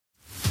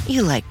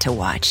You like to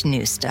watch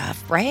new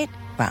stuff, right?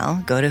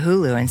 Well, go to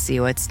Hulu and see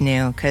what's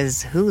new,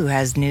 because Hulu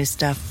has new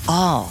stuff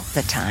all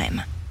the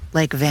time.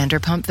 Like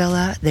Vanderpump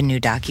Villa, the new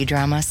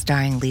docudrama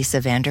starring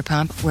Lisa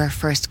Vanderpump, where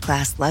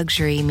first-class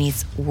luxury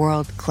meets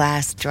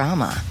world-class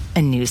drama.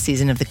 A new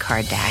season of The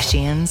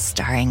Kardashians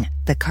starring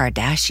The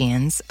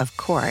Kardashians, of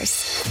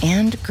course.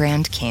 And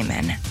Grand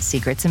Cayman,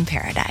 Secrets in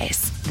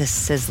Paradise, the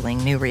sizzling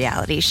new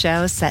reality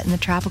show set in the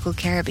tropical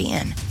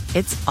Caribbean.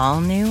 It's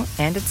all new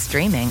and it's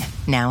streaming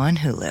now on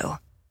Hulu.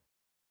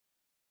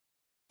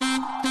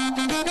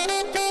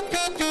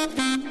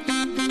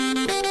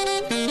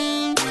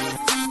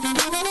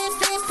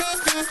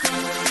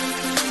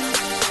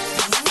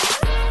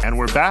 And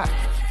we're back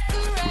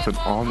with an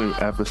all-new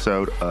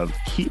episode of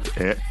Keep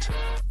It.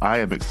 I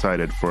am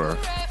excited for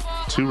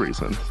two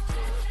reasons.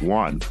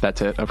 One.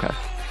 That's it? Okay.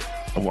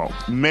 Well,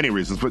 many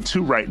reasons, but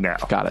two right now.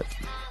 Got it.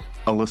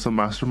 Alyssa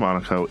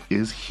Mastromonaco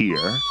is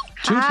here.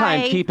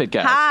 Two-time Keep It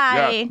guest.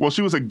 Hi. Yeah. Well,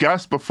 she was a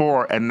guest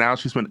before, and now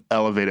she's been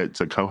elevated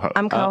to co-host.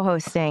 I'm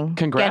co-hosting.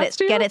 Congrats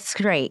to you. Get it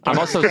straight. I'm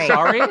also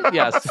sorry.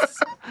 Yes.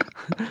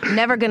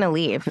 Never gonna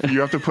leave.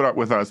 You have to put up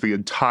with us the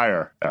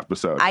entire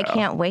episode. I now.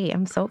 can't wait.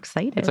 I'm so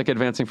excited. It's like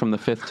advancing from the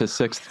 5th to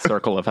 6th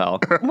circle of hell.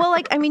 Well,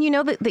 like, I mean, you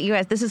know that you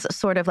guys, this is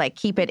sort of like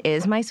Keep It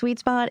is my sweet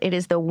spot. It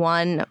is the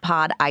one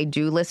pod I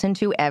do listen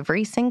to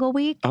every single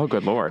week. Oh,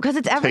 good Lord. Because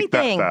it's Take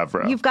everything. that,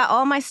 Favreau. You've got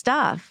all my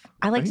stuff.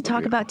 I like to Thank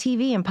talk you. about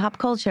TV and pop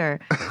culture.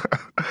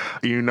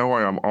 You know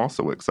why I'm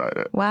also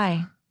excited?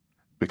 Why?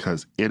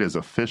 Because it is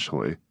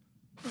officially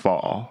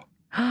fall.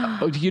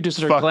 Oh, you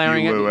just are Fuck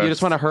glaring you, at Louis. You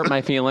just want to hurt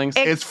my feelings.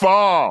 It's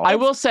fall. I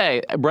will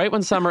say, right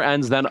when summer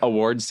ends, then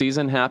award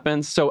season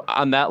happens. So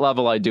on that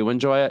level, I do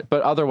enjoy it.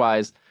 But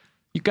otherwise,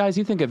 you guys,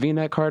 you think a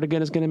V-neck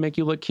cardigan is going to make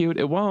you look cute?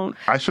 It won't.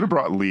 I should have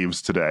brought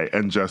leaves today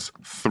and just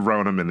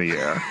thrown them in the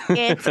air.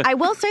 I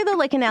will say though,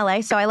 like in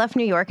LA, so I left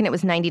New York and it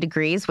was 90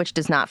 degrees, which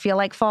does not feel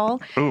like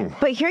fall. Ooh.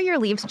 But here your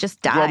leaves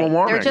just die. Global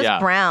warming. They're just Yeah.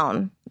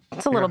 brown.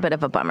 It's a little bit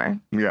of a bummer.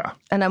 Yeah.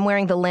 And I'm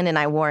wearing the linen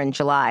I wore in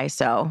July,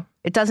 so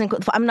it doesn't,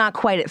 I'm not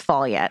quite at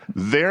fall yet.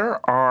 There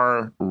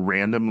are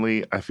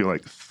randomly, I feel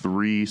like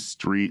 3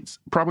 streets,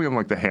 probably in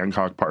like the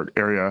Hancock Park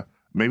area.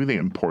 Maybe they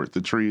import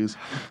the trees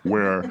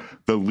where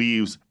the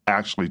leaves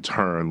actually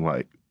turn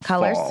like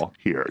Colors? fall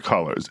here,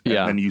 colors.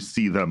 Yeah. And then you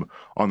see them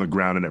on the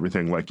ground and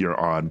everything like you're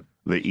on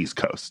the East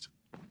Coast.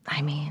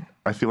 I mean,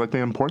 I feel like they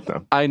import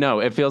them. I know.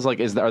 It feels like,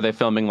 are they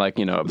filming like,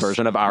 a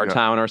version of Our Yeah.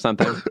 Town or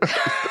something?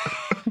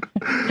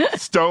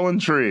 Stolen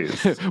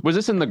trees. Was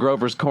this in the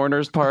Grover's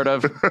Corners part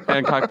of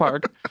Hancock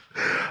Park?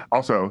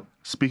 Also,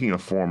 speaking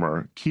of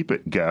former Keep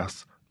It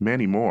guests,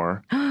 Manny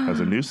Moore has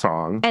a new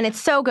song. and it's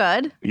so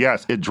good.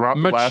 Yes, it dropped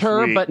last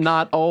Mature week. but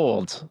not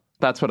old.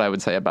 That's what I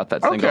would say about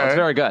that single. Okay. It's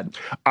very good.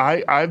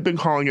 I've been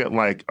calling it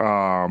like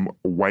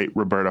white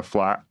Roberta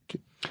Flack.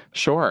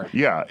 Sure.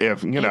 Yeah,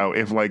 if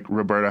if like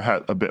Roberta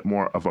had a bit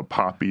more of a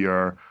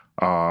poppier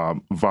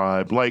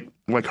vibe, like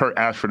her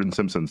Ashford and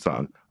Simpson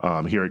song,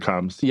 Here It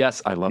Comes.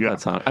 Yes, I love Yeah.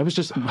 that song.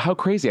 How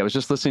crazy. I was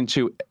just listening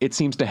to It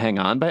Seems to Hang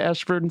On by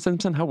Ashford and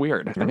Simpson. How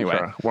weird. Anyway.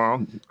 Okay.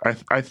 Well,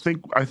 I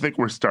think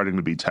we're starting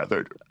to be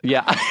tethered.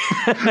 Yeah.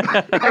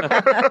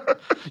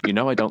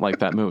 I don't like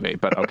that movie,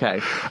 but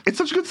okay. It's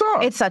such a good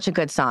song. It's such a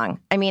good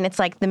song. I mean, it's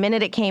like the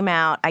minute it came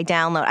out,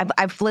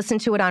 I've listened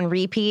to it on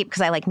repeat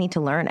because I like need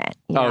to learn it.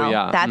 You Oh, know?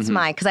 yeah. That's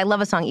because I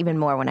love a song even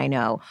more when I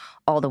know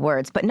all the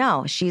words. But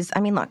no, she's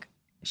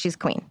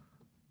queen.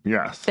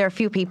 Yes. There are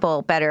few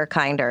people better,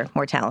 kinder,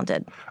 more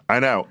talented. I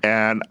know.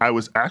 And I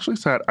was actually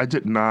sad I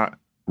did not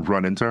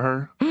run into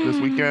her this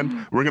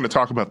weekend. We're going to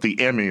talk about the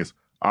Emmys,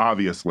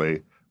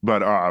 obviously.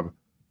 But, I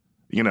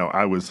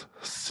was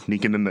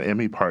sneaking in the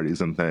Emmy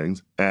parties and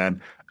things.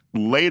 And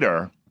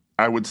later,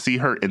 I would see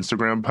her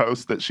Instagram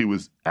post that she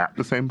was at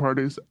the same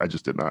parties. I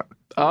just did not.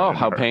 Oh, run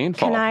how into her.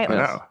 painful. Can I,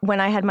 know. when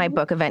I had my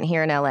book event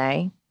here in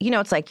LA,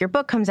 it's like your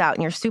book comes out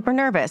and you're super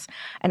nervous.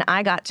 And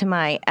I got to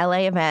my LA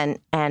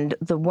event and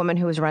the woman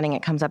who was running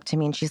it comes up to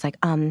me and she's like,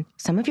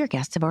 some of your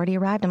guests have already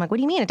arrived. I'm like, what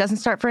do you mean? It doesn't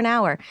start for an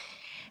hour.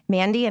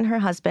 Mandy and her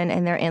husband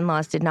and their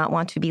in-laws did not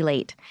want to be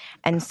late.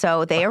 And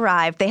so they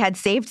arrived. They had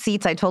saved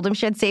seats. I told them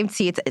she had saved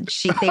seats.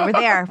 They were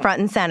there front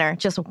and center,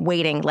 just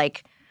waiting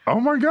like Oh,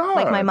 my God.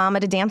 like my mom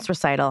at a dance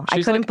recital. I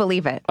She's couldn't like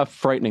believe it. A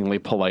frighteningly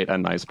polite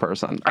and nice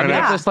person. I mean, know.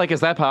 it's just like, is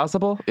that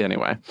possible?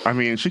 Anyway. I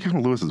mean, she came to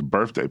Lewis's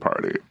birthday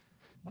party.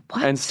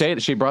 What? And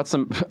she brought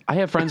some. I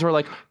have friends who are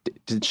like,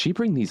 did she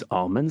bring these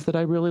almonds that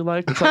I really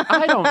like? It's like,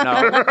 I don't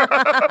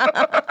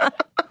know.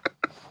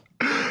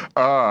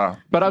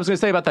 But I was going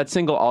to say about that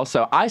single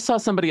also, I saw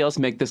somebody else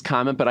make this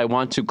comment, but I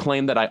want to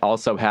claim that I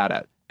also had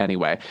it.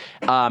 Anyway,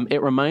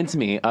 it reminds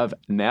me of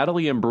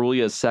Natalie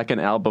Imbruglia's second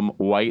album,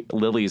 White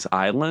Lily's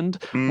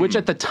Island, which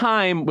at the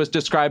time was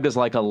described as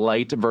like a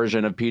light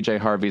version of PJ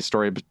Harvey's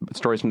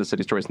Stories from the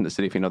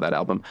City, if you know that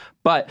album.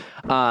 But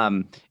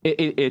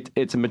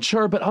it's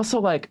mature, but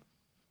also like,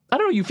 I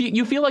don't know,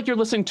 you feel like you're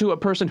listening to a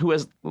person who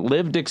has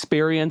lived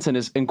experience and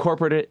is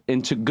incorporated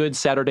into good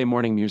Saturday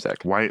morning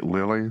music. White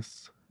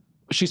Lilies.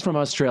 She's from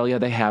Australia.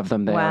 They have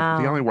them there. Wow.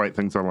 The only white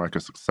things I like are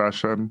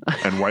Succession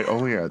and White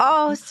Oleander.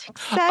 Oh,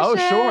 Succession. Oh,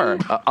 sure.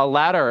 A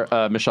latter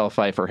Michelle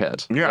Pfeiffer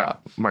hit. Yeah,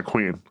 my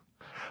queen.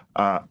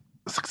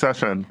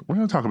 Succession, we're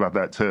going to talk about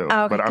that too.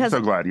 Oh, okay, but I'm so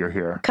glad you're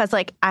here. Because,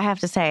 like, I have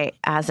to say,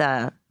 as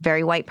a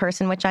very white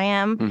person, which I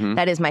am,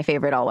 that is my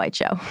favorite all-white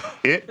show.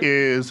 It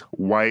is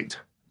white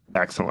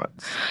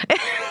excellence.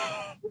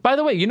 By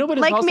the way, you know what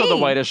is Like also me. the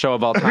whitest show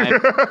of all time?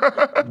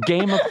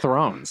 Game of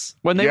Thrones.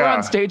 When they were Yeah.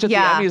 on stage at the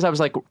Yeah. Emmys, I was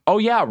like, oh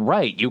yeah,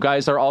 right. You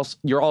guys are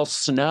you're all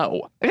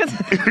snow.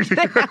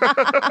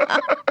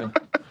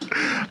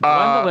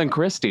 Gwendolyn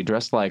Christie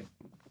dressed like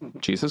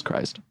Jesus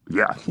Christ.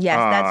 Yeah. Yes,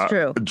 that's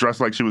true.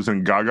 Dressed like she was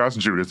in Gaga's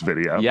Judas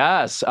video.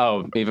 Yes.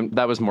 Oh, even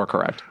that was more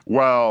correct.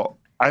 Well,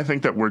 I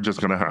think that we're just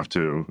going to have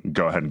to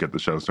go ahead and get the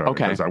show started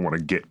Okay. because I want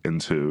to get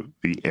into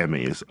the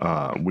Emmys.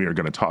 We are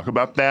going to talk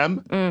about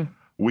them.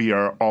 We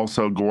are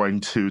also going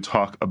to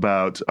talk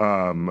about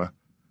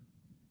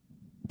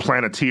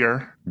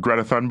Planeteer,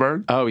 Greta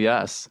Thunberg. Oh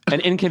yes.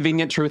 An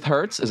Inconvenient Truth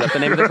Hurts. Is that the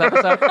name of this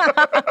episode?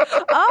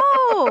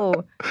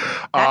 Oh,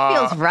 that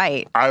feels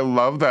right. I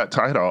love that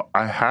title.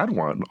 I had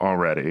one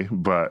already,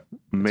 but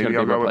maybe gonna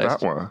I'll be go with replaced.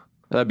 that one.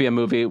 That'd be a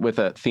movie with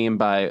a theme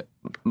by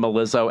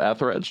Melizzo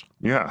Etheridge.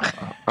 Yeah.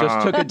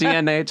 Just took a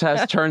DNA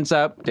test. Turns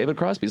out David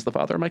Crosby's the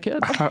father of my kid.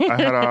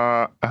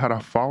 I had a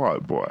Fall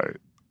Out Boy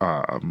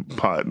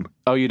pun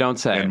Oh, you don't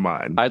say. in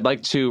mind. I'd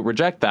like to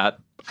reject that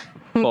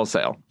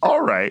wholesale.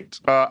 All right.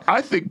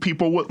 I think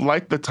people would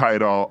like the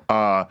title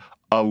a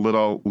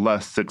little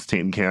less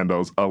 16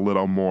 Candles, a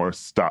little more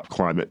Stop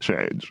Climate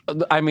Change.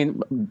 I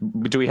mean,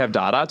 do we have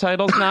Dada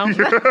titles now?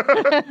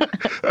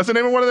 That's the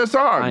name of one of their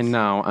songs. I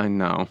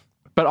know.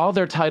 But all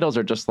their titles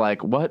are just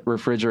like, what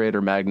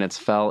refrigerator magnets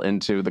fell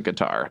into the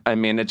guitar? I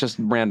mean, it's just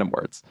random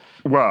words.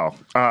 Well,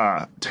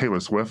 Taylor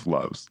Swift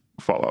loves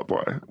Fall Out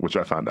Boy, which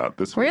I found out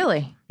this week.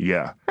 Really?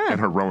 Yeah. In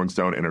her Rolling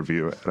Stone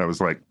interview. And I was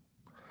like,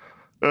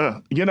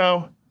 you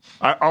know,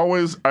 I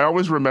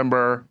always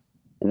remember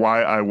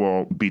why I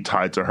will be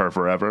tied to her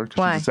forever. Because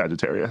Why? she's a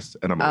Sagittarius.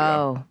 And I'm a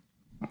Leo.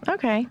 Oh,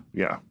 okay.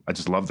 Yeah. I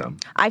just love them.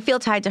 I feel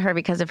tied to her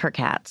because of her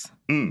cats.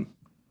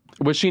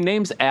 Was she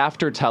names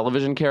after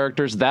television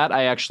characters? That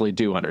I actually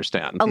do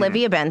understand.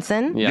 Olivia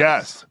Benson, Yes.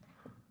 Yes.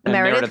 And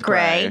Meredith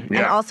Grey. And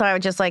Yeah. also, I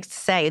would just like to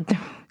say,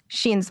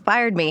 she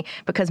inspired me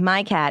because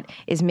my cat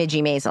is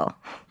Midgie Maisel.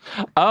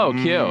 Oh,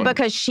 cute.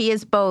 Because she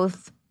is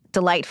both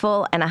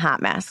delightful and a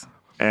hot mess.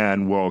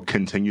 And will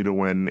continue to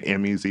win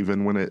Emmys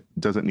even when it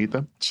doesn't need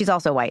them. She's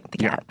also white, the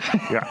cat.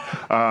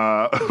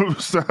 Yeah.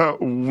 So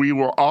we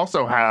will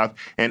also have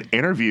an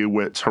interview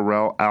with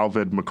Terrell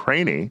Alvid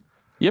McCraney.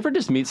 You ever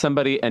just meet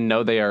somebody and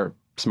know they are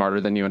smarter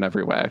than you in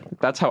every way?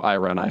 That's how I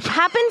run.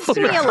 Happens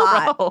to me a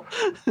lot.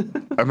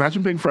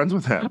 Imagine being friends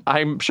with him.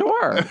 I'm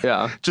sure.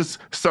 Yeah. Just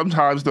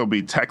sometimes there'll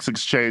be text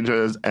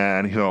exchanges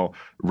and he'll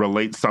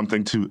relate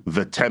something to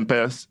The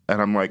Tempest.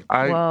 And I'm like,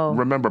 I Whoa.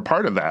 remember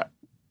part of that.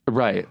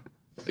 Right.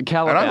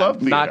 Caliban, And I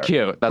love not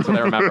theater. cute. That's what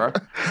I remember.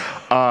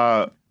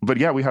 But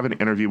yeah, we have an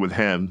interview with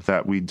him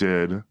that we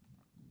did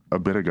a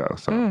bit ago.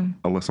 So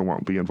Alyssa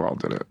won't be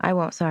involved in it. I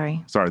won't,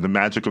 sorry. Sorry, the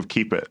magic of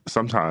Keep It.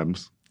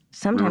 Sometimes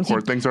Sometimes you,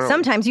 record things early.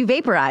 sometimes you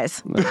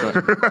vaporize.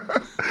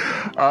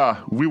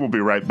 we will be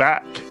right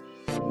back.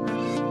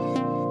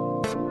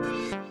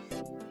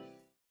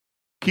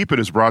 Keep It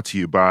is brought to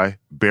you by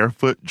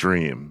Barefoot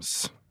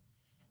Dreams.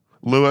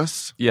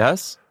 Lewis,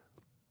 Yes?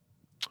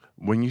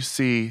 when you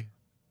see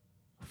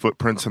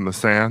footprints in the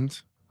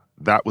sand,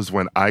 that was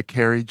when I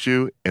carried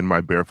you in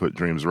my Barefoot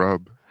Dreams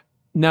robe.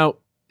 Now,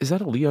 is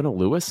that a Leona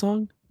Lewis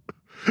song?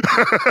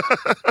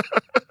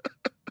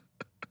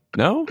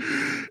 No?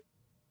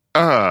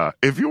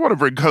 If you want to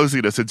bring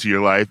coziness into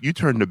your life, you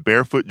turn to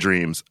Barefoot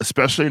Dreams,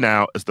 especially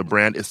now as the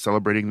brand is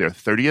celebrating their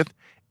 30th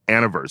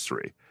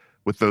anniversary.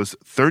 With those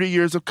 30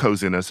 years of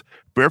coziness,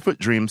 Barefoot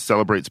Dreams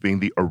celebrates being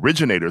the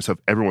originators of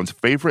everyone's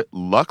favorite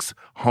luxe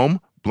home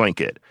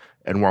blanket.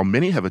 And while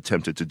many have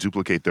attempted to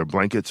duplicate their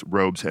blankets,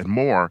 robes, and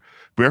more,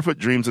 Barefoot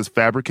Dreams'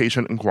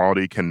 fabrication and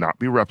quality cannot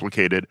be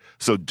replicated,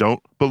 so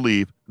don't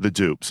believe the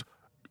dupes.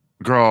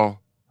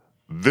 Girl,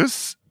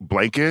 this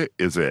blanket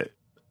is it.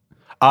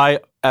 I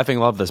effing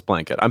love this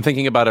blanket. I'm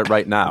thinking about it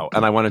right now,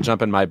 and I want to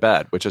jump in my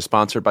bed, which is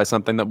sponsored by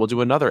something that we'll do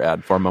another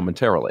ad for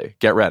momentarily.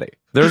 Get ready.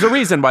 There's a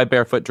reason why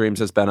Barefoot Dreams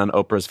has been on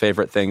Oprah's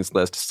favorite things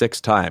list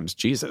 6 times.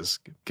 Jesus,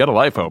 get a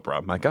life,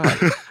 Oprah. My God.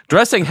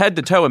 Dressing head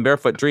to toe in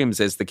Barefoot Dreams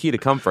is the key to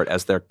comfort,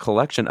 as their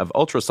collection of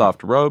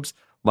ultra-soft robes,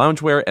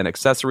 loungewear, and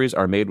accessories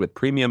are made with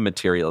premium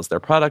materials. Their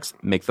products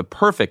make the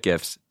perfect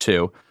gifts,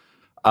 too.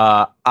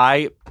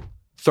 I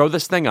throw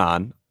this thing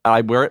on.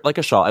 I wear it like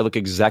a shawl. I look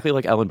exactly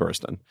like Ellen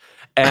Burstyn.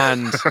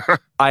 And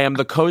I am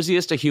the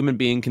coziest a human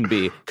being can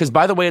be. Because,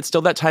 by the way, it's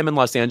still that time in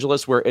Los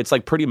Angeles where it's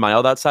like pretty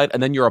mild outside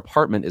and then your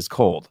apartment is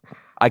cold.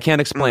 I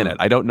can't explain it.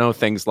 I don't know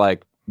things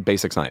like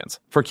basic science.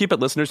 For Keep It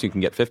listeners, you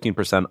can get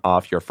 15%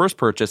 off your first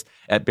purchase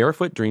at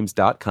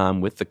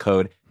barefootdreams.com with the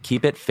code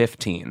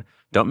KEEPIT15.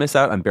 Don't miss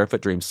out on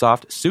Barefoot Dreams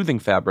soft, soothing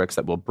fabrics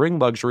that will bring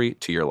luxury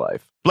to your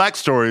life. Black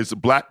Stories,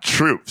 Black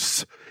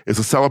Truths is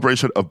a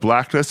celebration of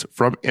Blackness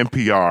from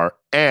NPR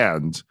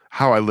and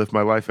how I live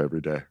my life every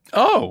day.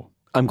 Oh,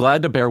 I'm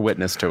glad to bear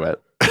witness to it.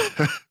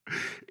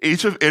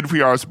 Each of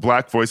NPR's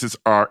Black voices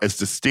are as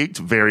distinct,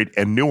 varied,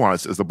 and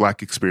nuanced as the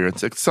Black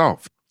experience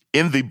itself.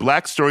 In the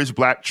Black Stories,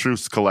 Black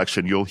Truths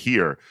collection, you'll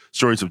hear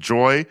stories of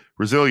joy,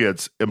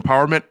 resilience,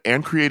 empowerment,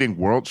 and creating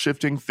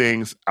world-shifting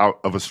things out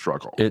of a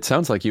struggle. It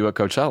sounds like you at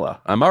Coachella.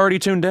 I'm already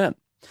tuned in.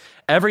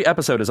 Every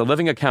episode is a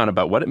living account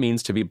about what it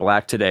means to be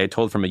Black today,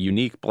 told from a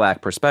unique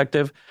Black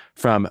perspective.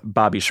 From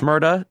Bobby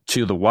Shmurda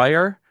to The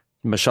Wire,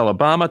 Michelle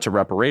Obama to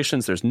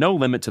reparations, there's no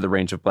limit to the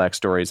range of Black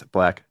stories,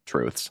 Black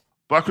truths.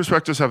 Black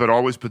perspectives haven't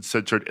always been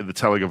centered in the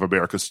telling of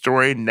America's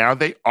story. Now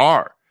they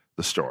are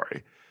the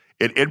story.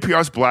 In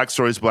NPR's Black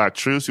Stories, Black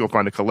Truths, you'll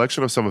find a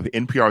collection of some of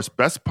NPR's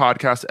best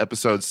podcast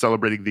episodes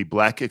celebrating the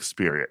Black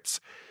experience.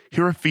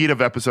 Hear a feed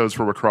of episodes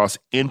from across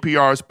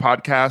NPR's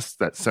podcasts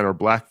that center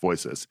Black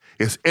voices.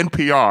 It's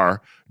NPR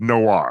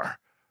Noir.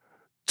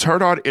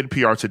 Turn on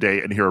NPR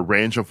today and hear a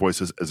range of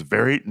voices as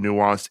varied,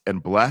 nuanced,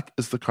 and Black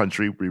as the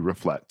country we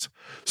reflect.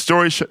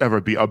 Stories should never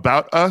be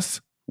about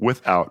us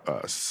without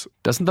us.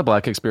 Doesn't the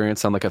Black experience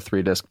sound like a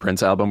 3-disc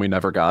Prince album we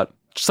never got?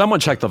 Someone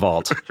check the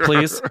vault,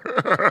 please.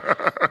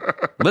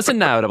 Listen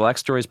now to Black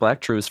Stories,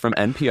 Black Truths from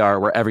NPR,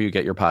 wherever you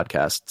get your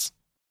podcasts.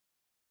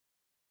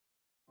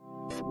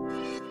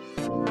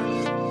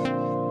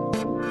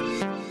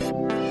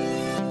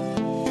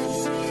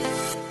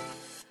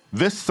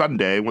 This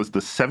Sunday was the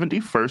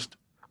 71st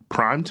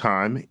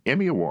Primetime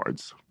Emmy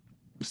Awards.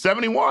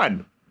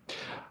 71!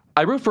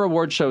 I root for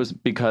award shows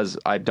because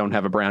I don't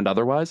have a brand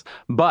otherwise.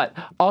 But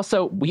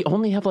also, we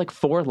only have like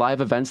 4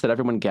 live events that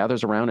everyone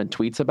gathers around and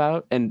tweets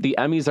about. And the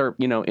Emmys are,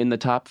 in the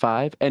top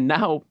 5. And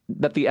now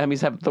that the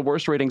Emmys have the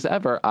worst ratings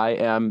ever, I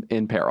am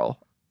in peril.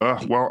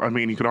 Well, I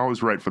mean, you can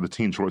always write for the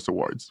Teen Choice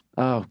Awards.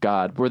 Oh,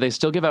 God. Where they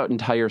still give out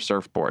entire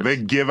surfboards. They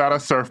give out a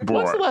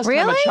surfboard. When's the last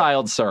time a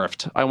child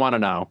surfed? I want to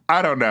know.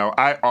 I don't know.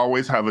 I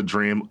always have a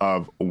dream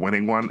of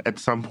winning one at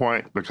some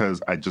point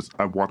because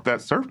I want that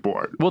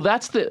surfboard. Well,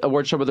 that's the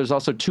award show where there's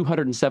also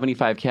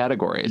 275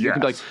 categories. Yes. You can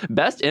be like,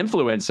 best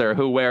influencer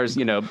who wears,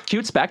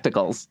 cute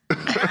spectacles.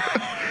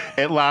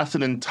 It lasts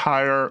an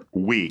entire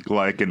week,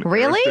 like an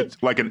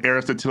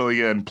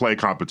Aristotelian play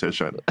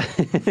competition.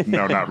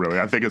 No, not really.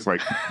 I think it's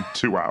like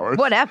 2 hours.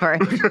 Whatever.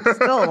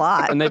 Still a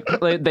lot. And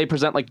they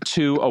present like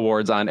 2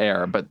 awards on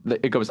air, but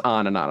it goes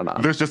on and on and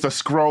on. There's just a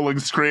scrolling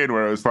screen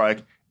where it's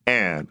like,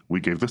 and we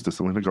gave this to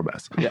Selena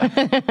Gomez.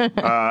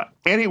 Yeah.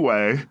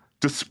 Anyway,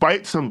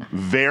 despite some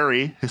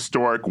very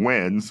historic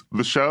wins,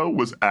 the show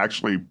was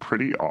actually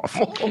pretty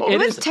awful. It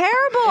was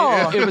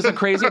terrible. It was a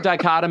crazy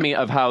dichotomy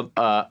of how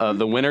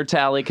the winner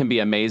tally can be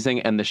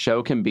amazing and the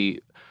show can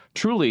be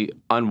truly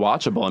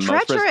unwatchable in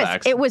most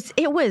respects. It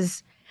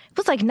was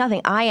like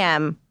nothing. I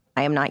am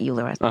not you,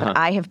 Lewis, but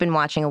I have been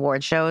watching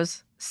award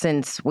shows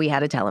since we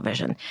had a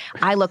television.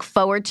 I look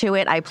forward to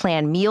it. I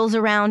plan meals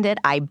around it.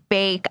 I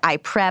bake. I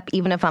prep.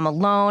 Even if I'm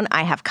alone,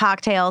 I have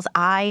cocktails.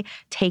 I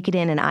take it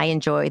in and I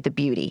enjoy the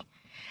beauty.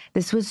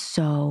 This was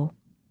so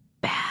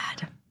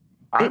bad.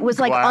 It was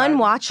like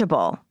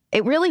unwatchable.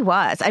 It really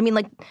was. I mean,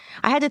 like,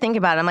 I had to think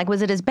about it. I'm like,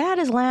 was it as bad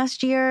as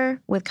last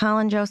year with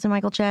Colin Jost and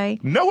Michael Che?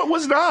 No, it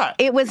was not.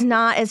 It was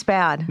not as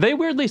bad. They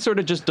weirdly sort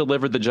of just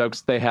delivered the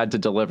jokes they had to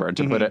deliver,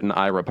 to put it in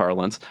Ira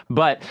parlance.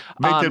 But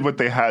they did what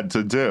they had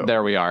to do.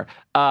 There we are.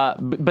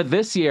 But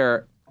this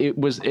year,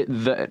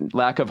 the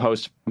lack of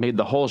host made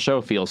the whole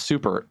show feel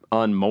super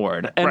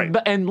unmoored.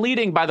 And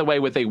leading, by the way,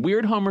 with a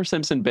weird Homer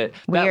Simpson bit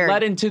that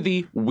led into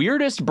the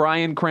weirdest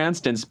Bryan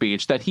Cranston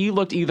speech that he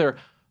looked either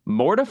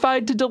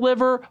mortified to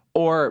deliver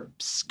or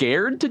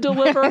scared to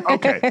deliver.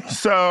 Okay,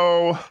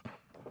 so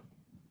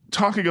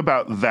talking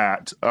about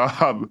that,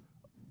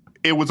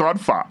 it was on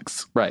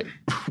Fox. Right.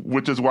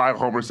 Which is why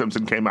Homer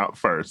Simpson came out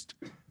first.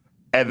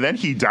 And then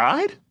he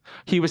died?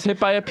 He was hit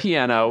by a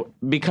piano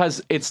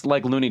because it's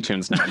like Looney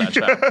Tunes now, that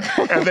show.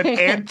 And then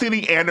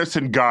Anthony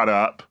Anderson got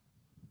up.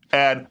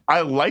 And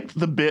I liked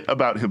the bit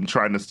about him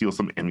trying to steal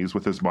some Emmys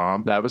with his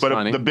mom. That was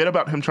funny. The bit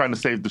about him trying to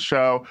save the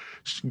show,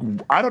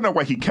 I don't know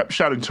why he kept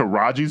shouting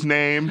Taraji's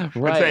name and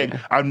saying,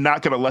 I'm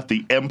not going to let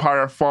the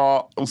Empire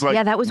fall. It was like,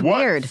 yeah, that was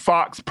weird.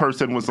 Fox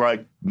person was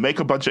like, make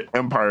a bunch of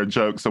Empire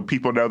jokes so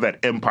people know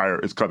that Empire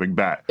is coming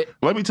back.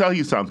 Let me tell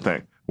you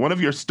something. One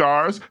of your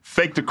stars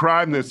faked a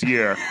crime this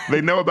year. They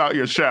know about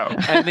your show.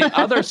 And the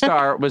other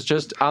star was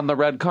just on the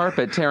red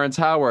carpet, Terrence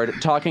Howard,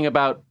 talking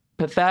about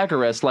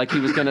Pythagoras like he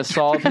was going to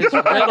solve his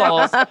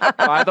riddles.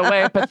 By the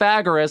way,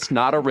 Pythagoras,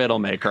 not a riddle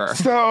maker.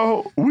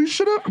 So we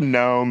should have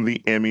known the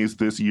Emmys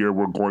this year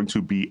were going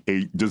to be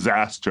a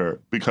disaster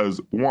because,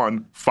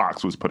 one,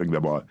 Fox was putting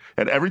them on.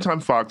 And every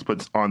time Fox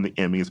puts on the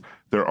Emmys,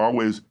 they're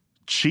always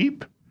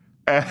cheap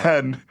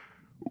and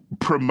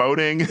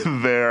promoting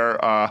their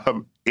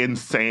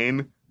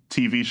insane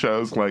TV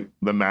shows like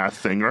The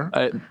Masked Singer.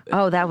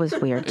 That was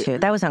weird, too.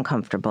 That was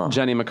uncomfortable.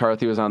 Jenny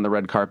McCarthy was on the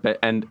red carpet,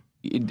 and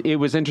it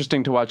was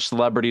interesting to watch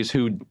celebrities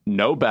who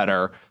know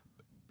better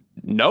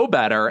know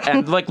better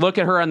and like look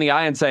at her in the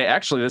eye and say,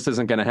 actually, this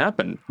isn't going to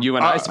happen. You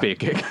and I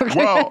speaking.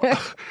 Well,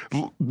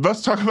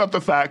 let's talk about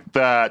the fact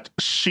that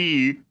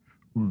she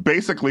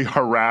basically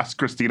harassed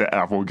Christina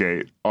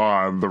Applegate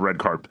on the red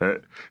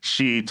carpet.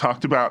 She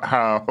talked about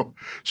how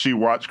she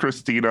watched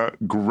Christina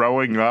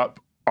growing up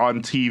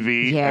on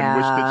TV and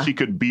wished that she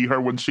could be her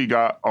when she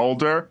got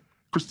older.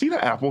 Christina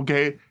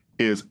Applegate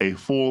is a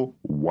full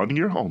 1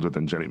 year older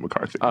than Jenny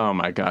McCarthy. Oh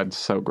my God,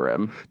 so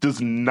grim. Does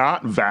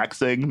not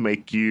vaxing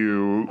make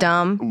you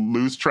dumb,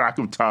 lose track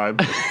of time?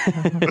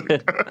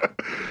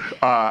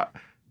 I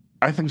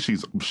think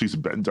she's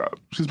been dumb.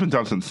 She's been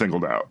dumb since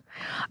Singled Out.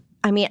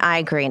 I mean, I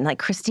agree. And like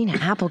Christina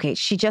Applegate,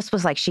 she just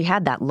was like, she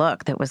had that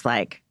look that was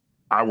like,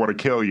 I want to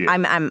kill you.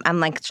 I'm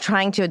like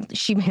trying to,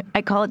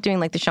 I call it doing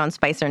like the Sean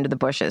Spicer into the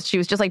bushes. She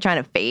was just like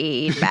trying to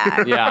fade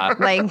back. Yeah.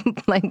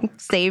 like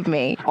save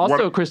me.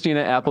 Also,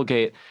 Christina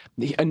Applegate,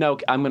 no,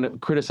 I'm going to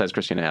criticize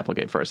Christina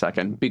Applegate for a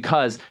second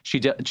because she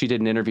did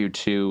an interview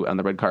too on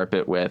the red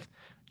carpet with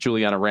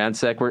Juliana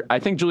Rancic, where I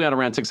think Juliana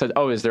Rancic said,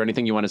 "Oh, is there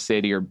anything you want to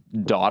say to your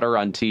daughter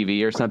on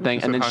TV or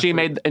something?" And then she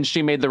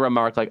made the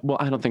remark like, "Well,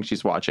 I don't think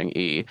she's watching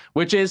E,"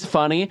 which is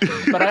funny.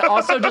 But I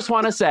also just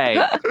want to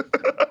say,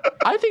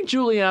 I think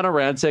Juliana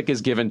Rancic is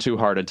given too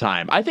hard a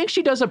time. I think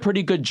she does a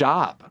pretty good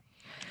job.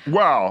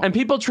 Wow. And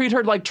people treat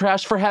her like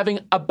trash for having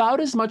about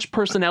as much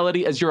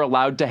personality as you're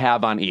allowed to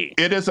have on E.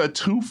 It is a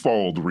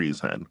twofold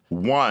reason.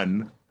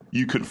 One,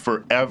 you could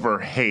forever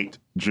hate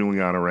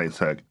Juliana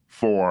Rancic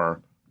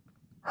for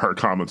her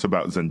comments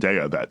about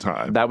Zendaya that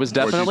time. That was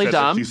definitely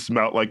dumb. She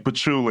smelled like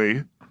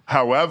patchouli.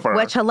 However,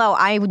 which, hello,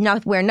 I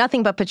wear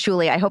nothing but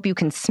patchouli. I hope you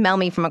can smell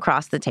me from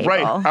across the table.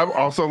 Right. I'm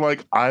also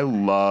like, I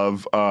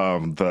love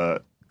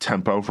the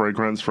Tempo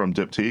fragrance from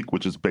Diptyque,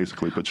 which is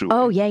basically patchouli.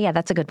 Oh, yeah,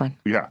 that's a good one.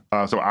 Yeah.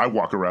 So I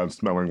walk around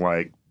smelling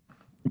like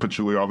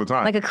patchouli all the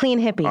time. Like a clean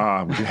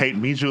hippie. Would you hate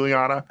me,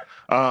 Juliana?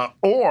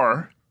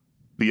 Or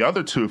the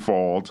other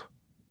twofold,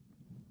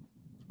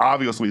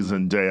 obviously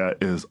Zendaya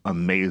is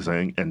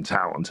amazing and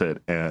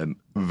talented and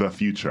the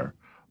future.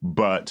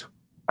 But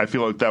I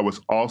feel like that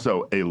was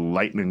also a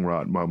lightning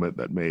rod moment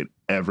that made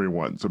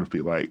everyone sort of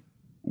be like,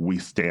 we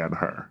stan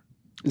her.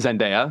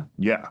 Zendaya?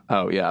 Yeah.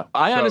 Oh, yeah.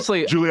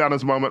 Honestly...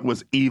 Juliana's moment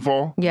was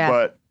evil, yeah,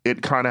 but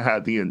it kind of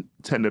had the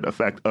intended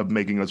effect of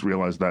making us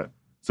realize that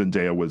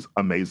Zendaya was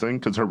amazing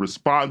because her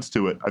response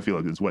to it, I feel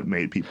like, is what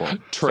made people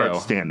start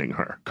standing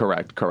her.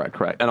 Correct.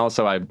 And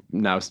also, I've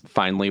now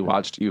finally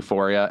watched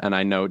Euphoria, and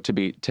I know to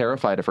be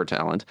terrified of her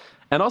talent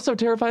and also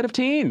terrified of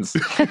teens.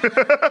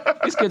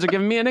 These kids are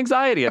giving me an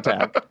anxiety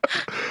attack.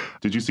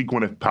 Did you see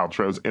Gwyneth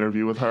Paltrow's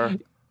interview with her?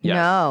 Yes.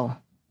 No.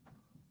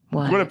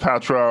 What? Gwyneth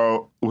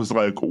Paltrow was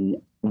like,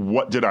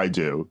 what did I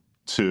do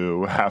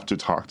to have to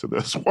talk to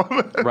this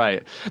woman?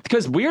 Right.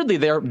 Because weirdly,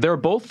 they're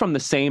both from the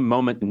same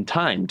moment in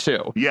time,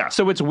 too. Yeah.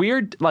 So it's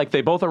weird, like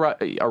they both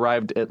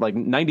arrived at like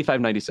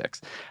 95,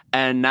 96.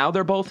 And now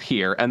they're both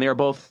here, and they're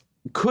both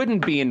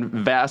couldn't be in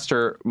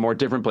vaster, more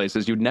different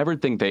places. You'd never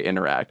think they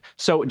interact.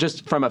 So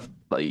just from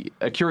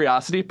a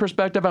curiosity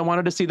perspective, I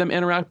wanted to see them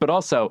interact, but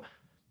also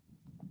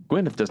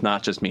Gwyneth does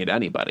not just meet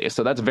anybody.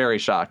 So that's very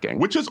shocking.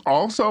 Which is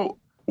also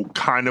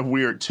kind of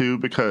weird, too,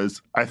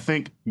 because I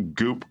think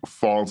Goop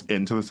falls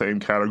into the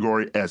same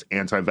category as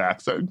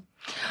anti-vaxxing.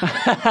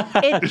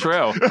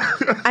 True.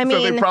 I mean,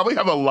 so they probably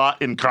have a lot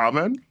in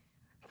common.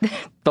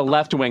 The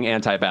left-wing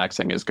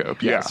anti-vaxxing is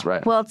Goop. Yeah. Yes,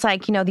 right. Well, it's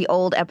like, the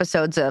old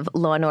episodes of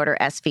Law & Order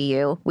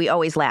SVU. We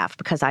always laugh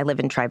because I live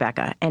in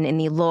Tribeca. And in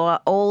the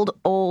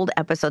old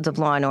episodes of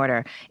Law &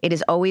 Order, it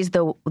is always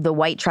the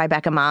white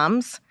Tribeca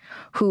moms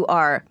who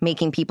are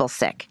making people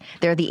sick.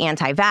 They're the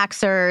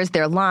anti-vaxxers.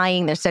 They're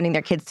lying. They're sending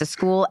their kids to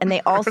school. And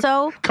they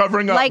also...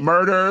 covering up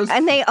murders.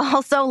 And they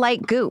also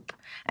like Goop.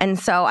 And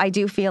so I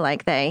do feel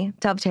like they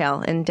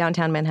dovetail in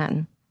downtown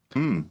Manhattan.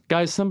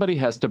 Guys, somebody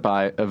has to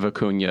buy a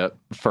Vicuña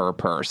fur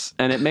purse,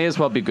 and it may as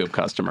well be Goop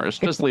customers.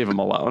 Just leave them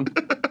alone.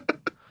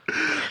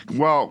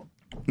 Well,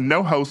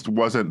 no host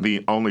wasn't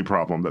the only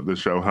problem that this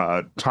show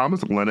had.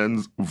 Thomas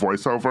Lennon's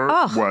voiceover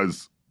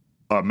was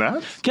a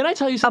mess. Can I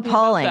tell you something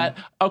appalling about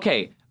that?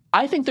 Okay,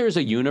 I think there's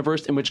a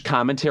universe in which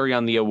commentary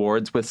on the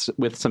awards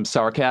with some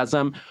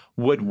sarcasm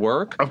would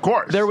work. Of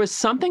course. There was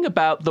something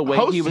about the way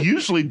Hosts he was...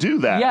 usually do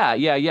that.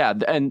 Yeah.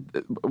 And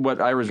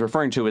what I was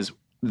referring to is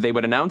they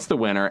would announce the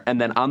winner, and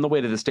then on the way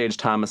to the stage,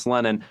 Thomas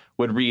Lennon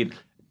would read,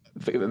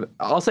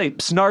 I'll say,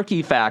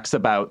 snarky facts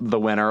about the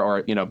winner,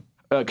 or,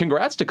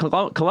 congrats to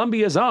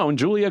Columbia's own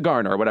Julia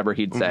Garner, or whatever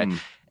he'd say. Mm-hmm.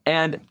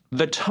 And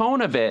the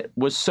tone of it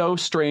was so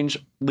strange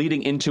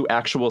leading into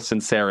actual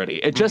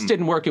sincerity. It just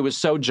didn't work. It was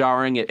so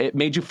jarring. It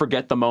made you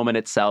forget the moment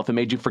itself. It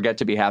made you forget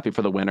to be happy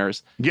for the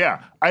winners.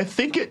 Yeah. I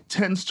think it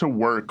tends to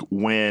work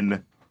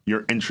when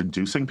you're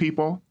introducing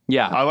people.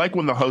 Yeah. I like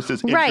when the host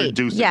is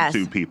introducing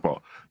two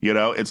people.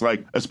 It's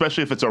like,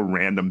 especially if it's a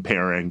random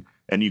pairing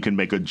and you can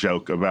make a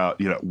joke about,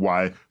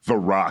 why The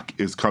Rock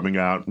is coming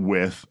out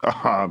with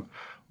Meryl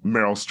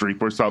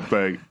Streep or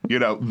something,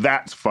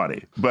 that's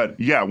funny. But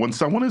yeah, when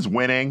someone is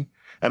winning,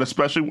 and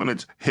especially when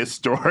it's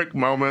historic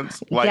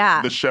moments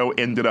like the show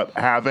ended up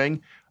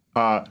having,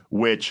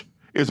 which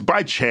is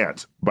by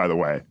chance, by the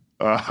way.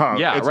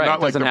 Yeah, it's right. not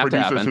like Doesn't the have to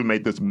producers happen. who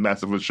made this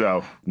mess of a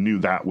show knew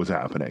that was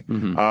happening.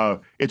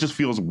 It just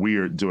feels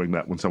weird doing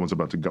that when someone's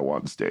about to go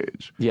on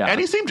stage. Yeah. And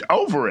he seemed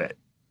over it.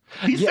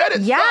 He said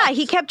it Yeah, sucked.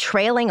 he kept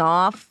trailing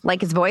off. Like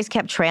his voice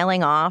kept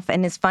trailing off,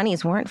 and his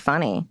funnies weren't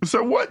funny.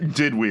 So what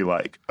did we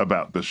like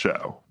about the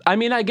show? I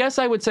mean, I guess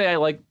I would say I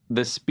like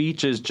the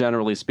speeches,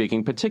 generally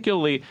speaking,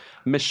 particularly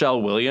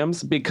Michelle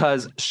Williams,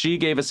 because she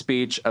gave a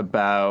speech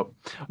about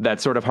that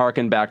sort of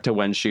harkened back to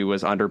when she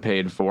was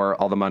underpaid for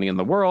All the Money in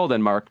the World,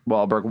 and Mark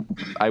Wahlberg,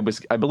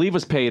 I believe,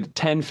 was paid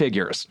 10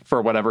 figures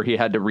for whatever he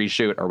had to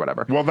reshoot or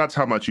whatever. Well, that's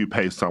how much you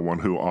pay someone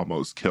who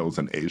almost kills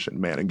an Asian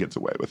man and gets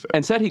away with it.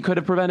 And said he could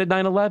have prevented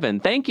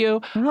 9/11. Thank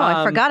you. Oh,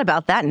 I forgot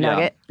about that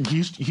nugget.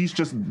 He's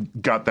just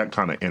got that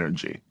kind of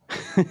energy.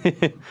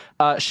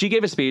 She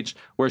gave a speech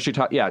where she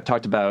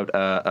talked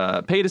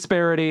about pay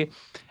disparity.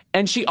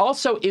 And she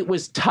also, it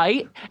was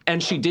tight,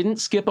 and she didn't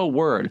skip a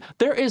word.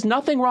 There is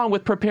nothing wrong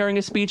with preparing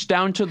a speech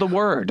down to the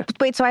word.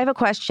 Wait, so I have a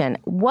question.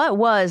 What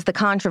was the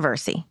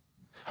controversy?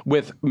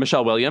 With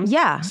Michelle Williams?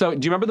 Yeah. So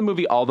do you remember the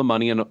movie All the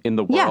Money in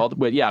the Yeah.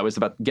 World? It was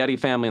about the Getty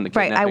family and the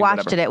Right, kidnapping. I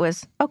watched whatever. it. It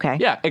was okay.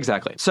 Yeah,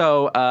 exactly.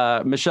 So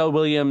Michelle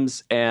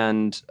Williams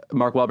and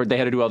Mark Wahlberg, they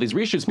had to do all these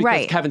reshoots because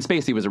Right. Kevin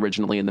Spacey was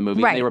originally in the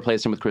movie. Right. And they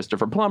replaced him with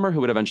Christopher Plummer,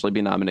 who would eventually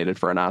be nominated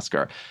for an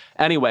Oscar.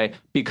 Anyway,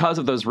 because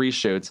of those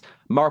reshoots,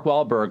 Mark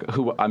Wahlberg,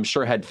 who I'm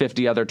sure had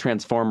 50 other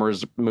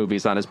Transformers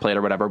movies on his plate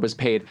or whatever, was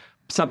paid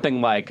something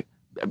like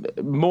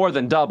more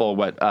than double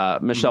what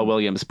Michelle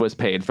Williams was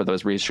paid for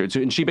those reshoots.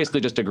 And she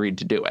basically just agreed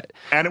to do it.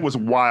 And it was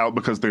wild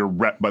because they were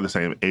repped by the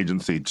same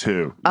agency,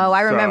 too. Oh,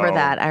 I remember So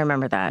that. I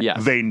remember that. Yeah.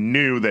 They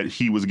knew that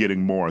he was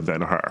getting more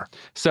than her.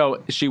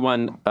 So she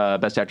won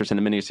Best Actress in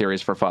a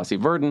Miniseries for Fosse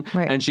Verdon.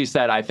 Right. And she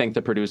said, I thank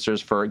the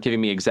producers for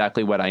giving me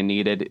exactly what I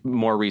needed,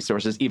 more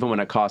resources, even when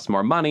it cost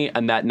more money.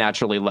 And that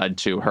naturally led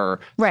to her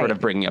Right. sort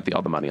of bringing up the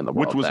All the Money in the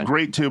World Which was thing.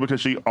 great, too,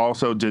 because she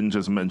also didn't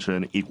just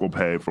mention equal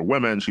pay for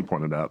women. She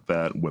pointed out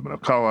that women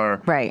of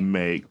color Right.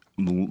 make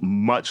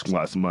much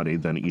less money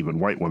than even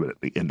white women in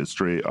the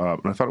industry. And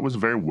I thought it was a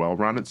very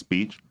well-rounded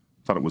speech.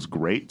 I thought it was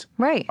great.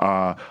 Right.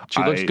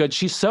 She looks good.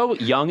 She's so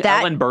young, That-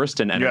 Ellen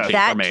Burstyn energy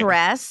that for me.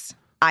 dress,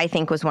 I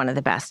think, was one of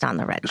the best on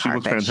the red She carpet.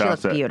 looked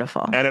fantastic. She looked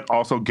beautiful. And it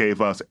also gave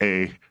us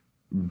a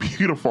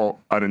beautiful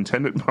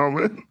unintended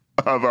moment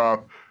of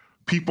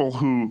people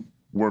who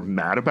were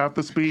mad about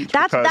the speech.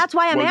 That's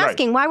why I'm right.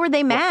 asking. Why were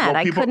they mad?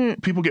 Well, people, I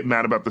couldn't. People get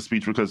mad about the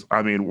speech because,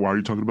 I mean, why are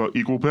you talking about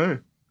equal pay?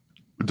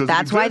 It doesn't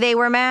That's why exist. they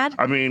were mad?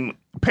 I mean,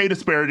 pay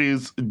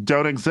disparities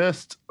don't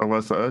exist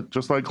unless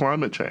just like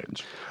climate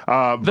change.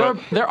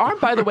 There aren't,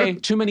 by the way,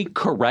 too many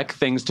correct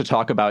things to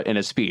talk about in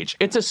a speech.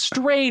 It's a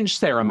strange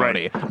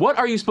ceremony. Right. What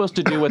are you supposed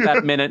to do with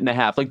that minute and a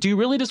half? Like, do you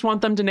really just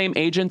want them to name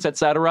agents, et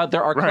cetera?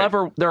 There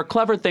are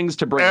clever things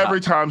to bring Every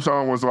up. time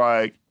someone was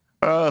like,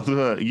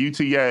 the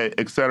UTA,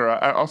 et cetera,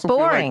 I also feel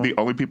Boring. like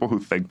the only people who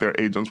think they're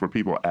agents were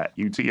people at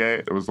UTA.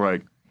 It was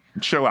like,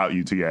 chill out,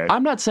 UTA.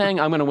 I'm not saying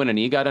I'm going to win an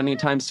EGOT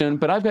anytime soon,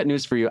 but I've got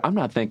news for you. I'm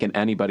not thanking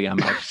anybody on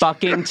my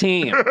fucking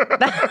team.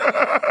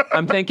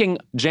 I'm thanking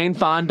Jane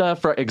Fonda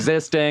for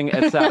existing,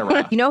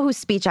 etc. You know whose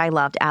speech I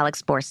loved?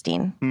 Alex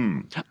Borstein.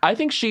 I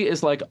think she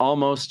is like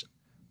almost.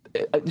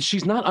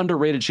 She's not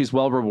underrated. She's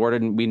well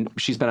rewarded, and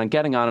she's been on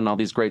Getting On and all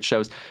these great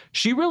shows.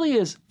 She really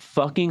is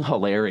fucking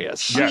hilarious.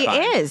 She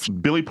is.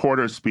 Billy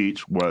Porter's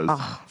speech was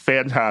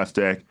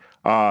fantastic.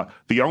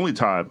 The only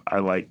time I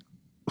like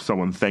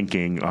someone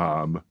thanking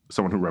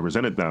someone who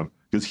represented them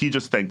because he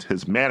just thanked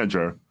his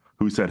manager,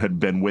 who said had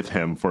been with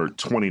him for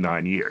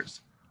 29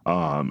 years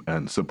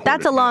and supported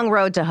That's a him. long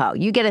road to hoe.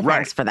 You get a Right.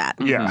 thanks for that.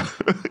 Yeah.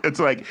 It's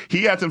like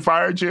he hasn't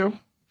fired you,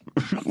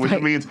 which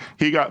means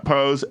he got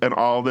posed and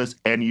all this,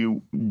 and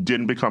you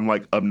didn't become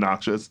like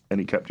obnoxious, and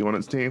he kept you on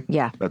his team.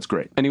 Yeah. That's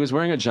great. And he was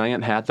wearing a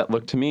giant hat that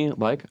looked to me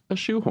like a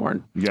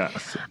shoehorn.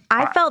 Yes.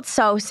 I felt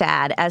so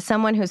sad as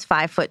someone who's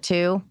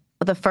 5'2".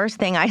 The first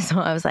thing I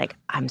saw, I was like,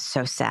 I'm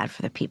so sad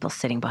for the people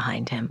sitting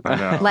behind him. I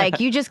know. Like,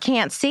 you just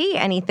can't see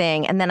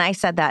anything. And then I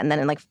said that, and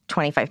then like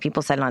 25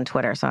 people said it on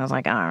Twitter. So I was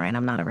like, all right,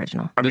 I'm not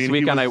original. This he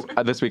weekend,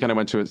 was- this weekend I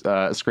went to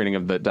a screening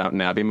of the Downton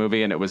Abbey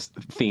movie, and it was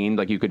themed,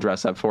 like you could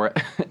dress up for it.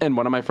 And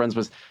one of my friends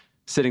was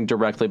sitting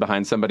directly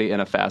behind somebody in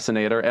a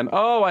fascinator, and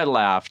I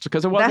laughed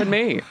because it wasn't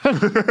me.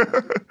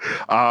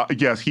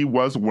 Yes, he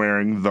was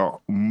wearing the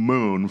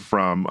moon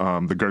from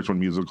the Gershwin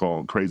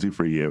musical "Crazy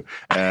for You,"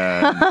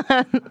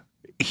 and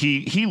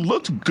he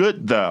looked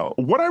good though.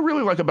 What I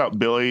really like about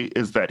Billy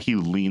is that he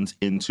leans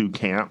into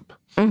camp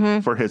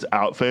for his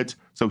outfit,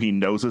 so he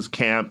knows his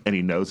camp and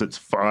he knows it's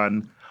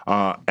fun.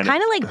 And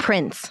Kind of like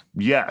Prince.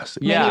 yes,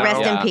 May he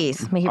rest in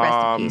peace. May he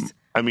rest in peace.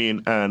 I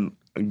mean, and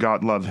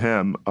God love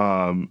him,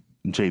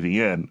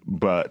 JVN,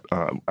 but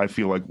I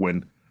feel like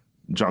when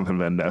Jonathan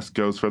Van Ness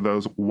goes for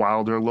those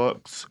wilder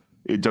looks,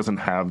 it doesn't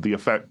have the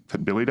effect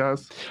that Billy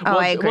does. Oh,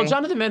 I agree. Well,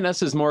 Jonathan Van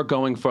Ness is more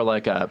going for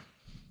like a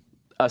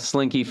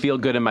slinky, feel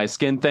good in my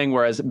skin thing,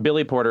 whereas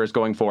Billy Porter is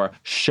going for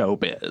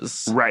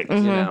showbiz. Right.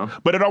 Mm-hmm. You know?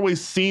 But it always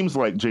seems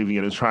like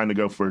JVN is trying to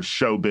go for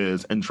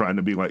showbiz and trying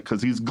to be like,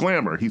 because he's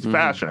glamour, he's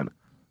fashion.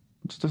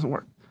 It just doesn't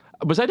work.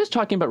 Was I just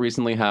talking about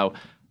recently how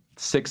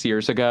 6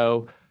 years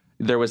ago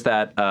there was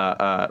that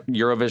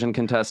Eurovision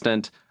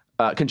contestant,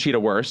 Conchita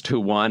Wurst, who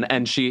won,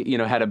 and she,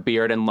 had a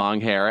beard and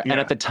long hair. Yeah.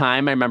 And at the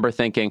time, I remember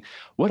thinking,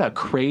 what a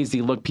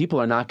crazy look. People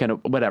are not going to,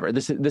 whatever.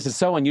 This is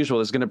so unusual.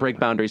 It's going to break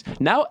boundaries.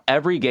 Now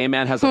every gay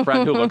man has a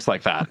friend who looks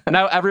like that.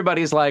 Now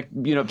everybody's like,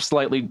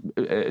 slightly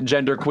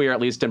genderqueer,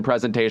 at least in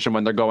presentation,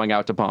 when they're going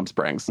out to Palm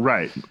Springs.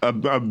 Right.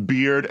 A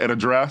beard and a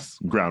dress,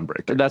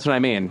 groundbreaking. That's what I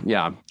mean.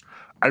 Yeah.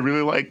 I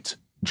really liked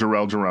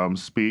Jarrell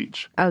Jerome's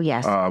speech. Oh,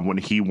 yes. When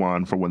he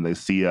won for When They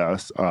See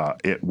Us.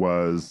 It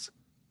was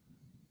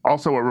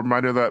also a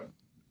reminder that,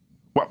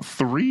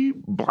 3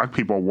 Black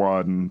people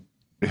won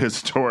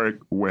historic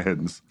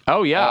wins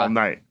Oh, yeah. all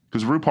night.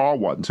 Because RuPaul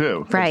won,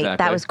 too. Right. Exactly.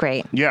 That was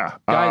great. Yeah.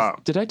 Guys,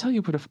 did I tell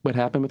you what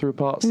happened with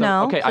RuPaul? So,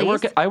 No, okay,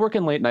 please. I work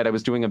in late night. I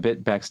was doing a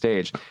bit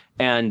backstage,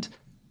 and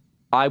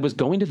I was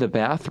going to the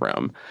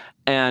bathroom,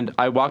 and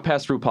I walked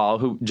past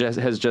RuPaul, who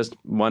has just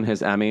won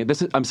his Emmy.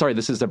 I'm sorry,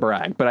 this is a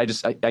brag, but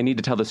I need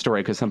to tell the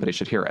story because somebody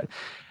should hear it.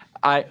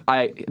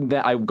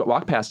 I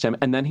walk past him,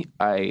 and then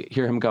I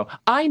hear him go,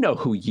 "I know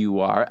who you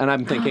are," and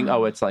I'm thinking,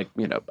 oh, it's like,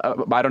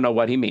 I don't know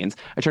what he means.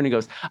 I turn and he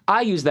goes,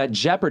 "I use that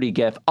Jeopardy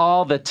gif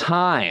all the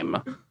time,"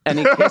 and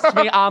he kissed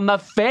me on the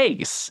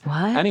face.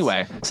 What?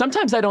 Anyway,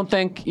 sometimes I don't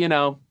think,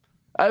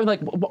 I'm like,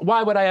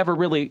 why would I ever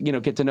really,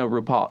 get to know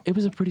RuPaul? It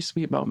was a pretty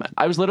sweet moment.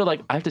 I was literally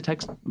like, I have to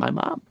text my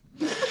mom.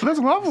 That's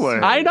lovely.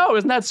 I know,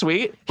 isn't that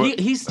sweet?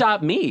 He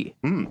stopped me.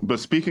 But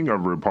speaking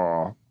of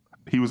RuPaul,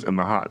 he was in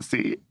the hot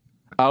seat.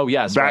 Oh,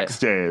 yes. Right.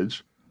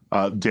 Backstage,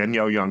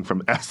 Danielle Young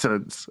from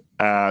Essence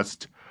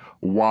asked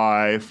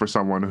why, for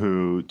someone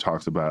who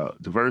talks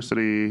about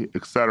diversity,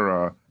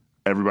 etc.,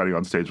 everybody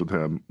on stage with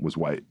him was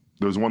white.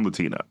 There was one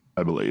Latina,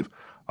 I believe.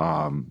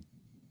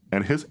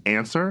 And his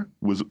answer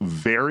was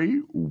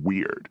very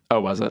weird. Oh,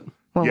 was it?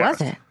 What Yes.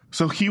 was it?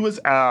 So he was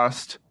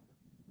asked,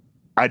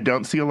 I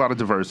don't see a lot of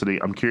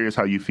diversity. I'm curious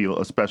how you feel,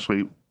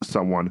 especially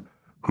someone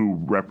who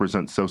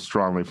represents so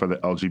strongly for the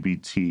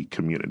LGBT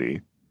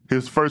community.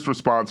 His first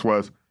response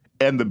was,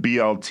 and the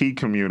BLT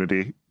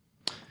community.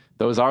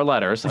 Those are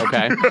letters.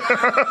 Okay.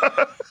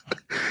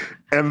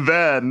 And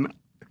then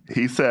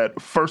he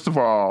said, first of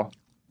all,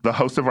 the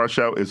host of our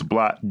show is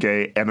Black,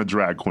 gay, and a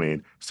drag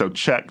queen. So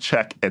check,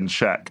 check, and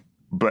check.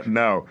 But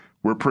no,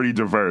 we're pretty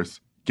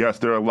diverse. Yes,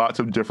 there are lots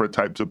of different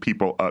types of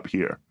people up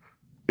here.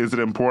 Is it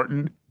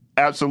important?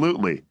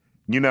 Absolutely.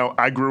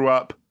 I grew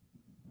up,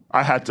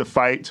 I had to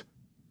fight.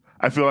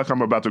 I feel like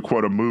I'm about to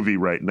quote a movie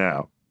right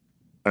now.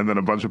 And then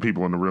a bunch of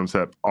people in the room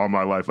said, all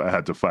my life I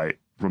had to fight,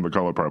 from The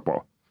Color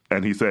Purple.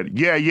 And he said,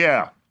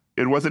 yeah,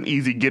 it wasn't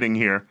easy getting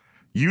here.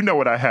 You know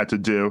what I had to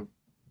do.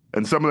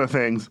 And some of the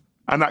things,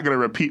 I'm not going to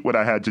repeat what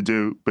I had to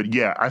do, but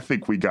yeah, I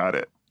think we got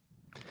it.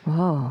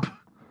 Whoa.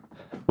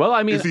 Well,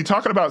 I mean, Is he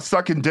talking about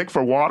sucking dick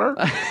for water?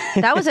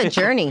 That was a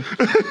journey.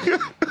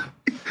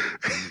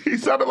 He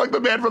sounded like the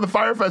man from the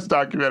Firefest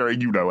documentary.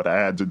 You know what I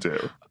had to do.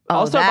 Oh,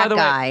 also, that by the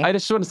guy. way, I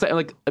just want to say,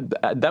 like,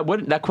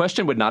 that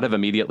question would not have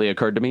immediately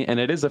occurred to me, and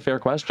it is a fair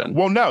question.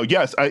 Well, no,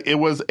 yes, it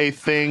was a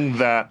thing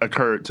that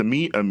occurred to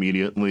me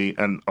immediately,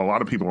 and a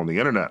lot of people on the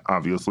internet,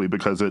 obviously,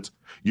 because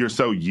you're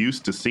so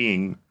used to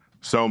seeing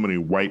so many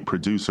white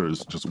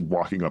producers just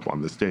walking up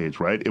on the stage,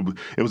 right?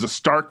 It was a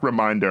stark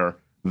reminder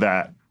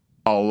that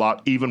a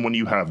lot, even when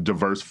you have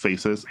diverse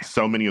faces,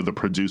 so many of the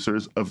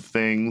producers of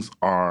things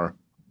are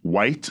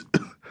white,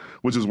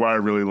 which is why I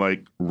really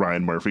like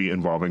Ryan Murphy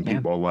involving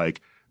people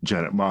like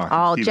Janet Mock.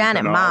 Oh, Stephen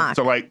Janet Cannell. Mock.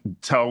 So,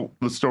 tell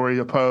the story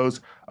of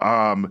Pose.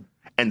 And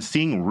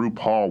seeing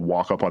RuPaul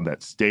walk up on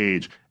that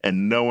stage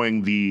and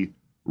knowing the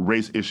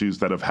race issues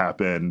that have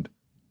happened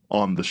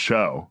on the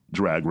show,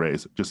 Drag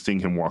Race, just seeing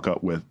him walk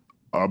up with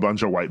a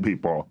bunch of white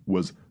people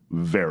was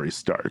very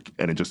stark.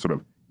 And it just sort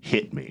of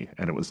hit me.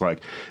 And it was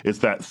like, it's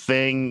that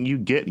thing you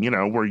get,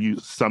 where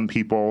some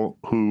people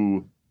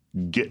who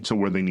get to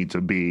where they need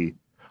to be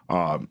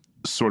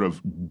sort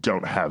of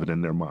don't have it in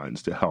their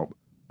minds to help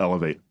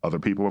elevate other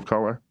people of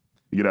color.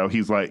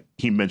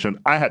 He mentioned,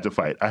 I had to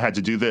fight. I had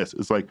to do this.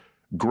 It's like,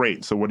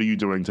 great. So what are you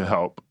doing to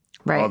help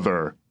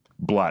other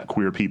Black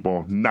queer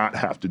people not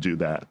have to do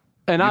that?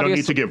 And you don't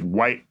need to give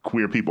white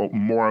queer people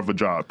more of a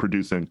job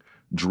producing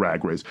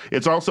Drag Race.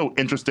 It's also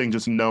interesting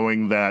just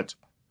knowing that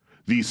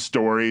these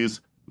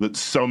stories, that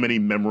so many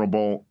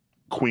memorable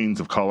queens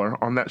of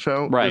color on that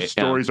show, their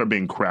stories are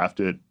being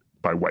crafted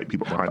by white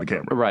people behind the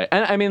camera. Right.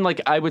 And I mean,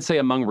 I would say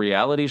among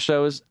reality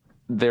shows,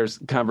 there's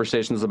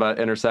conversations about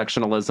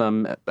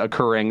intersectionalism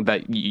occurring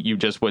that you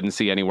just wouldn't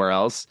see anywhere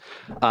else.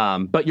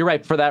 But you're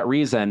right. For that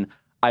reason,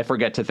 I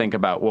forget to think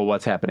about,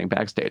 what's happening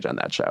backstage on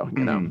that show,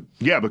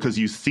 Yeah, because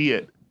you see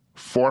it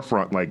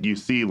forefront, you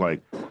see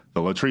the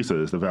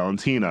Latrices, the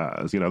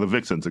Valentinas, the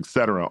Vixens,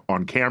 etc.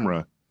 on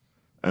camera,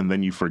 and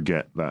then you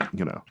forget that,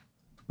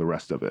 the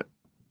rest of it.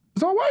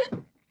 It's all white.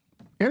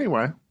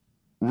 Anyway,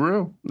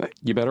 Rue.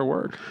 You better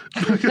work.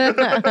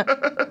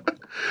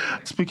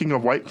 Speaking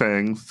of white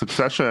things,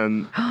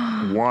 Succession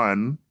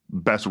won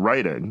Best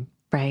Writing.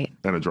 Right.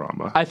 and a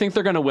drama. I think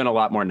they're going to win a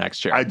lot more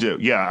next year. I do.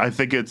 Yeah, I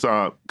think it's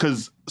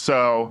because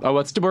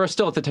we're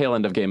still at the tail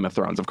end of Game of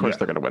Thrones. Of course,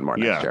 they're going to win more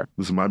next year.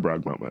 This is my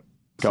brag moment.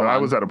 Go I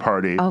on. was at a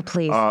party. Oh,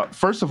 please.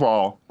 First of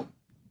all,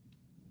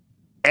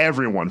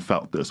 everyone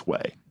felt this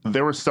way.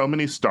 There were so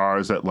many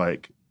stars at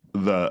like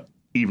the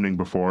evening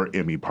before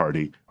Emmy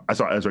party. I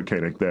saw Ezra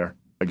Koenig there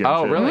again.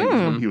 Oh,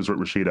 really? He was with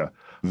Rashida.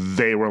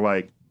 They were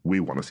like, we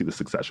want to see the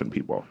Succession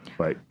people.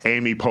 Like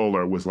Amy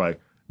Poehler was like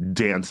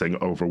dancing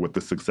over with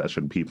the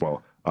Succession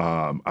people.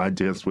 I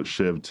danced with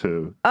Shiv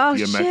to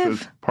DMX's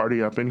Shiv.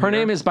 party up in here. Her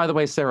name is, by the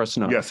way, Sarah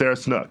Snook. Yeah, Sarah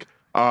Snook.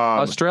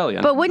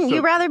 Australian. But wouldn't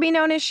you rather be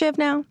known as Shiv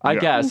now? I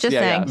guess. Just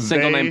saying.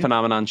 Single They name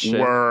phenomenon shit.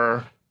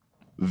 were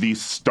the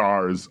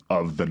stars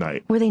of the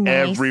night. Were they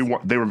nice?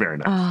 They were very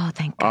nice. Oh,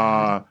 thank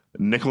God.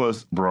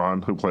 Nicholas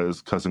Braun, who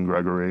plays Cousin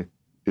Gregory,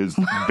 is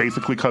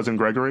basically Cousin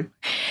Gregory.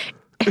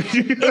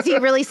 Is he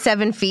really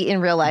 7 feet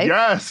in real life?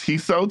 Yes,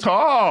 he's so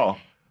tall.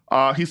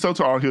 He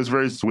was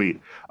very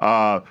sweet.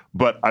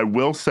 But I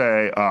will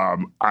say,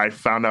 I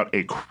found out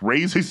a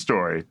crazy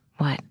story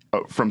What?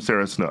 from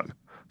Sarah Snook.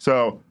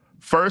 So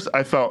first,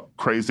 I felt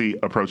crazy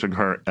approaching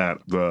her at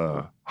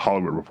the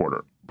Hollywood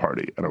Reporter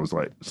party. And I was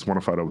like, just want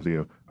to fight with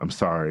you. I'm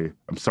sorry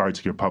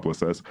to your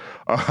publicist.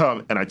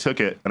 And I took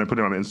it and I put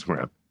it on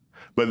Instagram.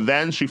 But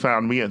then she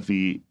found me at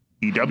the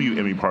EW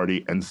Emmy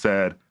party and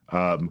said,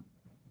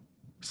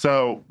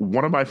 so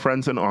one of my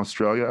friends in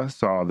Australia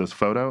saw this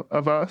photo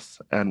of us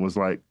and was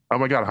like, oh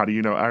my God, how do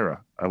you know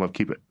Ira? I love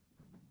Keep It.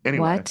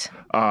 Anyway, What?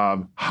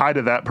 Hi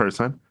to that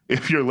person.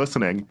 If you're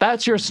listening.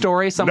 That's your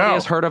story? Somebody No.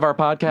 has heard of our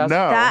podcast?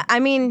 No.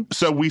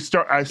 So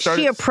I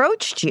started. She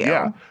approached you.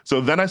 Yeah. So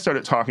then I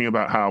started talking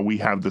about how we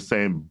have the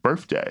same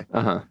birthday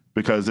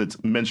because it's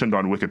mentioned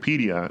on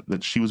Wikipedia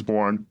that she was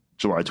born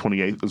July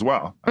 28th as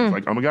well. I was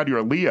like, oh my God, you're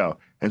a Leo.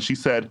 And she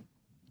said,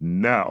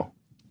 no.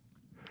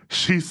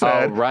 She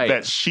said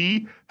that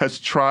she has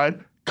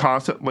tried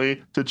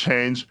constantly to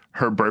change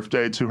her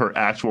birthday to her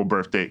actual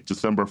birthday,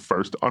 December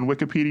 1st on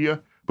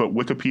Wikipedia. But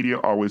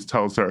Wikipedia always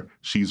tells her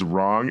she's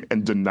wrong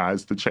and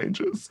denies the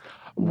changes.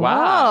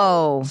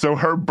 Wow. Whoa. So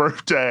her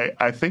birthday,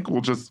 I think,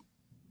 will just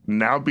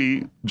now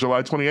be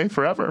July 28th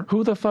forever.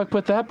 Who the fuck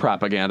put that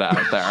propaganda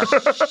out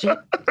there?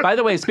 By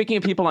the way, speaking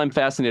of people I'm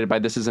fascinated by,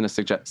 this isn't a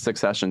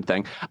Succession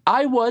thing.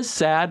 I was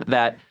sad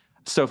that,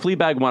 so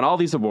Fleabag won all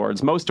these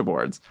awards, most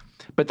awards,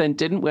 but then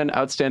didn't win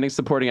Outstanding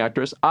Supporting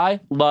Actress. I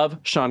love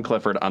Sean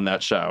Clifford on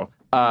that show,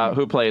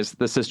 who plays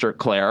the sister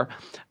Claire.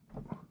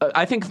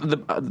 I think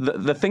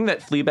the thing that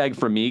Fleabag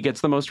for me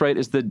gets the most right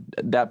is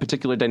that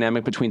particular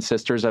dynamic between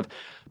sisters of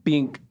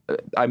being.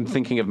 I'm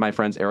thinking of my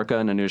friends Erica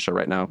and Anusha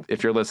right now.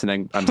 If you're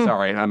listening, I'm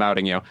sorry, I'm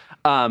outing you.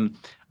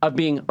 Of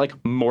being like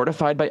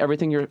mortified by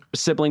everything your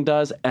sibling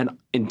does and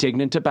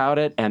indignant about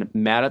it and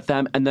mad at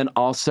them, and then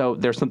also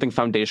there's something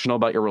foundational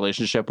about your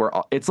relationship where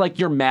it's like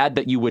you're mad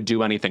that you would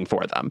do anything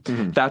for them.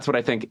 Mm-hmm. That's what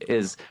I think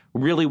is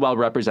really well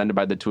represented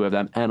by the two of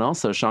them. And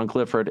also Sean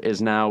Clifford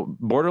is now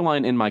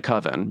borderline in my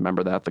Coven.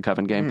 Remember that, the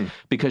Coven game?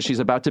 Because she's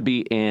about to be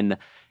in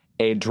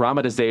a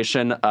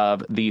dramatization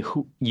of the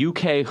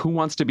UK Who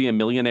Wants to Be a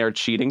Millionaire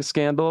cheating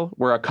scandal,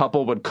 where a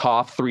couple would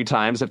cough 3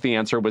 times if the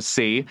answer was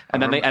C,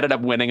 and then they ended up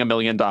winning $1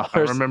 million. I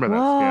remember that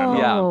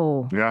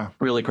scandal. Yeah.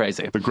 Really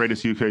crazy. The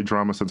greatest UK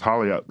drama since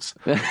Hollyoaks.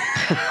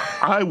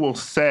 I will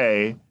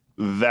say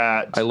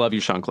that... I love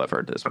you, Sean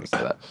Clifford. Just want to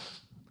say that.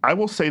 I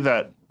will say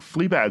that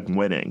Fleabag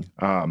winning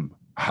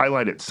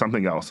highlighted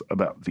something else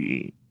about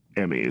the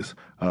Emmys.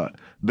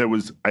 There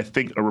was, I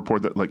think, a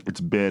report that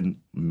it's been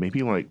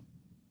maybe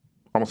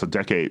almost a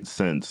decade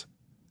since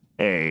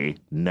a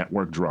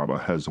network drama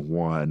has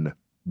won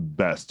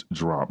Best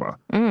Drama.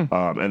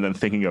 And then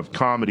thinking of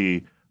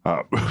comedy,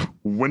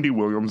 Wendy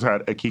Williams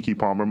had a Keke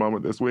Palmer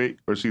moment this week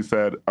where she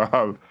said,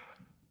 I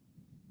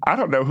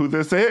don't know who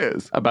this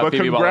is. But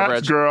Phoebe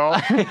congrats, Waller-Bridge. girl,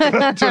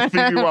 to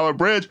Phoebe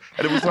Waller-Bridge.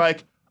 And it was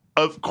like,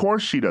 of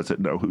course she doesn't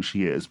know who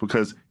she is,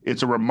 because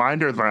it's a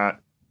reminder that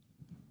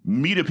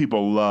media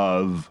people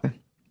love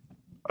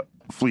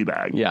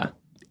Fleabag. Yeah.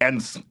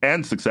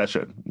 And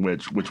Succession,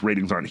 which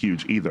ratings aren't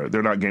huge either.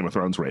 They're not Game of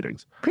Thrones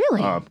ratings.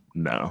 Really?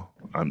 No,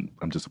 I'm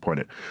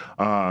disappointed.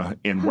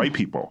 In white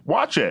people,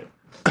 watch it.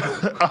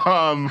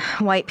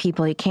 White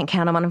people, you can't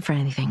count them for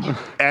anything.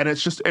 And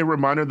it's just a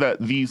reminder that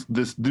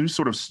this new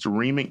sort of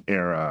streaming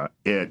era,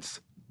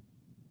 it's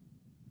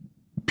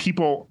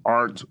people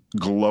aren't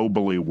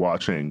globally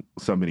watching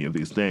so many of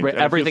these things. Right,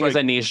 everything is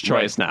a niche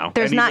choice now.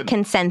 There's not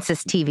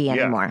consensus TV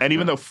anymore. And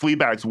even though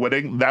Fleabag's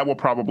winning, that will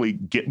probably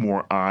get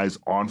more eyes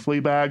on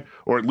Fleabag,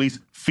 or at least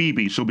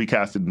Phoebe. She'll be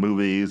cast in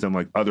movies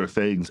and other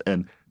things,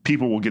 and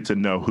people will get to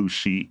know who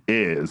she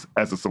is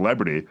as a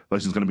celebrity.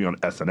 Like she's going to be on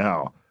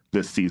SNL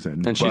this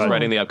season. And she's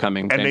writing the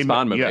upcoming James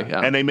Bond movie.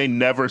 Yeah. And they may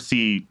never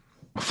see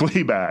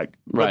Fleabag,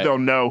 but they'll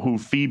know who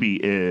Phoebe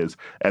is,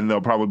 and there'll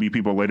probably be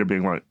people later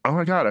being like, oh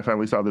my God, I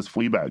finally saw this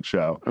Fleabag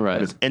show. Right.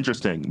 And it's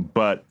interesting.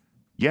 But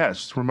yeah, it's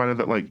just a reminder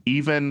that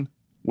even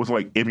with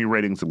Emmy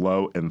ratings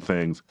low and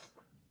things,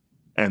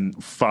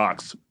 and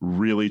Fox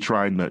really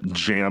trying to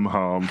jam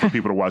home for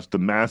people to watch The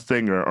Masked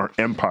Singer or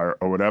Empire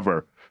or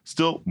whatever,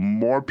 still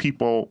more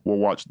people will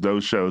watch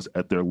those shows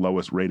at their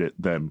lowest rated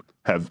than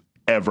have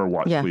ever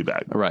watched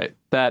Fleabag. Right.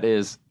 That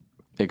is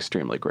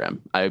extremely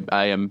grim. I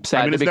am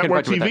sad to it's be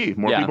network confronted with TV. that.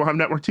 More people have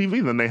network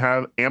TV than they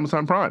have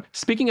Amazon Prime.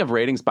 Speaking of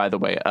ratings, by the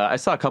way, I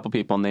saw a couple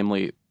people,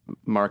 namely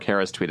Mark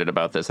Harris, tweeted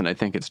about this, and I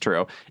think it's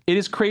true. It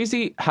is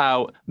crazy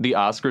how the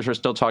Oscars are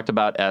still talked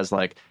about as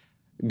like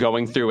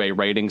going through a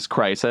ratings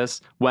crisis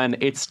when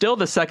it's still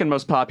the second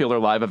most popular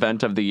live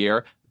event of the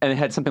year, and it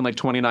had something like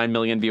 29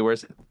 million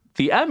viewers.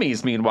 The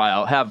Emmys,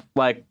 meanwhile, have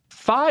like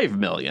 5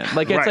 million.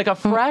 Like, it's like a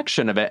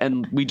fraction of it,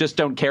 and we just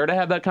don't care to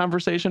have that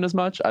conversation as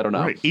much. I don't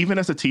know. Right. Even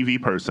as a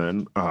TV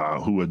person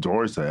who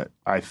adores it,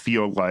 I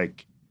feel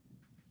like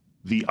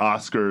the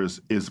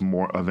Oscars is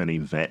more of an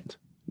event.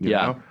 You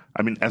know?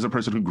 I mean, as a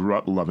person who grew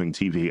up loving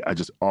TV, I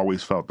just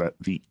always felt that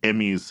the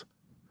Emmys,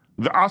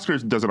 the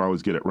Oscars doesn't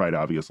always get it right,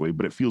 obviously,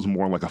 but it feels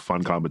more like a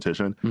fun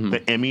competition. The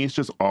Emmys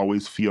just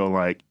always feel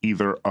like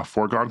either a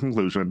foregone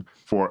conclusion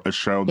for a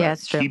show that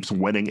keeps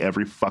winning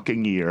every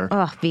fucking year.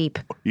 Oh, Veep.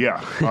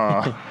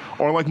 Yeah.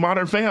 Or like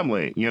Modern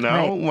Family, you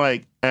know?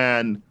 Like,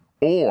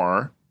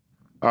 or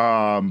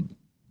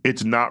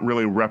it's not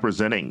really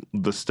representing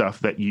the stuff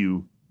that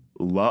you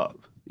love,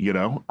 you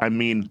know? I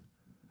mean,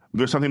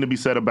 there's something to be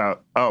said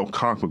about,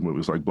 comic book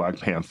movies like Black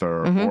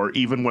Panther, or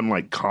even when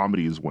like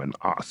comedies win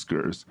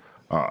Oscars,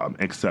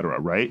 et cetera,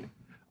 right?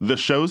 The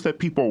shows that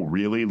people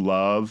really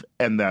love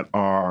and that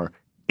are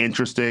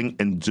interesting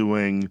and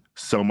doing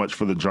so much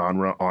for the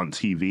genre on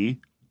TV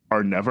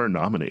are never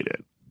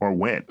nominated or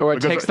win. Or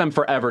it takes them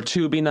forever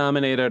to be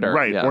nominated.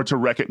 Or, or to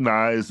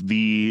recognize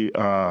the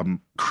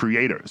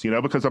creators, you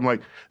know? Because I'm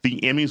like, the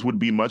Emmys would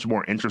be much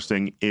more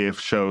interesting if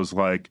shows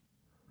like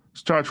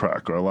Star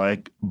Trek or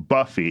like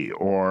Buffy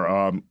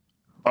or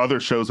other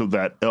shows of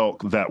that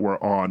ilk that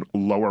were on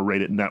lower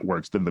rated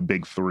networks than the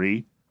big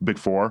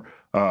four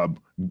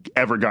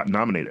ever got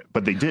nominated,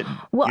 but they didn't.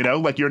 Well, you know,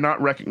 like you're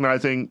not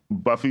recognizing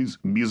Buffy's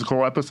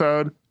musical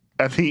episode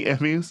at the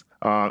Emmys.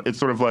 It's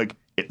sort of like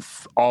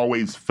it's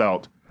always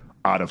felt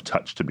out of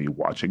touch to me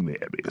watching the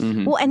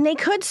Emmys. Well, and they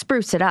could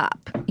spruce it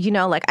up. You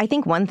know, like I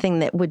think one thing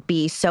that would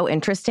be so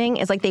interesting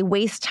is like they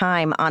waste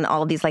time on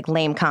all of these like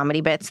lame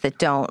comedy bits that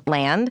don't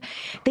land.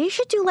 They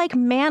should do like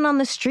man on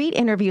the street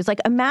interviews. Like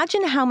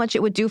imagine how much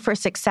it would do for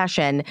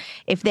Succession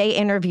if they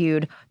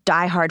interviewed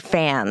diehard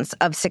fans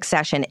of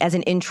Succession as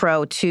an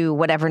intro to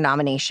whatever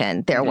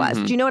nomination there was.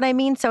 Do you know what I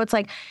mean? So it's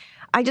like,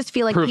 I just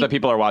feel like prove that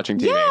people are watching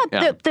TV.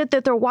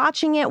 That they're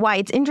watching it, why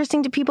it's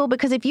interesting to people.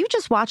 Because if you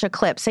just watch a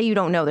clip, say you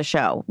don't know the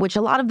show, which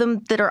a lot of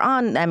them that are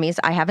on Emmys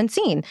I haven't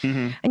seen,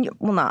 and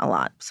well, not a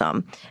lot,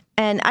 some.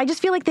 And I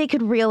just feel like they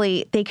could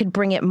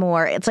bring it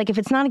more. It's like if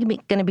it's not going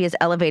to be as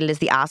elevated as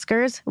the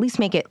Oscars, at least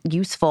make it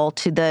useful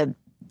to the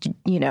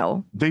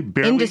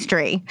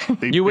industry.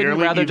 You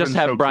wouldn't rather just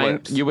have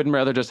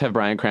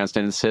Bryan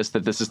Cranston insist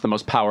that this is the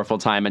most powerful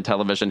time in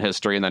television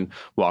history and then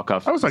walk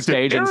off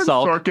stage and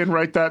sulk. Did Aaron Sorkin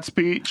write that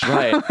speech?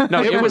 Right.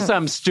 No, it was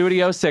some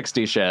Studio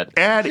 60 shit.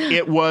 And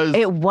it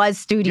was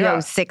Studio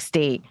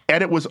 60.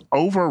 And it was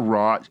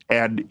overwrought,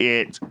 and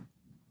it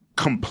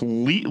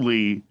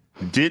completely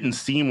didn't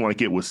seem like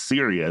it was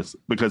serious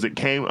because it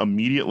came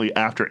immediately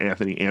after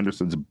Anthony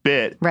Anderson's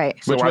bit. Right.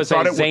 So which was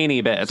a zany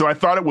bit. So I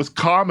thought it was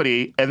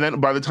comedy, and then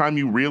by the time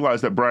you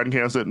realize that Bryan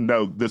Cranston,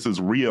 no, this is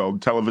real,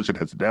 television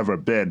has never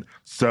been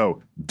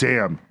so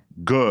damn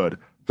good,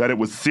 that it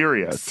was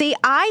serious. See,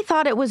 I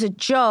thought it was a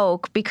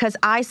joke because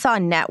I saw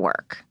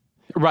Network.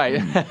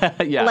 Right.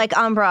 Yeah. Like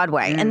on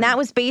Broadway. And that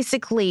was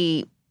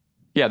basically...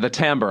 Yeah, the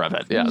timbre of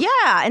it. Yeah.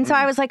 Yeah. And so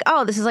I was like,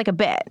 oh, this is like a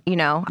bit, you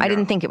know? I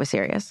didn't think it was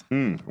serious.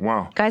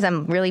 Wow. Guys,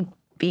 I'm really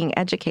being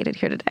educated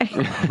here today.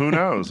 Who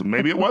knows?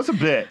 Maybe it was a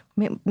bit.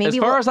 Maybe as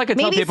far as I could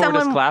tell, people were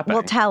just clapping.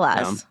 Will tell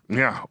us.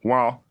 Yeah.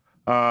 Well,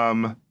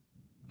 the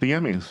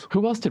Emmys.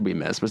 Who else did we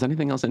miss? Was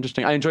anything else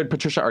interesting? I enjoyed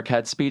Patricia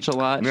Arquette's speech a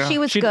lot. Yeah. She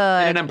was good.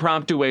 In an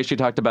impromptu way, she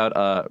talked about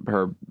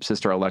her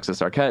sister Alexis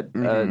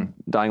Arquette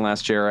dying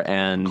last year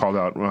and called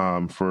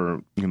out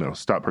for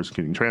stop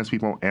persecuting trans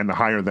people and to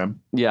hire them.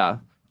 Yeah.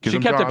 She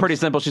kept it pretty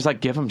simple. She's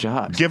like, give them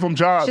jobs. Give them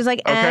jobs. She's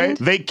like, okay?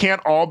 They can't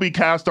all be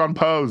cast on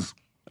Pose.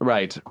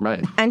 Right.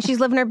 And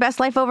she's living her best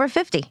life over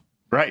 50.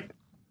 Right.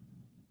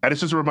 And it's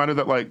just a reminder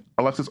that, like,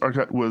 Alexis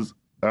Arquette was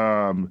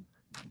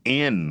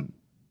in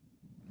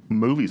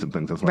movies and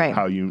things. That's like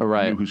how you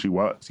knew who she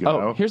was. You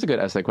know? Here's a good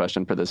essay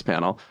question for this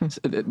panel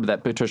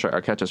that Patricia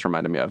Arquette just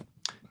reminded me of.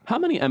 How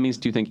many Emmys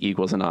do you think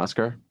equals an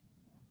Oscar?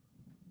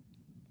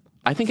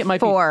 I think it might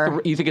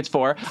 4. be. You think it's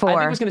 4? 4. I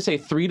think I was going to say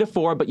 3 to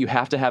 4, but you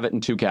have to have it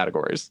in 2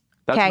 categories.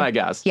 That's my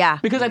guess. Yeah.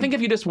 Because I think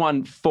if you just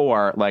won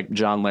 4, like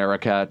John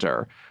Larroquette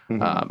or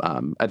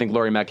I think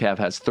Laurie Metcalf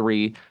has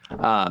 3,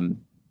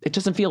 it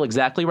doesn't feel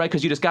exactly right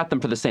because you just got them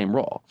for the same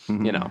role,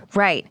 you know?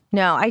 Right.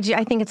 No, I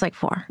think it's like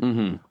 4.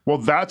 Well,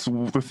 that's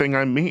the thing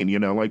I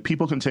mean, like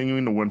people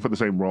continuing to win for the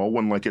same role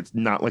when like it's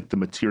not like the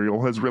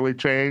material has really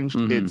changed.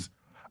 It's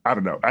I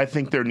don't know. I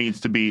think there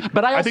needs to be.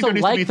 But I think also there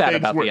needs to be like that things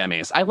about where, the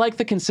Emmys. I like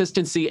the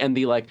consistency and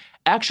the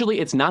actually,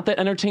 it's not that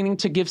entertaining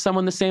to give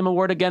someone the same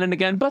award again and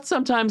again, but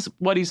sometimes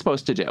what he's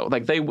supposed to do.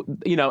 Like I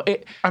don't know.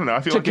 I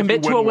feel to like commit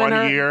if you to a win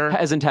winner one year,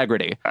 has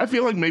integrity. I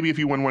feel like maybe if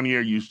you win one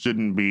year, you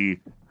shouldn't be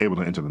able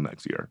to enter the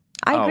next year.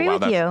 I agree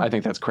with you. I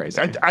think that's crazy.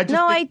 I just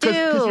I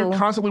Because you're do.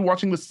 constantly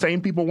watching the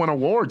same people win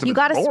awards. And You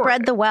got to it's boring.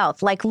 spread the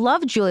wealth.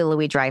 Love Julia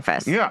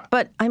Louis-Dreyfus. Yeah.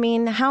 But, I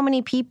mean, how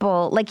many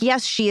people,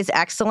 yes, she is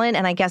excellent,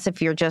 and I guess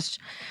if you're just,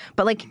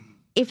 but,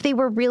 if they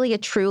were really a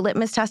true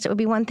litmus test, it would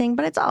be one thing,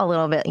 but it's all a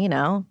little bit,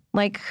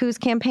 who's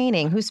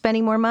campaigning, who's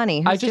spending more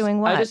money, who's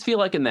doing what. I just feel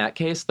like in that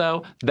case,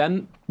 though,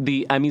 then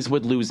the Emmys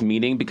would lose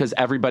meaning because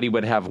everybody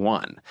would have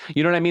won.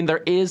 You know what I mean?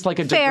 There is a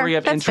degree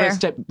of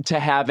interest to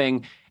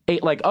having...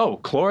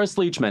 Cloris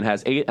Leachman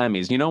has 8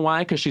 Emmys. You know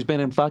why? Because she's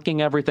been in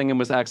fucking everything and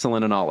was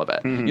excellent in all of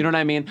it. Mm-hmm. You know what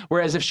I mean?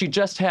 Whereas if she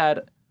just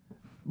had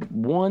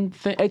one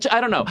thing,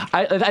 I don't know.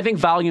 I think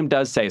volume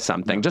does say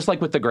something. Just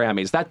like with the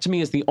Grammys, that to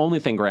me is the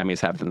only thing Grammys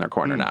have in their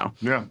corner now.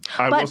 Yeah,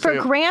 but for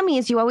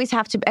Grammys, you always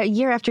have to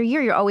year after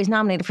year. You're always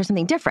nominated for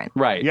something different.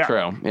 Right. Yeah.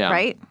 True. Yeah.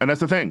 Right. And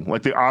that's the thing.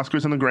 Like the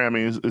Oscars and the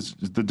Grammys,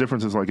 the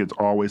difference is it's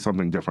always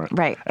something different.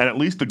 Right. And at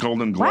least the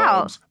Golden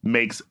Globes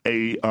makes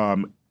a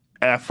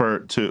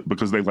effort to,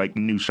 because they like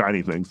new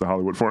shiny things, the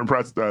Hollywood Foreign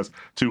Press does,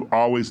 to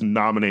always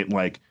nominate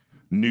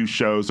new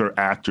shows or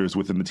actors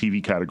within the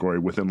TV category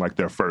within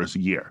their first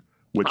year.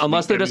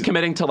 Unless they're just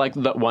committing to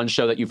the one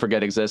show that you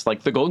forget exists.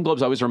 The Golden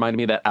Globes always reminded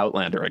me that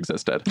Outlander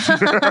existed.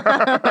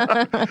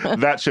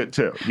 That shit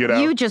too,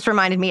 You just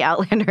reminded me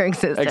Outlander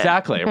existed.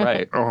 Exactly,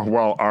 right. Oh,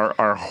 well,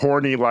 our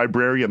horny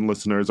librarian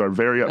listeners are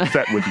very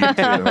upset with you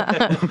too.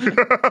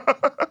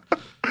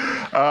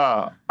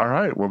 All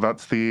right, well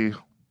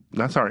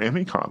that's our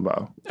Emmy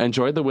combo.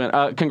 Enjoyed the win.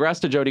 Congrats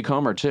to Jodie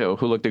Comer, too,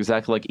 who looked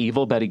exactly like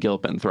evil Betty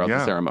Gilpin throughout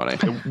the ceremony.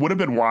 It would have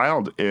been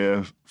wild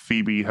if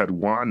Phoebe had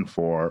won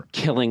for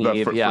Killing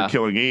Eve, for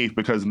Killing Eve,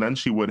 because then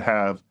she would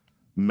have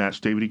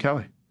matched David E.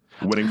 Kelley,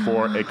 winning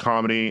for a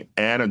comedy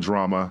and a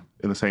drama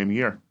in the same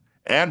year.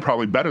 And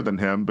probably better than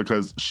him,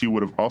 because she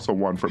would have also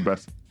won for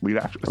Best Lead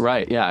Actress.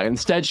 Right, yeah.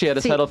 Instead, she had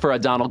to settle for a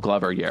Donald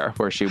Glover year,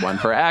 where she won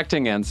for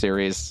acting and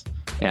series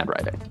and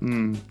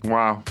writing.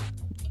 Wow.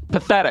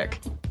 Pathetic.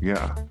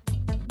 Yeah.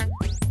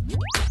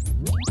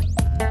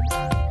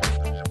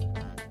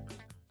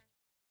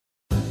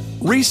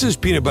 Reese's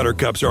peanut butter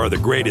cups are the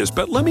greatest,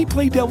 but let me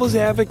play devil's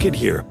advocate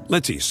here.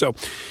 Let's see. So,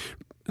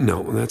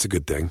 no, that's a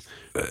good thing.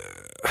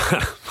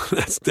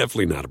 That's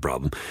definitely not a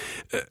problem.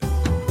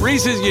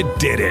 Reese's, you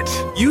did it.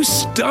 You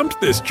stumped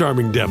this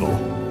charming devil.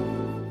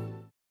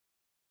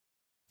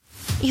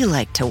 You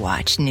like to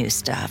watch new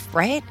stuff,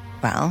 right?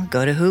 Well,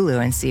 go to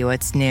Hulu and see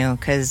what's new,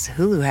 because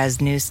Hulu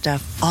has new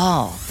stuff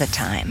all the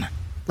time.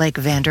 Like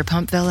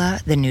Vanderpump Villa,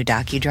 the new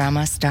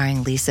docudrama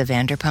starring Lisa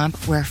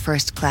Vanderpump, where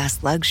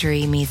first-class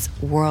luxury meets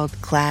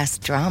world-class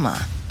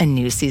drama. A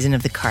new season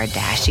of The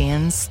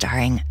Kardashians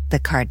starring The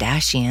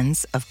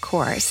Kardashians, of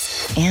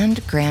course.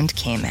 And Grand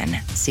Cayman,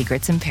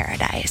 Secrets in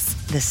Paradise,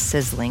 the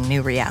sizzling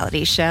new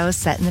reality show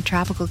set in the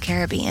tropical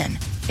Caribbean.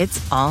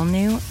 It's all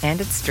new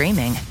and it's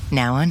streaming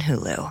now on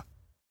Hulu.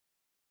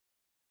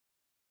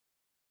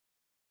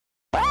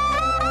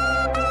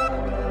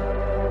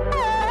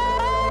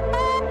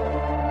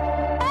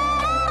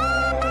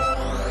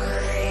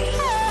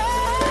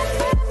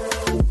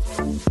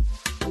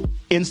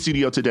 In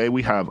studio today,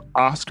 we have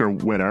Oscar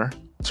winner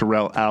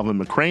Terrell Alvin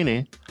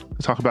McCraney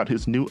to talk about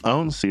his new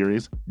own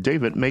series,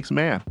 David Makes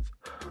Math.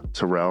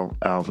 Terrell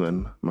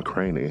Alvin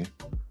McCraney.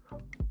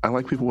 I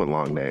like people with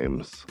long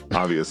names,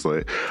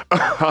 obviously.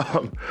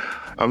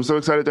 I'm so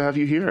excited to have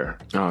you here.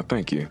 Oh,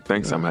 thank you.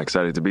 Thanks. Yeah. I'm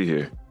excited to be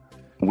here.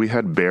 We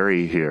had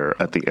Barry here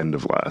at the end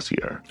of last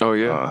year. Oh,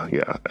 yeah?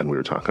 Yeah, and we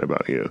were talking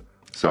about you.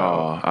 So,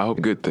 I hope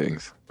good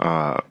things.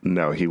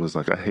 No, he was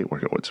like, I hate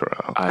working with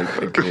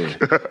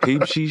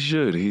Terrell. She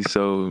should. He's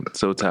so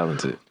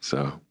talented.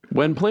 So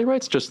when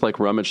playwrights just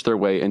rummage their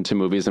way into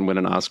movies and win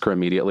an Oscar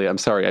immediately, I'm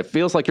sorry, it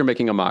feels like you're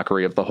making a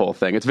mockery of the whole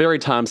thing. It's very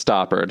Tom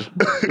Stoppard.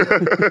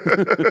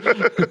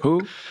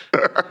 Who?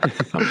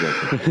 I'm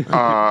joking.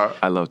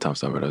 I love Tom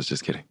Stoppard. I was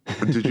just kidding.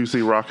 Did you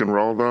see Rock and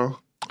Roll though?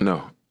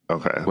 No.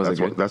 Okay,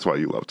 that's why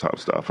you love Tom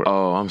Stoppard.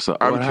 Oh, I'm sorry.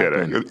 I'm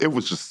kidding. It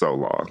was just so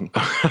long.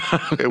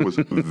 It was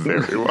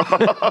very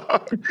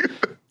long.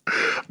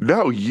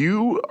 No,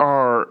 you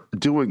are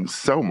doing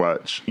so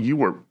much.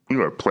 You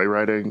are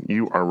playwriting.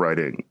 You are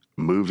writing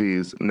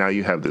movies. Now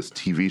you have this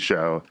TV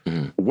show.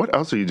 Mm-hmm. What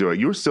else are you doing?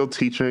 You're still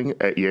teaching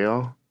at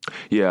Yale?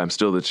 Yeah, I'm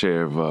still the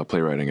chair of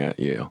playwriting at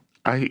Yale.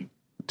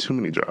 Too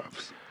many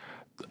jobs.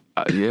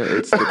 Yeah,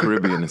 it's the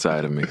Caribbean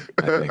inside of me,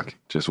 I think.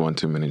 Just one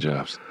too many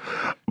jobs.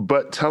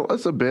 But tell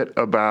us a bit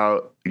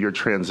about your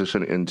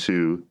transition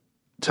into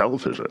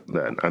television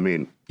then. I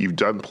mean, you've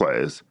done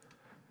plays,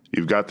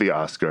 you've got the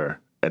Oscar,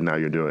 and now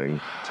you're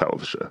doing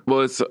television.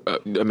 Well, it's,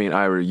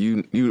 Ira,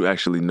 you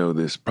actually know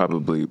this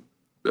probably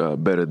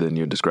better than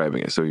you're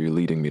describing it, so you're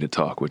leading me to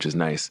talk, which is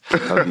nice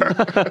of you.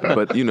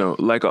 But,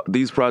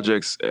 these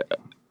projects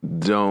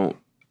don't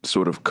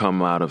sort of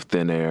come out of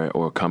thin air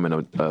or come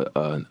in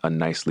a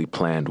nicely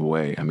planned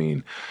way. I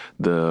mean,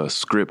 the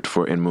script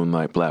for In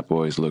Moonlight, Black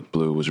Boys Look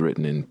Blue was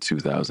written in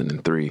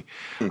 2003.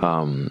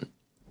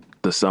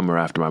 The summer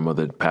after my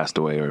mother passed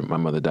away, or my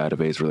mother died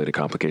of AIDS-related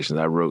complications,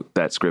 I wrote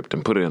that script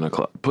and put it in a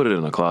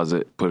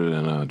closet, put it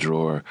in a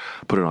drawer,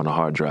 put it on a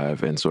hard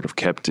drive, and sort of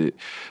kept it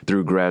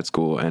through grad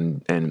school.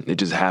 And it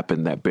just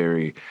happened that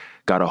Barry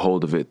got a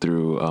hold of it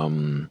through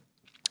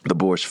the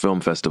Borscht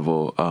Film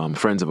Festival,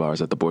 friends of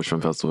ours at the Borscht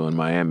Film Festival in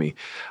Miami,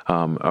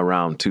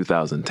 around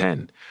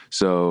 2010.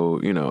 So,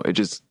 it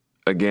just,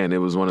 again, it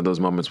was one of those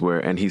moments where,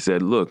 and he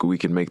said, look, we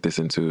can make this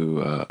into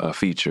a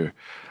feature,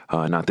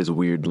 not this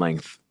weird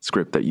length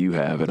script that you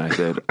have. And I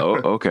said, oh,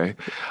 okay.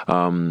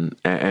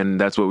 And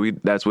that's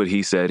what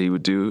he said he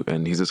would do.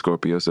 And he's a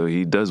Scorpio, so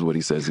he does what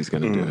he says he's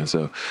going to do. And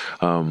so,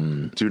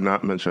 do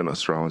not mention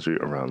astrology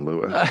around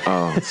Lewis.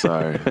 Oh,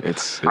 sorry.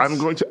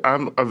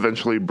 I'm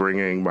eventually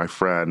bringing my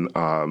friend,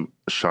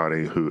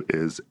 Shani, who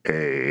is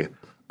a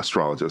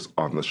astrologist,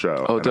 on the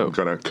show. Oh, and dope.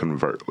 I'm going to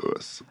convert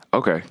Lewis.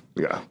 Okay.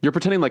 Yeah. You're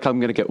pretending like I'm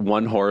going to get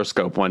one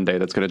horoscope one day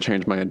that's going to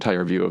change my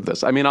entire view of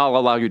this. I mean, I'll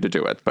allow you to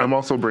do it. But... I'm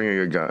also bringing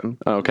a gun.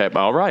 Okay,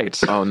 all right.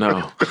 Oh,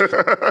 no.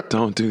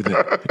 Don't do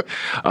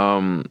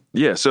that.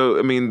 Yeah, so,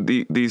 I mean,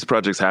 these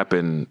projects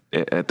happen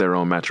at their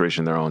own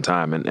maturation, their own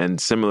time.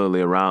 And similarly,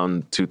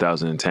 around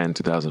 2010,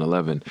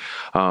 2011,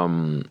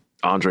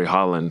 Andre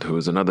Holland, who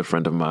is another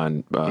friend of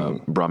mine,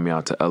 brought me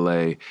out to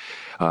L.A.,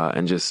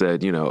 and just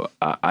said,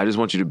 I just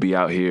want you to be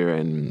out here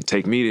and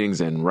take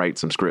meetings and write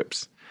some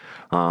scripts,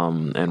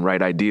 and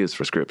write ideas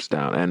for scripts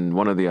down. And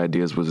one of the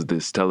ideas was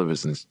this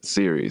television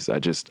series. I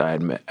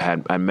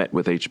met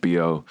with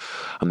HBO,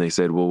 and they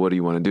said, well, what do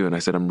you want to do? And I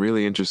said, I'm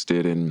really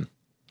interested in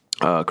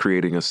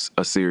creating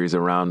a series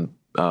around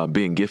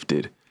being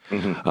gifted.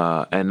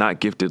 And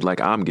not gifted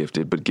like I'm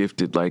gifted, but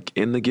gifted like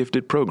in the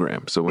gifted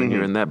program. So when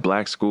you're in that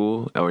black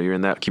school or you're in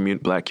that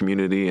black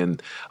community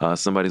and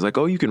somebody's like,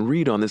 oh, you can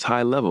read on this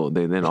high level,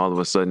 they then all of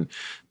a sudden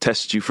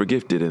test you for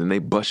gifted, and they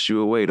bust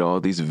you away to all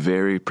these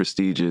very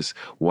prestigious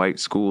white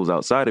schools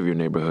outside of your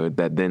neighborhood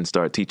that then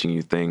start teaching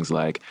you things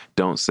like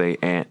don't say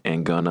aunt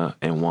and gonna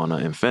and wanna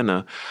and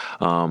finna.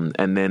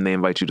 And then they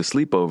invite you to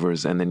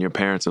sleepovers, and then your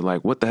parents are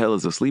like, what the hell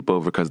is a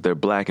sleepover? Because they're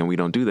black and we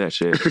don't do that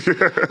shit.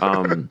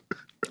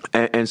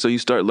 And so you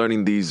start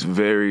learning these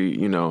very,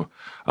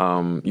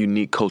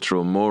 unique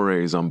cultural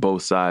mores on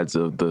both sides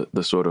of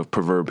the sort of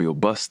proverbial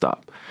bus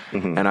stop.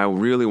 And I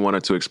really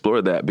wanted to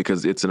explore that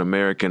because it's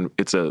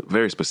a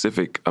very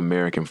specific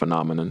American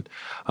phenomenon.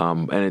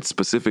 And it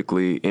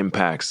specifically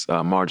impacts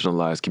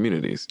marginalized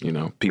communities,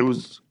 people. It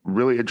was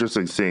really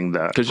interesting seeing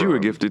that. Because you were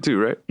gifted too,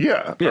 right?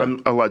 Yeah.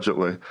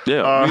 Allegedly.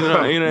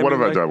 Yeah. What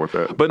have I done with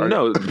it?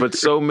 But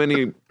so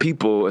many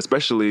people,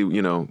 especially,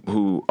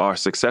 who are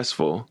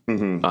successful,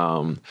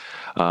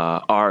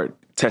 are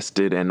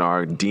tested and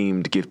are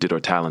deemed gifted or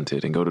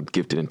talented and go to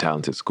gifted and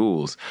talented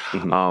schools.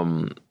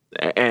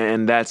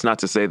 And that's not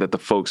to say that the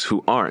folks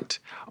who aren't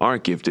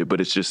gifted,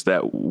 but it's just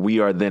that we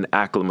are then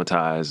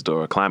acclimatized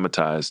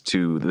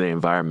to the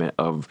environment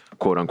of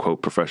quote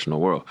unquote professional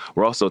world.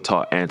 We're also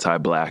taught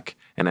anti-black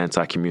and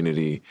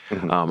anti-community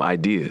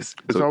ideas.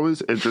 It's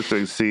always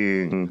interesting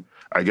seeing,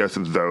 I guess,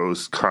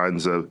 those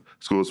kinds of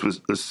schools,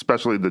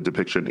 especially the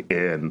depiction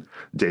in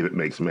David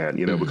Makes Man,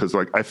 because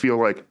I feel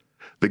like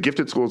the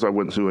gifted schools I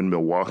went to in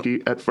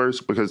Milwaukee at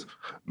first, because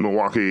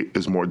Milwaukee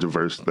is more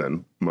diverse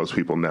than most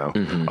people know.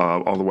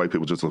 All the white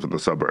people just live in the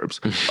suburbs.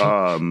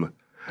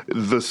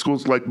 The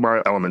schools like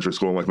my elementary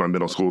school and like my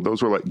middle school,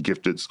 those were like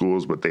gifted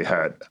schools, but they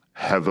had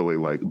heavily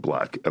like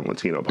black and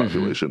Latino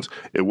populations.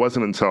 It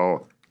wasn't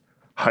until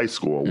high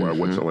school where I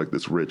went to like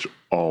this rich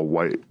all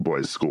white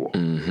boys school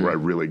where I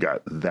really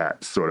got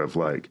that sort of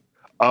like,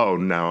 oh,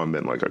 now I'm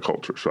in like a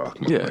culture shock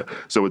moment. Yeah.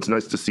 So it's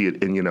nice to see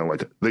it in,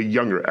 like the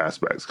younger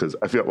aspects, because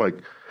I feel like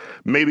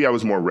maybe I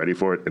was more ready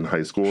for it in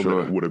high school than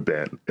it would have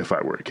been if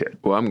I were a kid.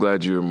 Well, I'm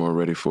glad you were more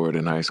ready for it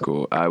in high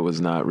school. I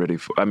was not ready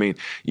for, I mean,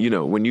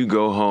 when you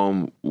go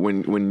home,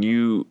 when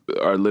you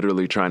are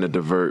literally trying to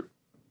divert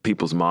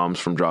people's moms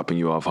from dropping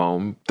you off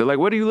home, they're like,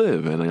 where do you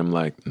live? And I'm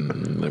like,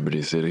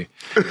 Liberty City.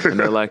 And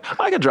they're like,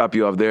 I can drop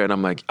you off there. And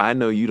I'm like, I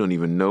know you don't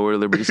even know where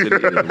Liberty City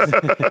is.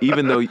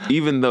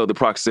 even though the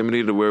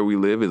proximity to where we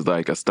live is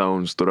like a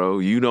stone's throw,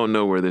 you don't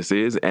know where this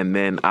is. And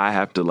then I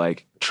have to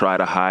like try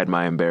to hide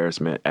my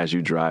embarrassment as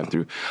you drive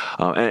through,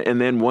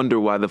 and then wonder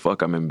why the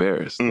fuck I'm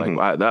embarrassed.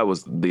 Like that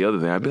was the other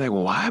thing. I'd be like,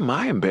 well, why am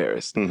I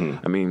embarrassed?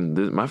 I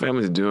mean, my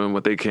family's doing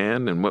what they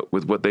can and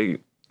with what they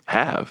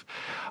have.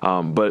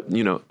 But,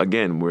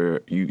 again,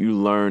 where you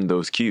learn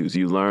those cues,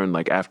 you learn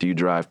like after you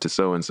drive to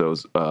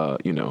so-and-so's,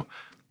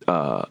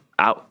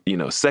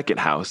 second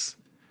house,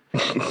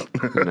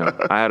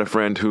 I had a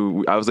friend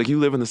who I was like, you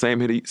live in the same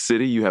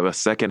city, you have a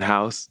second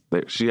house.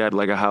 She had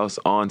like a house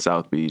on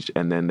South Beach,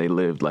 and then they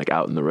lived like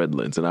out in the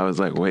Redlands. And I was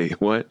like, wait,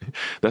 what?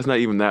 That's not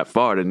even that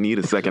far to need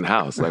a second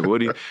house. Like,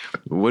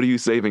 what are you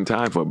saving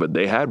time for? But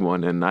they had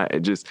one, and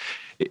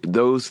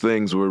those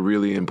things were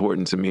really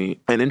important to me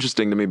and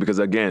interesting to me because,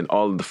 again,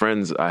 all of the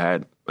friends I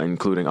had,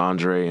 including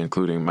Andre,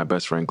 including my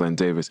best friend Glenn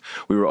Davis,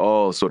 we were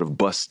all sort of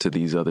bused to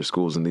these other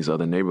schools in these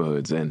other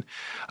neighborhoods. And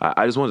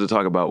I just wanted to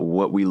talk about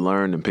what we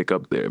learned and pick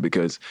up there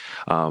because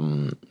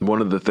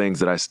one of the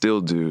things that I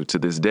still do to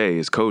this day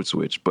is code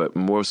switch, but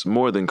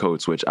more than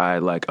code switch, I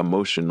like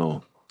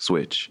emotional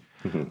switch.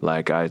 Mm-hmm.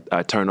 Like I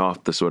turn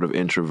off the sort of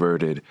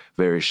introverted,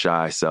 very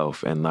shy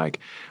self and like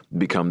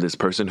become this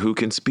person who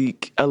can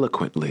speak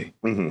eloquently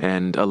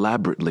and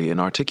elaborately and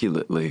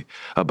articulately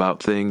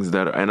about things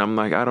and I'm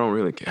like, I don't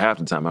really, half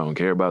the time I don't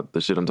care about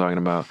the shit I'm talking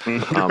about.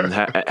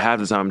 Half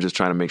the time I'm just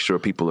trying to make sure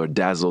people are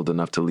dazzled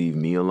enough to leave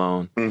me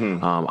alone.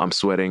 I'm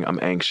sweating, I'm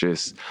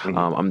anxious.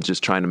 I'm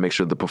just trying to make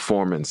sure the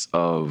performance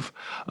of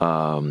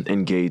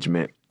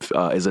engagement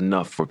is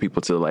enough for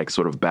people to like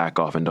sort of back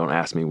off and don't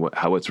ask me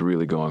what's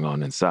really going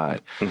on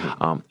inside.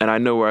 And I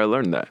know where I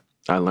learned that.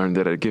 I learned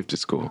that at a gifted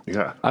school.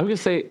 Yeah. I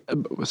was going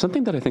to say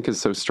something that I think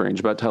is so strange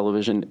about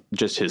television,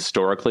 just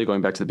historically,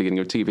 going back to the beginning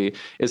of TV,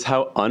 is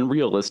how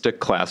unrealistic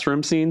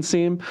classroom scenes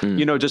seem.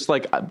 Just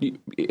like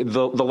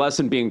the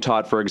lesson being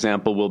taught, for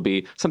example, will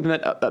be something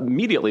that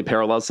immediately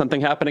parallels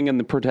something happening in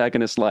the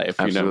protagonist's life.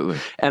 Absolutely.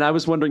 And I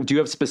was wondering, do you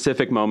have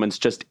specific moments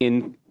just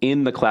in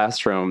the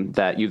classroom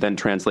that you then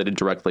translated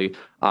directly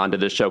onto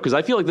this show? Because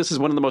I feel like this is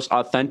one of the most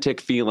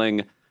authentic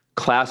feeling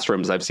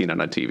classrooms I've seen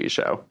on a TV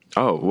show.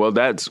 Oh, well,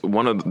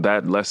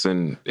 that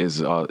lesson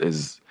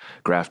is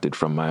grafted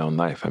from my own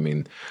life. I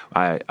mean,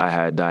 I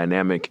had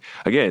dynamic,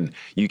 again,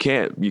 you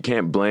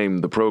can't blame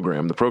the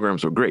program. The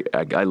programs were great.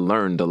 I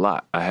learned a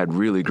lot. I had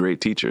really great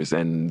teachers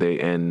and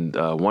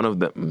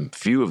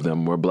few of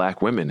them were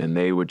Black women, and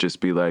they would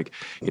just be like,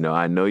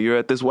 I know you're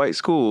at this white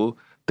school,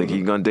 thinking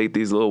you're going to date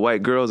these little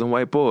white girls and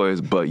white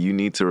boys, but you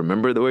need to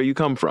remember where you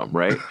come from,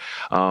 right?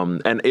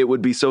 And it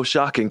would be so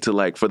shocking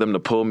for them to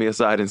pull me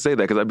aside and say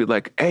that, because I'd be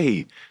like,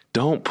 hey,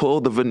 don't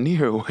pull the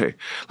veneer away.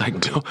 Like,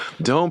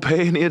 don't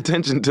pay any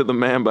attention to the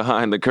man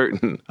behind the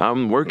curtain.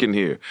 I'm working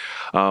here.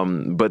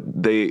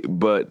 But the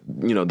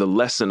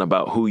lesson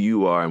about who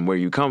you are and where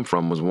you come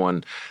from was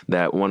one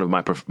that one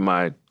of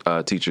my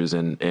teachers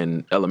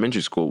in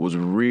elementary school was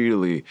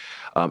really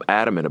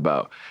adamant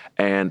about.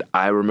 And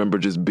I remember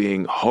just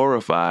being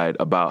horrified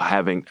about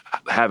having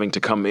to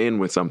come in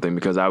with something,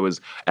 because I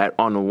was,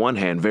 on the one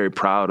hand, very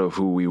proud of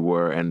who we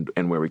were and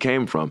where we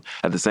came from.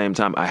 At the same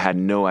time, I had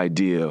no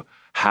idea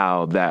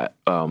how that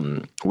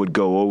would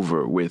go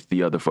over with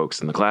the other folks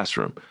in the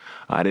classroom.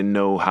 I didn't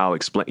know how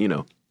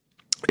explain.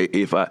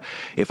 If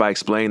I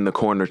explained the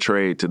corner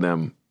trade to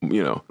them,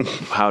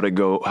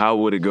 how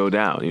would it go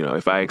down?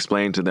 If I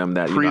explained to them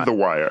that The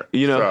Wire,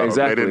 so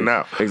exactly, they didn't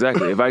know.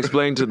 Exactly. If I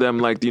explained to them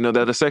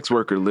that a sex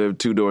worker lived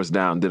 2 doors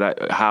down,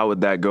 how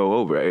would that go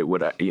over?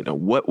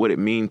 What would it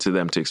mean to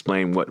them to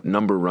explain what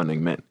number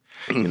running meant?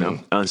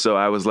 And so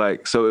I was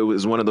like, so it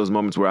was one of those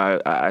moments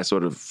where I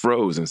sort of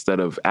froze instead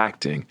of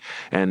acting.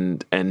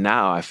 And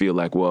now I feel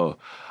like, well,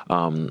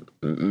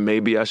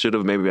 maybe I should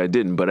have, maybe I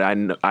didn't. But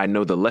I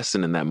know the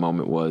lesson in that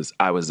moment was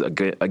I was,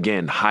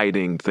 again,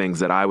 hiding things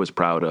that I was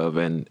proud of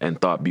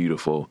and thought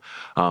beautiful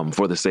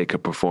for the sake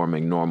of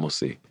performing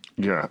normalcy.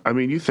 Yeah. I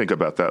mean, you think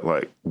about that,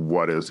 like,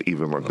 what is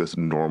even like this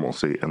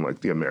normalcy in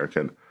like the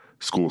American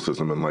school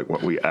system and like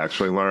what we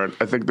actually learn.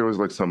 I think there was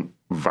like some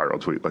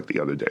viral tweet like the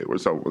other day where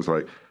someone was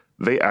like,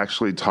 they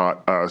actually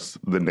taught us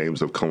the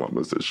names of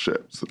Columbus's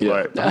ships.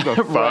 Yeah. Like, who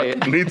the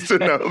fuck needs to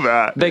know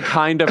that? They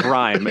kind of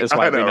rhyme, is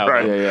why we know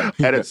right? that.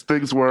 Yeah. And it's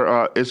things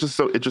where it's just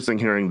so interesting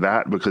hearing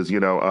that, because,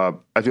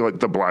 I feel like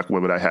the Black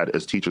women I had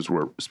as teachers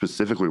were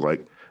specifically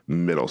like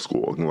middle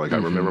school. Like, I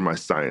remember my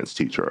science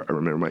teacher. I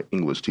remember my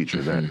English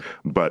teacher then.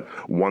 But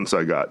once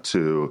I got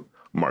to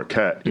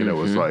Marquette, it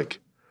was like,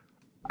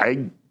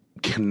 I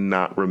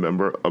cannot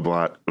remember a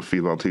Black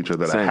female teacher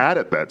that I had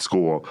at that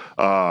school.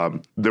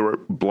 There were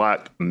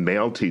Black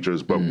male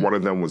teachers, but one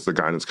of them was the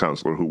guidance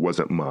counselor who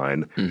wasn't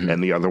mine,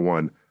 and the other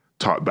one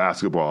taught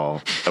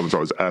basketball and was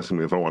always asking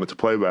me if I wanted to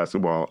play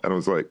basketball, and I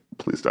was like,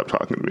 please stop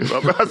talking to me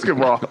about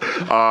basketball.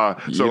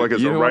 So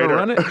as a writer,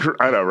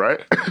 I know,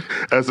 right?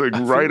 As a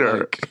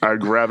writer, I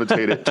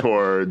gravitated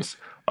towards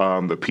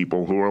the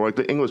people who were like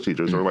the English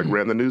teachers or like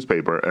ran the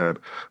newspaper, and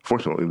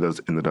fortunately those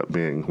ended up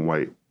being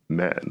white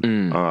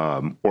men,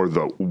 or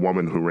the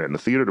woman who ran the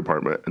theater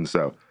department. And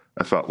so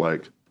I felt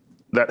like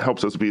that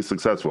helps us be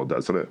successful,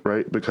 doesn't it?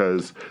 Right?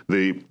 Because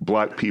the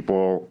Black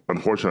people,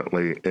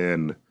 unfortunately,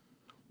 in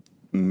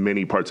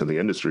many parts of the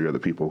industry are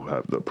the people who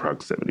have the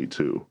proximity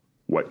to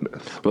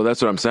whiteness. Well,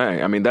 that's what I'm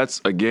saying. I mean,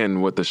 that's,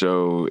 again, what the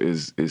show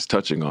is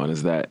touching on,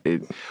 is that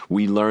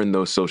we learn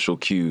those social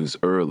cues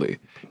early.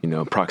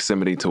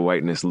 Proximity to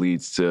whiteness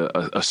leads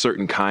to a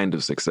certain kind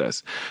of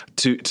success.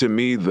 To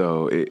me,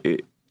 though,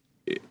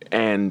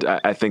 and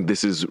I think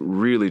this is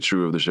really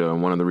true of the show,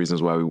 and one of the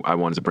reasons why I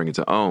wanted to bring it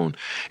to OWN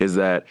is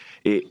that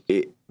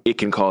it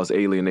can cause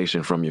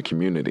alienation from your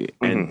community,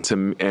 and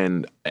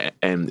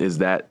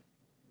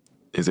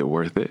is it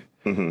worth it?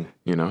 You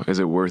know, is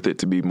it worth it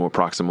to be more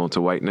proximal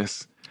to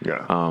whiteness?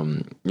 Yeah.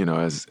 You know,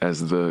 as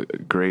the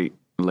great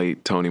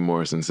late Toni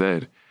Morrison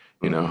said,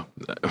 you know,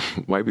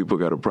 white people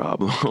got a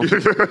problem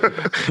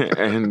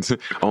and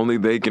only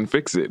they can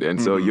fix it.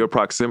 And so your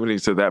proximity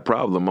to that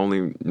problem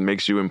only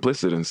makes you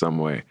implicit in some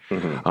way.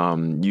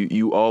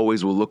 You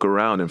always will look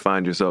around and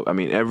find yourself. I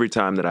mean, every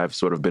time that I've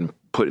sort of been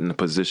put in a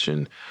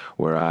position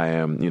where I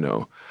am, you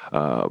know,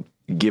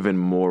 given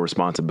more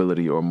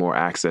responsibility or more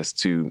access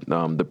to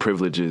the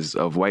privileges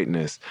of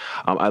whiteness,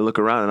 I look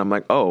around and I'm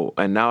like, oh,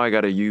 and now I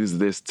got to use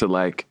this to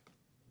like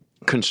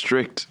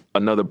constrict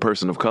another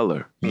person of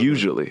color,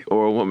 usually,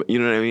 or a woman, you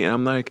know what I mean? And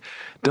I'm like,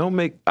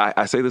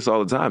 I say this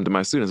all the time to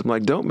my students. I'm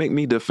like, don't make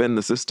me defend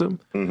the system.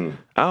 I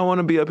don't want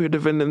to be up here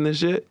defending this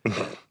shit.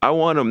 I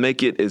want to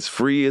make it as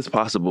free as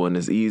possible and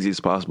as easy as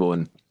possible.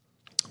 And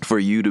for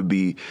you to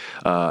be,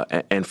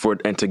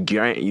 and to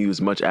grant you as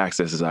much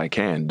access as I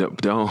can.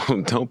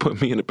 Don't put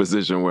me in a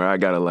position where I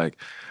gotta like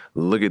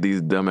look at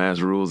these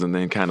dumbass rules and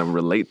then kind of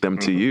relate them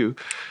to you.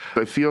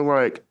 I feel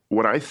like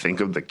when I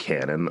think of the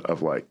canon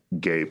of like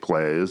gay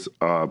plays,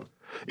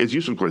 it's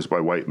usually plays by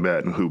white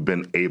men who've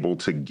been able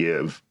to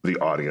give the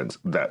audience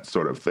that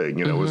sort of thing.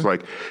 You know,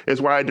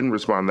 it's why I didn't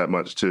respond that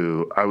much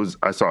to.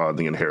 I saw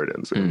The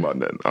Inheritance in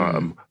London,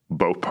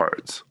 both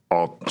parts,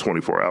 all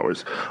 24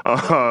 hours,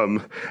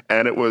 and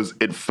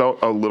it felt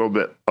a little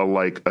bit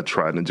like a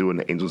trying to do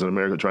an Angels in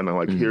America, trying to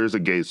like here's a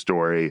gay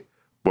story,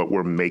 but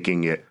we're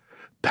making it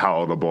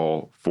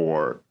palatable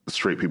for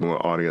straight people in the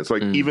audience.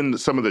 Like even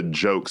some of the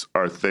jokes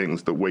are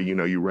things the way, you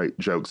know, you write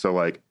jokes so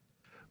like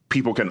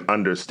people can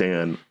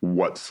understand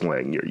what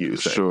slang you're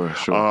using. Sure.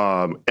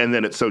 And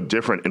then it's so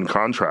different in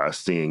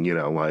contrast seeing, you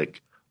know,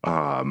 like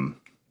A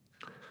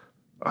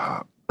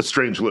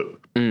Strange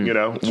Loop, you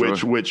know,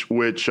 which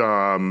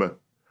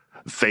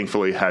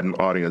thankfully had an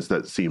audience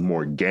that seemed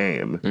more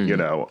game, you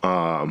know.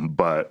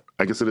 But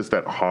I guess it is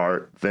that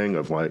hard thing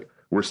of like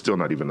we're still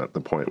not even at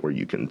the point where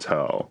you can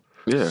tell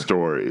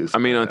stories. I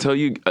mean, until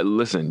you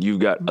listen,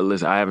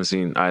 I haven't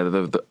seen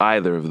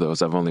either of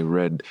those. I've only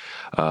read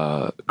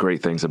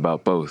great things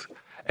about both,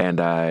 and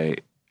I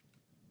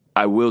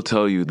will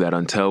tell you that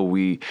until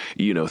we,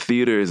 you know,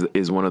 theater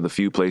is one of the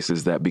few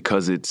places that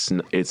because it's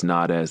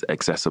not as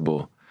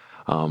accessible,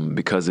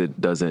 because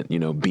it doesn't, you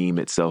know, beam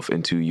itself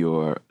into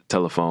your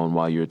telephone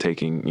while you're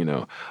taking, you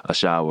know, a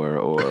shower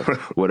or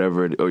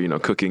whatever, or, you know,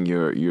 cooking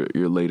your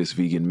latest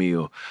vegan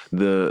meal.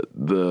 The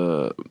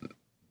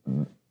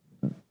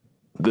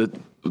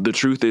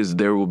truth is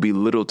there will be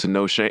little to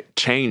no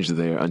change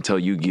there until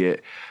you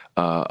get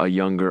a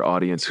younger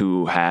audience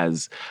who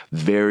has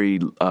very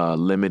not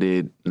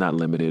limited,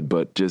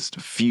 but just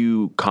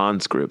few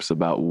conscripts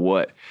about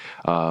what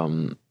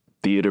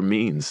theater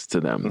means to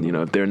them. You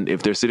know,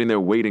 if they're sitting there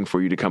waiting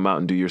for you to come out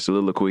and do your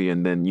soliloquy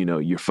and then, you know,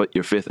 your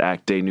fifth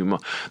act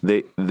denouement,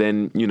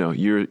 then you know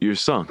you're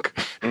sunk.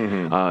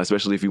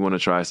 Especially if you want to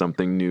try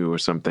something new or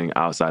something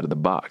outside of the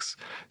box.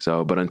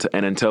 So, but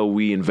until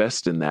we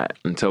invest in that,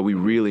 until we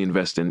really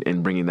invest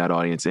in bringing that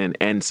audience in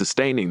and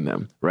sustaining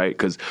them, right?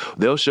 Because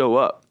they'll show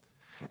up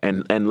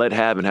and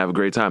have a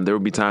great time. There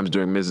would be times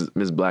during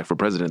Ms. Black for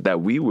President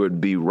that we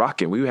would be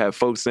rocking. We would have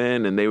folks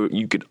in, and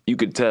you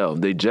could tell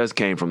they just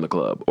came from the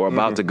club or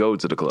about to go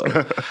to the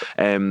club,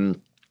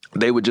 and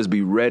they would just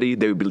be ready.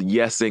 They would be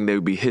yesing. They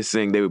would be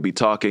hissing. They would be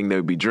talking. They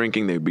would be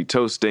drinking. They would be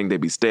toasting.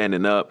 They'd be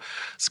standing up,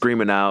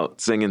 screaming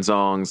out, singing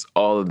songs,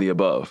 all of the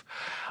above,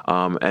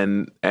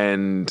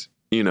 and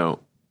you know.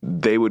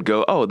 They would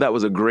go, oh, that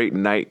was a great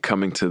night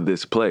coming to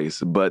this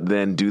place. But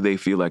then do they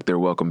feel like they're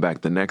welcome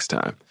back the next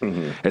time?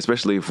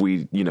 Especially if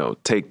we, you know,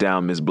 take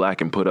down Ms.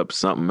 Black and put up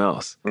something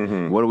else.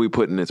 What do we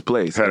put in its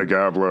place? Hedda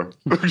Gabler.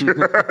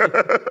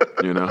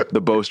 You know,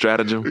 the Beau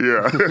Stratagem.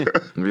 Yeah.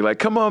 And be like,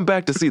 come on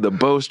back to see the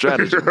Beau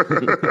Stratagem.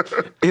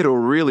 It'll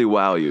really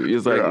wow you.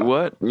 It's like,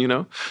 what? You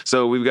know?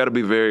 So we've got to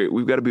be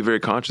very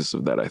conscious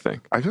of that, I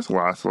think. I guess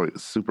lastly,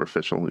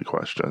 superficially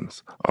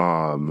questions.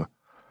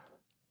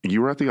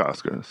 You were at the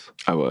Oscars.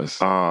 I was.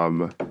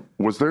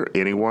 Was there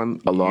anyone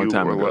a long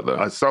time ago,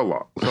 though? So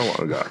long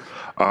ago.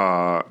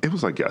 It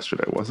was like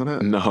yesterday, wasn't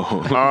it?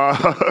 No.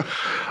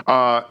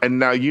 And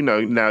now I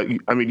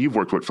mean, you've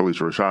worked with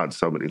Phylicia Rashad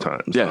so many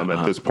times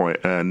at this point,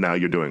 and now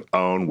you're doing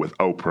OWN with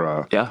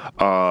Oprah. Yeah.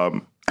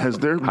 Has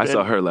there been, I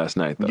saw her last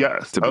night, though.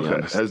 Yes. To be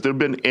honest. Has there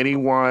been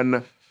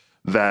anyone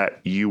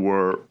that you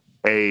were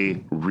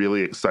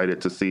really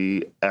excited to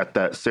see at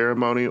that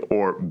ceremony,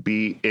 or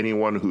B,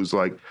 anyone who's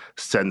like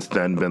since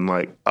then been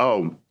like,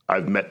 oh,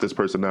 I've met this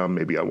person now,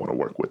 maybe I want to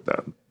work with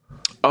them?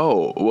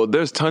 Oh, well,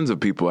 there's tons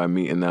of people I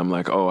meet and I'm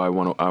like, oh, I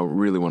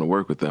really want to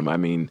work with them. I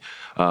mean,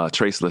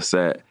 Trace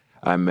Lysette,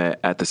 I met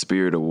at the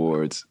Spirit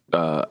Awards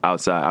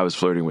outside. I was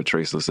flirting with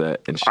Trace Lysette,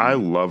 and I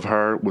love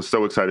her. Was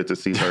so excited to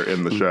see her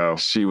in the show.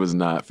 She was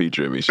not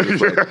featuring me. She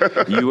was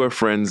like, "You are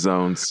friend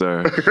zoned,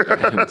 sir."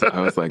 And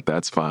I was like,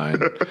 "That's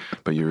fine,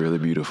 but you're really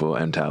beautiful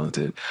and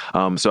talented."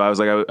 So I was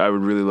like, I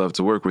would really love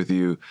to work with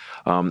you.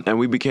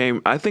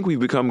 And I think we've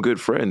become good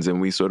friends,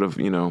 and we sort of,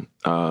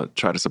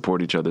 try to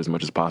support each other as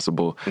much as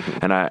possible.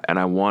 And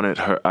I wanted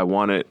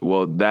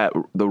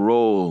the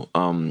role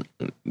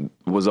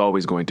was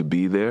always going to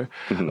be there,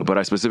 but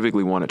I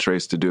specifically wanted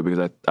Trace to do it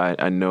because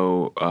I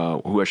know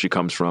where she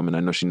comes from, and I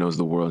know she knows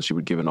the world, and she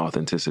would give an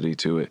authenticity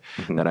to it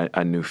that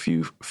I knew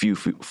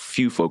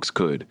few folks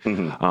could.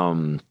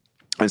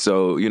 And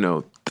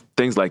so,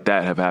 things like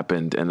that have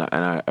happened, and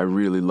I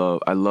really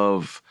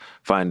love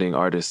finding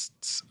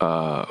artists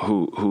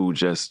who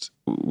just,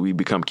 we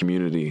become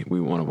community.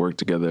 We want to work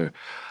together.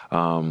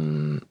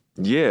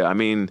 Yeah, I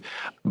mean,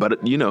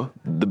 but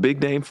the big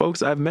name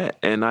folks I've met,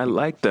 and I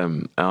like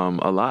them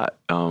a lot.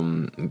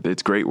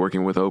 It's great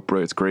working with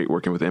Oprah. It's great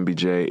working with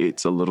MBJ.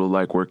 It's a little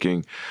like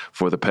working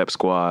for the Pep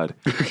Squad.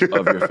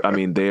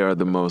 They are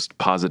the most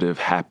positive,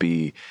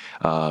 happy,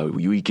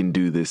 we can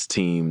do this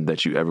team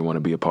that you ever want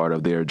to be a part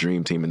of. They're a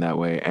dream team in that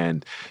way.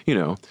 And,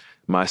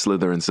 my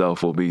Slytherin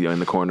self will be in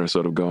the corner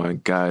sort of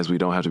going, guys, we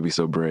don't have to be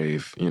so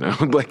brave,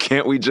 like,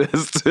 can't we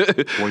just...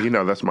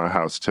 Well, that's my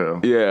house too.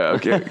 Yeah,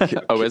 okay.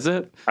 Oh, is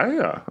it?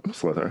 Yeah, I'm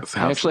Slytherin.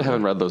 I actually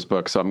haven't read those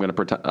books, so I'm going to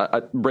pretend.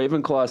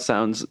 Ravenclaw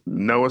sounds...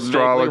 No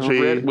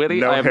astrology,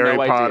 witty. no I have Harry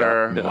no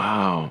Potter. Idea.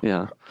 Wow.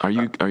 Yeah. Are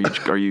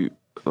you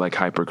like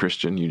hyper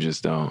Christian? You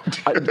just don't.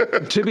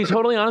 To be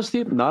totally honest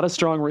with you, not a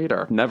strong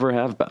reader. Never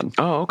have been.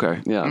 Oh, okay.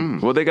 Yeah.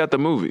 Well, they got the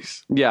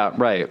movies. Yeah,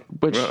 right.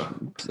 Which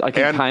I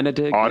can kind of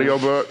dig.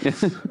 Audiobook.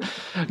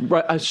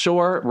 Right,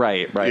 sure.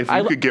 Right. If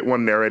you could get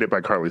one narrated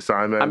by Carly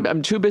Simon.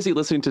 I'm too busy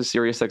listening to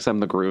SiriusXM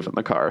The Groove in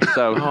the car.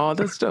 So, oh,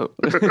 that's dope.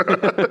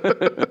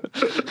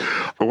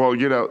 Well,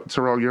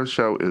 Terrell, your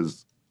show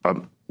is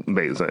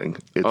amazing.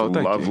 It's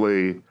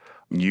lovely.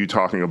 You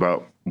talking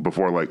about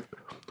before, like,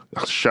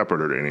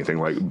 Shepherd or anything,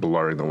 like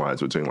blurring the lines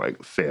between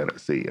like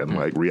fantasy and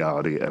like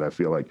reality, and I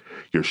feel like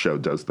your show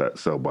does that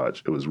so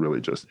much. It was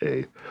really just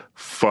a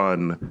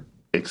fun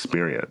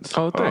experience.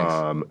 Oh,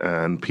 thanks.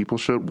 And people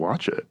should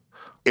watch it.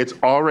 It's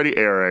already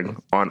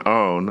airing on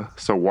OWN,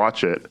 so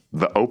watch it.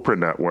 The Oprah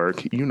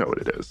Network, you know what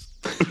it is.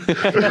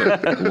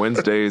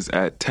 Wednesdays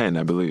at 10,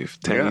 I believe,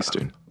 10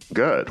 Eastern.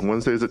 Good.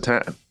 Wednesdays at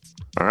 10.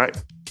 All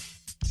right.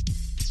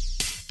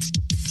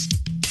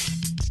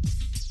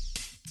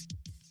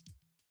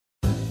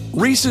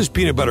 Reese's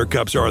peanut butter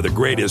cups are the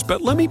greatest,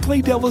 but let me play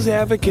devil's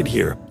advocate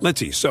here. Let's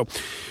see. So,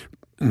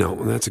 no,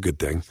 that's a good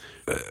thing.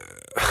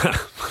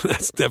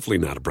 That's definitely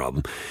not a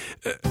problem.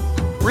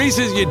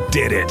 Reese's, you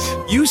did it.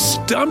 You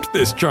stumped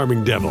this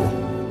charming devil.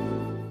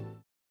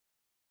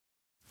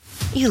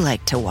 You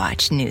like to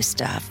watch new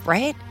stuff,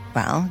 right?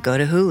 Well, go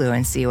to Hulu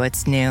and see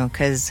what's new,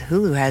 because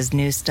Hulu has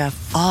new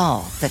stuff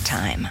all the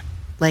time.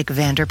 Like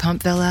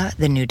Vanderpump Villa,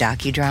 the new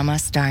docudrama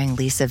starring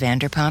Lisa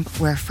Vanderpump,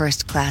 where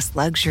first-class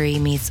luxury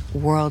meets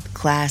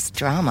world-class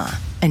drama.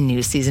 A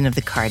new season of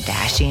The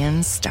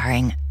Kardashians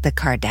starring The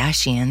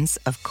Kardashians,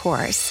 of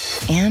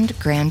course. And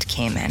Grand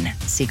Cayman,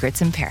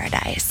 Secrets in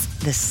Paradise,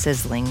 the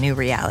sizzling new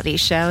reality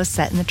show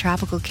set in the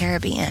tropical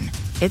Caribbean.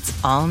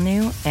 It's all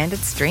new, and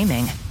it's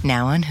streaming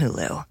now on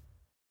Hulu.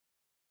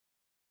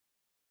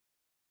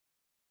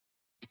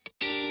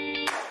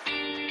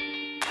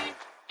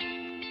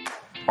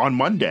 On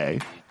Monday,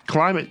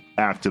 climate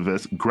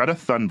activist Greta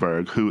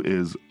Thunberg, who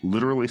is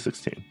literally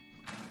 16,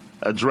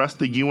 addressed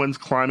the UN's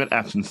Climate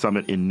Action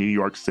Summit in New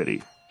York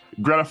City.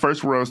 Greta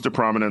first rose to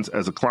prominence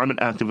as a climate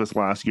activist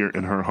last year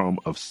in her home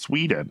of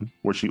Sweden,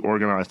 where she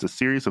organized a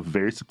series of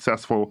very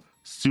successful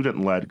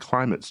student-led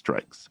climate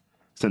strikes.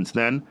 Since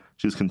then,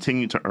 she's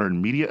continued to earn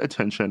media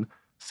attention,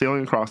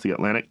 sailing across the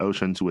Atlantic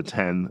Ocean to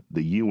attend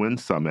the UN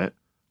summit,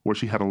 where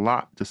she had a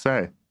lot to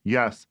say.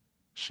 Yes,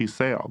 she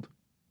sailed,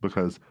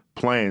 because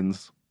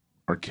planes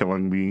are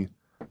killing the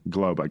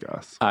globe, I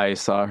guess. I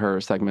saw her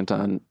segment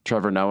on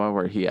Trevor Noah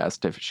where he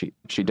asked if she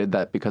did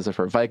that because of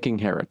her Viking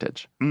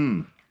heritage.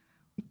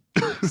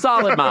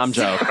 Solid mom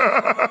joke.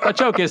 That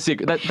joke is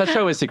secret. That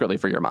show is secretly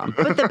for your mom.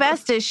 But the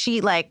best is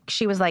she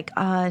was like,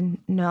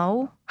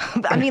 no.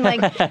 I mean,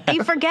 like, they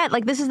forget,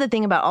 like, this is the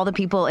thing about all the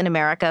people in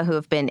America who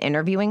have been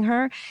interviewing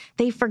her.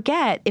 They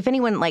forget, if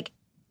anyone, like,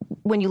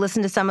 when you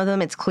listen to some of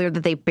them, it's clear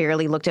that they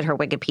barely looked at her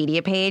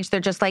Wikipedia page. They're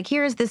just like,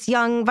 here's this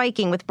young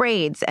Viking with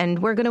braids, and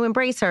we're going to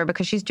embrace her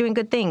because she's doing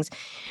good things.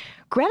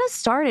 Greta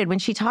started, when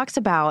she talks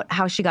about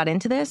how she got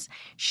into this,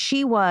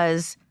 she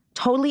was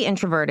totally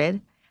introverted,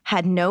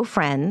 had no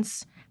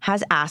friends,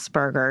 has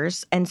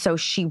Asperger's, and so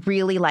she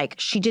really,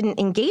 she didn't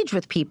engage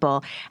with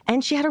people,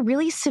 and she had a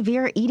really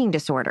severe eating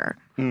disorder,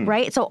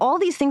 right? So all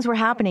these things were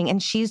happening,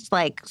 and she's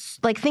like,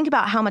 think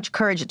about how much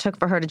courage it took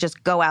for her to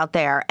just go out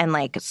there and,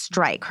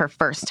 strike her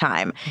first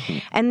time.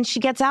 And she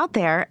gets out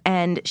there,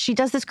 and she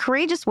does this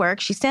courageous work.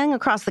 She's standing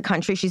across the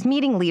country. She's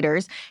meeting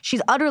leaders.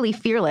 She's utterly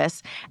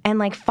fearless,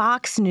 and,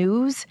 Fox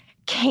News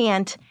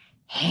can't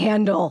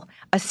handle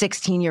a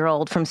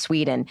 16-year-old from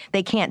Sweden.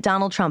 They can't.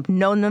 Donald Trump,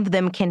 none of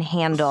them can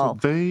handle.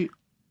 They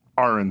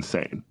are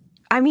insane.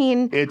 I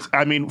mean,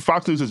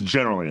 Fox News is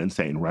generally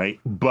insane, right?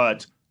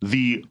 But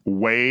the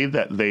way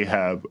that they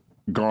have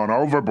gone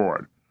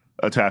overboard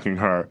attacking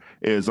her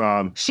is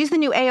she's the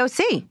new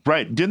AOC.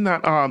 right. Didn't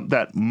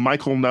that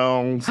Michael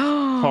Knowles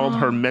called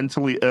her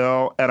mentally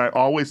ill? And I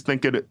always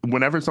think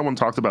whenever someone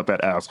talks about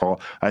that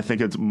asshole, I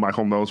think it's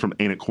Michael Knowles from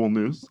Ain't It Cool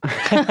News. But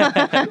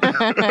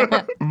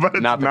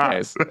it's Not the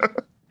case.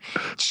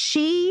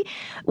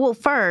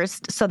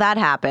 First, so that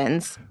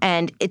happens,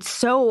 and it's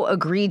so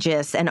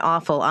egregious and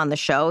awful on the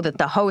show that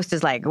the host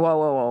is like, whoa,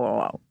 whoa, whoa, whoa,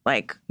 whoa.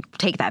 Like,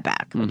 take that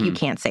back. Like, you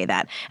can't say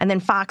that. And then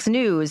Fox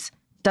News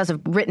does a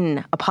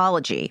written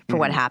apology for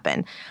what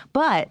happened.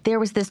 But there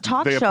was this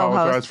talk they show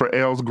apologize host. for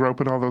Ailes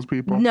groping all those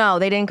people? No,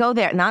 they didn't go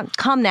there.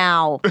 Come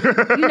now.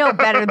 You know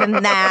better than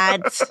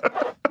that.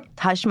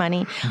 Hush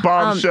money.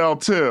 Bombshell,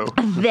 too.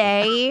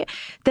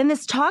 Then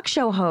this talk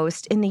show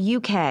host in the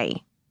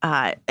UK,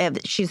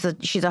 she's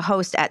a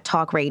host at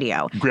Talk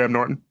Radio. Graham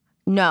Norton?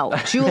 No,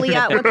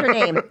 Julia, what's her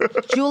name?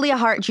 Julia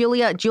Hartley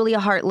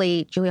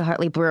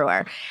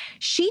Brewer.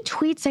 She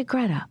tweets at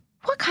Greta.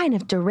 What kind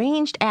of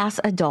deranged ass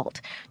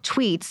adult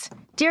tweets,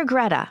 "Dear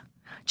Greta,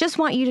 just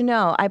want you to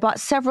know I bought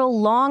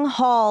several long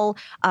haul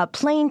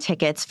plane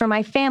tickets for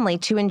my family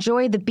to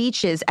enjoy the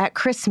beaches at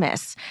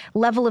Christmas.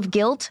 Level of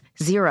guilt,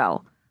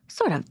 0.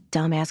 Sort of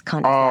dumbass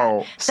cunt.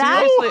 Oh,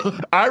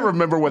 That I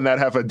remember when that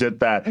heifer did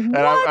that. And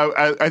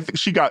I think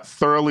she got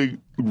thoroughly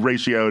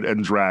ratioed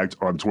and dragged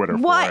on Twitter.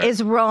 What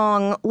is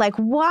wrong? Like,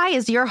 why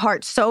is your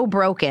heart so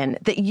broken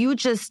that you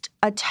just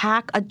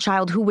attack a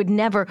child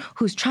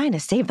who's trying to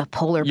save the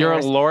polar bears?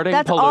 You're lording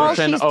That's all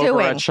pollution she's over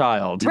doing. a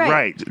child.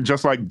 Right.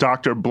 Just like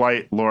Dr.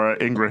 Blight, Laura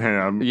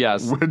Ingraham.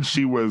 Yes. When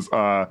she was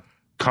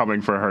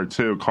coming for her,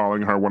 too,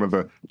 calling her one of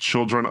the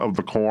children of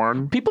the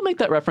corn. People make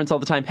that reference all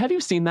the time. Have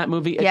you seen that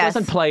movie? It Yes.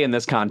 doesn't play in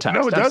this context.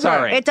 No, it I'm doesn't.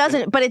 sorry. It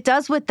doesn't, but it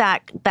does with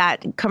that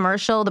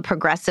commercial, the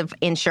Progressive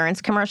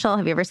insurance commercial.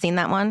 Have you ever seen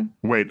that one?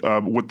 Wait,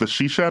 with the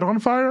she shed on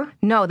fire?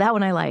 No, that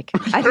one I like.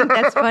 I think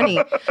that's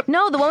funny.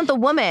 No, the one with the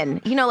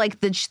woman. You know, like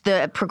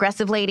the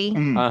Progressive lady.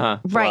 Uh-huh.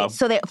 Right. Wow.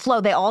 So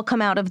they all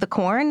come out of the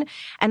corn.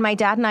 And my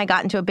dad and I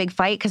got into a big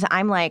fight because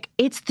I'm like,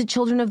 it's the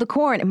children of the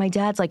corn. And my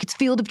dad's like, it's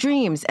Field of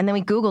Dreams. And then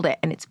we Googled it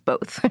and it's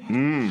both.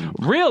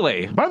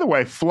 Really? By the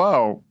way,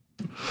 Flo,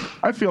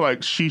 I feel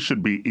like she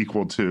should be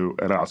equal to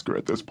an Oscar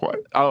at this point.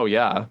 Oh,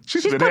 yeah.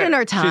 She's put in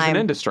her time. She's an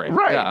industry.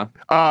 Right.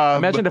 Yeah.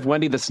 Imagine if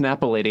Wendy the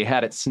Snapple lady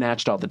had it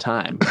snatched all the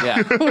time. Yeah.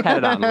 Had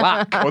it on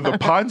lock. Or the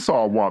Pine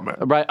Sol woman.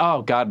 Right.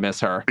 Oh, God, miss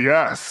her.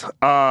 Yes.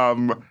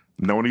 No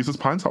one uses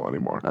Pine Sol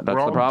anymore. That's We're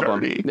the all problem.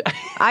 dirty.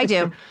 I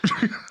do.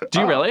 Do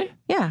you really?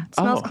 Yeah. It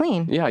smells Oh.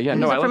 clean. Yeah, yeah.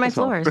 Use No, it I for like my the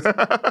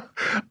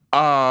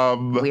smell.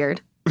 floors.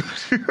 Weird.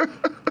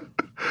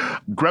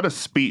 Greta's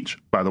speech,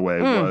 by the way,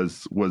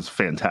 was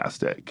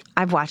fantastic.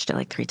 I've watched it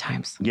like 3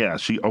 times. Yeah,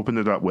 she opened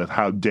it up with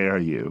 "How dare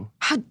you."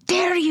 How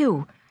dare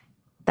you?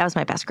 That was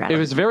my best Greta. It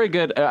was very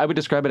good. I would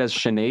describe it as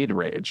Sinead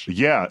rage,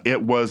 Yeah,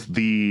 it was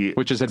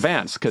which is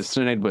advanced because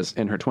Sinead was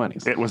in her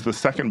 20s. It was the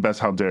second best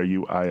 "How dare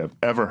you" I have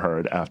ever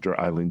heard after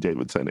Eileen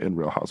Davidson in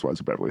Real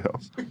Housewives of Beverly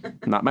Hills.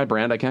 Not my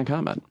brand. I can't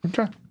comment.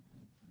 Okay.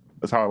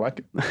 That's how I like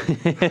it.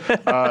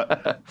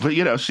 But,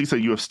 she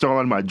said, "You have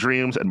stolen my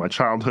dreams and my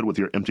childhood with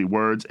your empty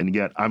words, and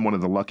yet I'm one of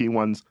the lucky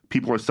ones.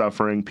 People are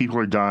suffering. People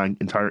are dying.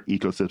 Entire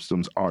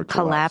ecosystems are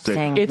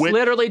collapsing." It's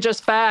literally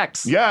just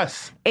facts.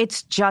 Yes.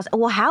 It's just,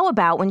 how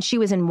about when she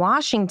was in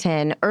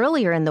Washington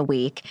earlier in the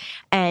week?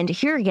 And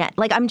here again,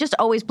 like, I'm just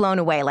always blown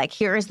away. Like,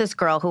 here is this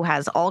girl who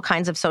has all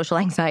kinds of social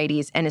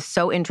anxieties and is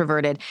so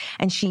introverted,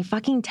 and she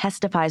fucking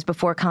testifies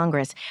before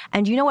Congress.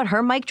 And you know what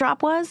her mic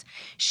drop was?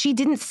 She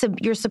didn't,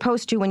 you're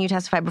supposed to, when you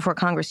testify before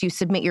Congress, you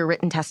submit your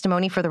written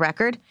testimony for the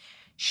record.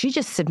 She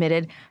just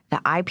submitted the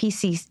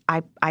IPCC,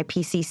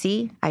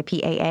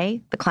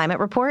 IPAA, the climate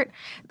report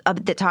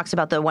that talks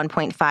about the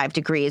 1.5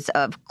 degrees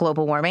of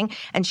global warming.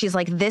 And she's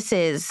like, this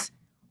is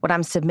what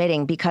I'm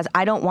submitting because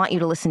I don't want you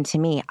to listen to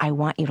me. I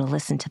want you to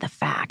listen to the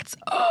facts.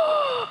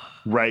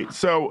 Right.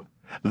 So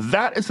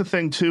that is the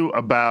thing, too,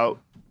 about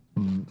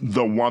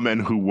the woman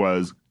who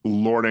was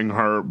lording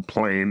her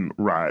plane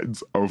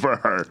rides over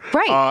her.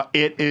 Right.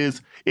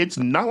 It's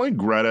not like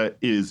Greta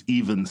is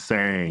even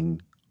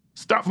saying,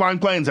 "Stop flying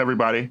planes,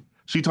 everybody."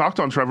 She talked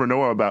on Trevor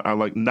Noah about how,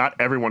 like, not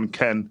everyone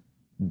can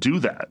do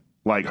that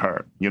like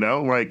her,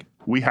 Like,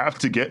 we have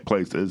to get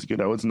places,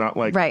 It's not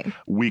like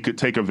we could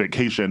take a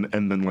vacation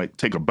and then, like,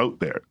 take a boat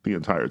there the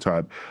entire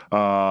time.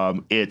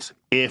 It's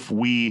if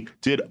we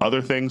did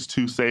other things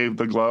to save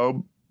the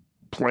globe,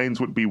 planes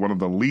would be one of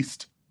the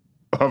least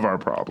of our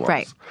problems.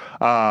 Right.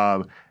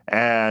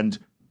 And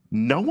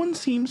no one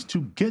seems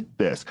to get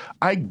this.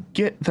 I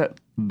get that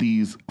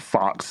these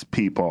Fox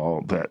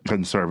people, that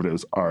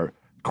conservatives are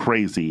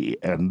crazy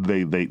and they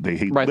hate Right,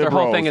 liberals. their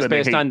whole thing is and they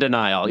based hate on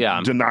denial,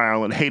 yeah.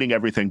 denial and hating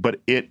everything. But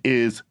it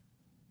is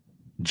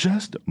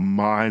just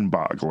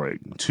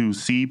mind-boggling to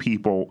see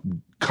people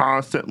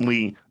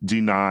constantly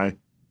deny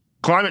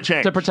Climate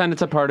change. To pretend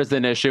it's a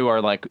partisan issue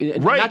or like,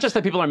 not just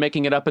that people are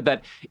making it up, but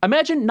that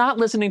imagine not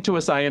listening to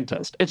a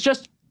scientist. It's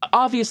just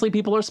obviously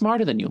people are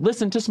smarter than you.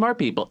 Listen to smart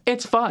people.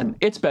 It's fun.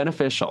 It's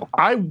beneficial.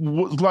 I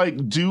would like,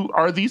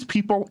 are these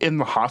people in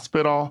the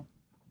hospital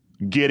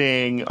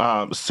getting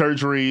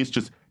surgeries,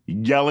 just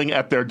yelling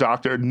at their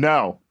doctor?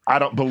 No, I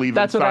don't believe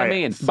That's in what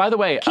science. I mean. By the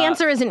way,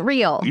 Cancer isn't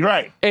real. You're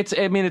right. it's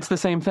the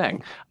same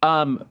thing.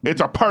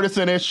 It's a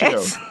partisan issue.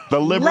 It's The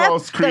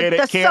liberals created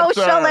the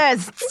cancer.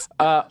 socialists.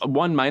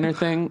 One minor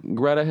thing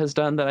Greta has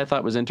done that I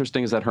thought was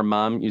interesting is that her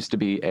mom used to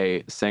be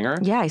a singer.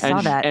 Yeah, I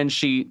saw that. And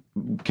she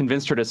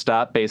convinced her to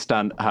stop based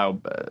on how,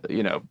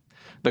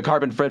 the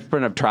carbon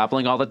footprint of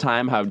traveling all the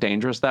time, how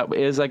dangerous that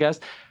is, I guess.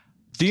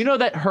 Do you know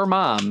that her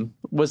mom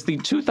was the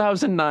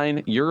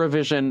 2009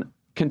 Eurovision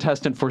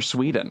contestant for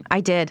Sweden?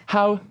 I did.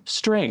 How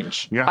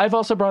strange. Yeah. I've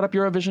also brought up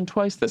Eurovision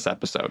twice this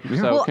episode,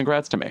 so Well,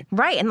 congrats to me.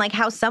 Right, and like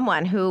how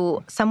someone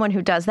who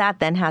does that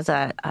then has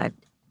a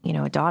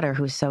daughter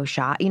who's so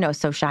shy,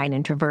 so shy and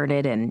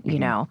introverted, and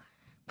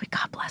but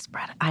God bless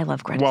Greta. I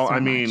love Greta. Well, so I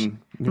much. mean,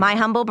 my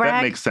humble brag.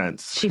 that makes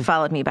sense. She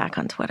followed me back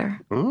on Twitter.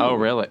 Oh,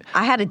 really?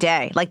 I had a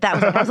day like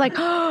that. I was like,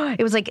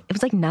 it was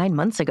like 9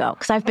 months ago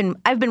because I've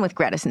been with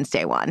Greta since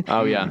day one.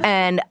 Oh, yeah.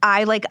 And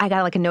I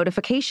got like a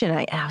notification,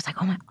 and I was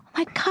like, oh my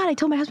God! I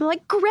told my husband,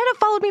 like, Greta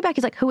followed me back.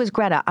 He's like, who is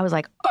Greta? I was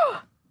like,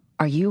 oh,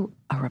 are you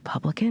a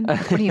Republican?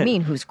 What do you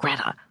mean, who's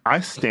Greta?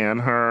 I stan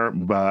her,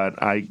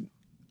 but I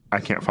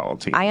can't follow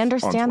teens. I on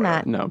understand Twitter.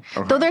 that. No.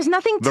 Though there's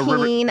nothing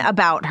teen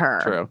about her.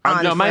 True.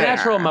 on No, my Twitter.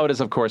 natural mode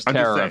is, of course, I'm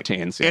just terror saying, of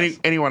teens. Yes.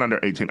 anyone under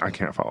 18, I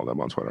can't follow them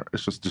on Twitter.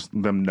 It's just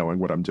them knowing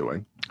what I'm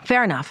doing.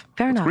 Fair enough.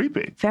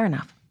 creepy. Fair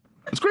enough.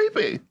 It's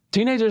creepy.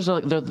 Teenagers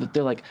are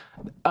they're like,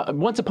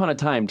 once upon a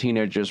time,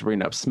 teenagers were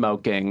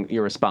smoking,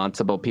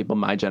 irresponsible people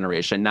my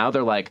generation. Now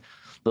they're like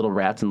little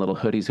rats in little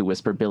hoodies who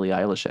whisper Billie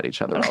Eilish at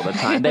each other all the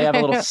time. They have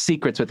little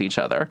secrets with each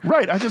other.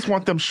 Right. I just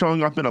want them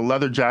showing up in a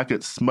leather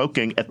jacket,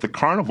 smoking at the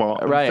carnival,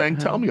 and Right. saying,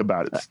 "Tell me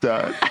about it,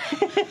 stud."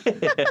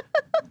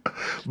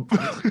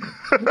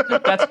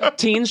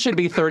 Teens should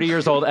be 30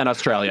 years old and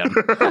Australian.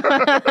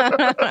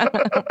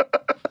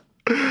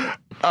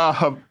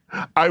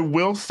 I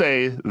will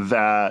say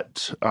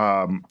that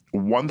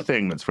one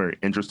thing that's very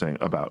interesting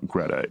about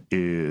Greta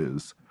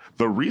is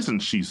the reason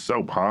she's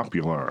so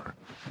popular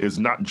is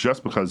not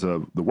just because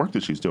of the work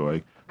that she's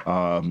doing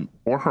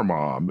or her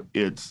mom.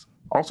 It's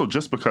also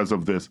just because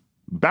of this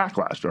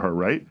backlash to her,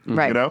 right?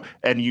 Right.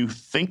 And you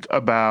think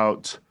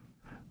about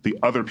the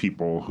other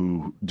people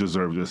who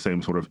deserve the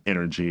same sort of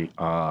energy.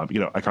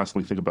 I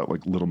constantly think about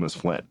like Little Miss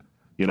Flint.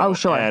 Oh,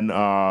 sure. And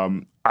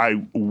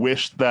I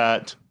wish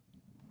that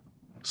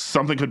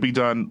something could be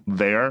done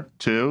there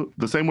too.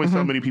 The same way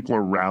so many people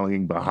are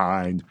rallying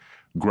behind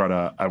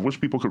Greta, I wish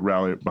people could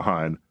rally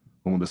behind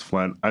Little Miss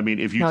Flint. I mean,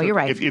 if you you're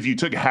right. if you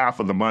took half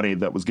of the money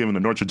that was given to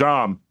Notre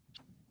Dame,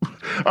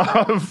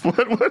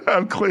 Flint would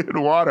have clean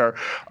water.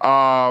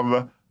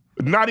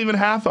 Not even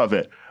half of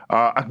it.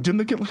 Didn't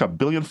they get like $1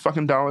 billion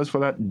fucking for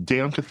that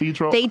damn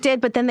cathedral? They did,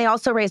 but then they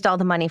also raised all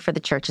the money for the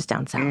churches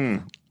down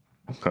south.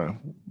 Okay,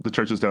 the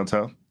churches down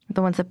south.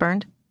 The ones that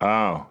burned.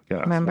 Oh,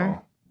 yeah. Remember?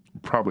 Well,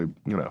 probably,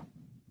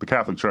 the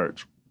Catholic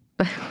Church.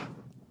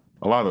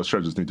 A lot of those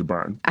churches need to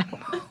burn.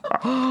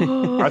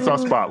 I saw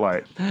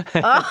Spotlight.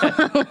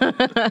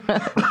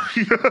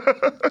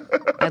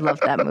 I love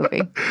that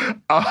movie.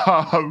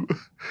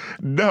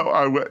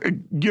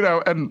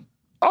 And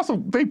also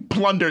they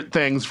plundered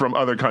things from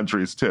other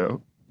countries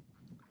too.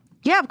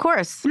 Yeah, of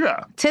course.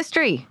 Yeah. It's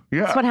history.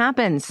 Yeah. That's what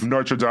happens.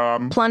 Notre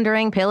Dame.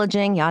 Plundering,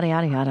 pillaging, yada,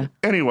 yada, yada.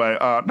 Anyway,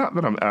 not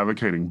that I'm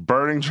advocating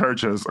burning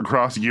churches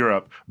across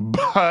Europe,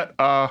 but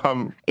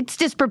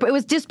It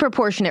was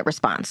disproportionate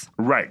response.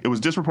 right, it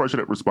was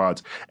disproportionate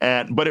response,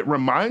 but it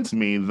reminds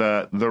me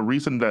that the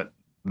reason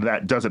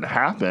that doesn't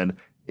happen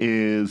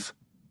is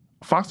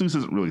Fox News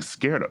isn't really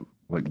scared of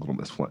like Little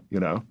Miss Flint,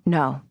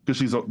 No. because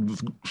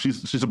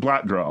she's a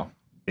black girl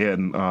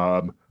in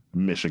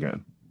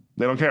Michigan.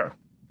 They don't care,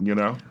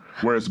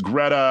 Whereas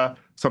Greta,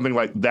 something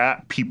like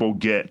that, people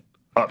get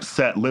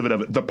upset, livid of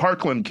it. The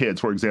Parkland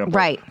kids, for example,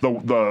 Right.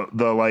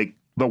 The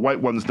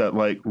white ones that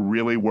like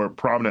really were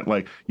prominent,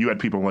 like you had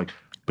people like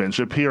Ben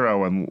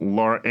Shapiro and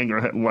Laura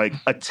Ingraham like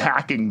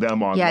attacking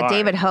them online. Yeah,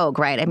 David Hogue,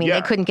 right? I mean, Yeah.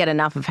 they couldn't get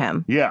enough of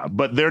him. Yeah,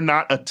 but they're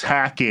not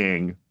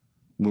attacking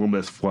Little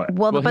Miss Flint.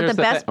 Well, Well, but here's the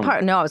the best thing.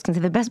 part, I was going to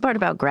say the best part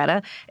about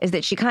Greta is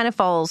that she kind of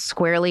falls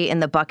squarely in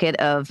the bucket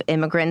of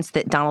immigrants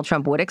that Donald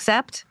Trump would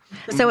accept.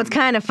 So it's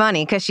kind of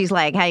funny because she's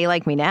like, how you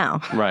like me now?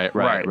 Right.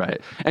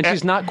 Right. And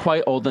she's not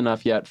quite old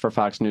enough yet for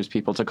Fox News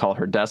people to call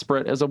her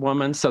desperate as a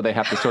woman, so they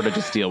have to sort of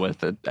just deal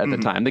with it at the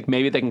time. Like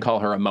maybe they can call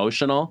her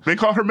emotional. They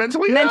call her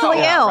mentally Mentally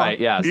ill.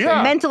 Right, yes.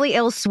 Yeah. Mentally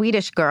ill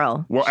Swedish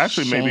girl. Well,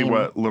 actually, maybe Shame.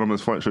 what Little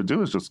Miss Flint should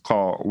do is just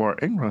call Laura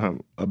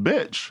Ingraham a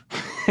bitch,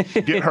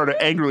 get her to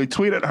angrily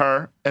tweet at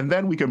her, and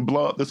then we can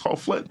blow up this whole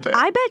Flint thing.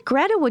 I bet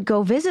Greta would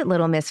go visit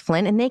Little Miss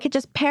Flint and they could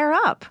just pair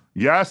up,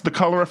 Yes, the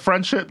color of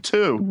friendship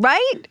too.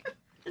 right?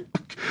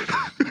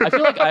 I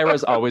feel like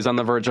Ira's always on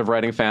the verge of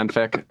writing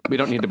fanfic. We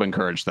don't need to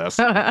encourage this.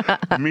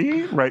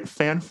 Me write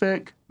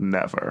fanfic?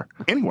 Never.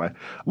 Anyway,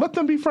 let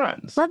them be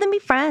friends. Let them be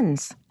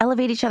friends.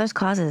 Elevate each other's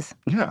causes.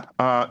 Yeah.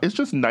 It's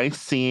just nice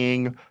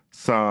seeing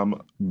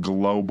some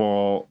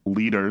global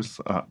leaders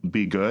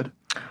be good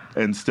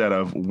instead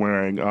of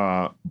wearing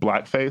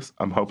blackface.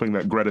 I'm hoping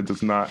that Greta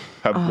does not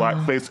have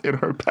blackface in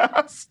her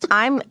past.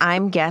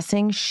 I'm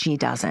guessing she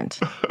doesn't.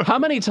 How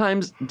many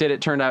times did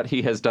it turn out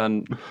he has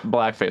done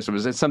blackface?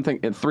 Was it something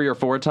 3 or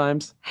 4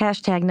 times?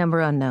 Hashtag number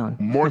unknown.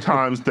 More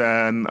times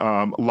than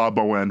La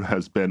Boheme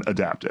has been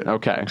adapted.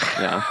 Okay,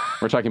 yeah.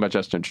 We're talking about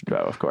Justin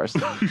Trudeau, of course.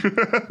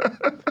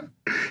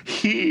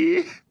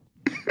 He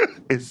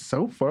is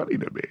so funny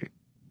to me.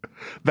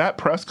 That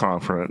press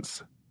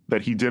conference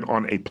that he did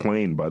on a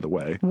plane, by the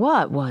way.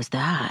 What was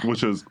that?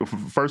 Which is,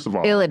 first of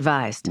all,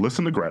 ill-advised.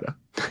 Listen to Greta.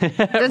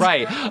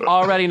 Right.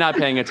 Already not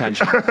paying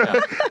attention.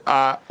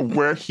 Yeah.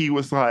 Where he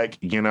was like,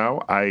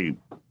 I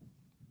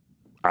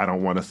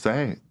don't want to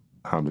say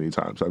how many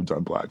times I've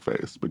done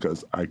blackface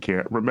because I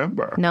can't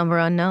remember. Number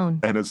unknown.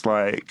 And it's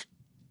like,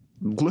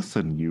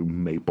 listen, you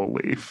Maple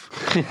Leaf.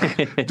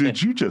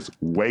 Did you just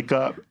wake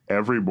up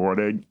every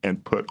morning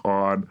and put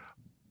on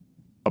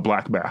a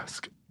black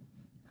mask?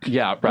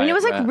 Yeah, right. I mean, it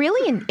was like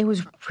it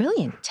was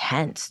really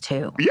intense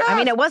too. Yeah. I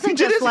mean, it wasn't he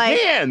did just his like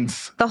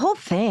hands. the whole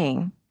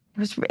thing.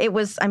 It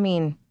was, I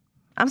mean,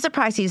 I'm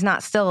surprised he's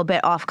not still a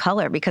bit off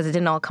color because it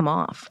didn't all come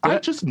off. I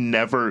just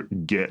never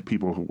get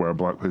people who wear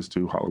blackface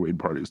to Halloween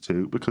parties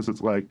too, because it's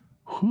like,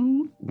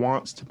 who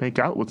wants to make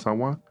out with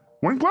someone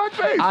wearing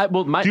blackface?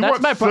 Do you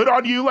want sit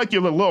on you like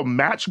you're a little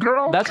match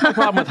girl? That's my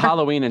problem with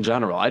Halloween in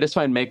general. I just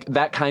find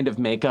that kind of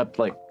makeup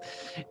like,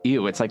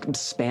 ew, it's like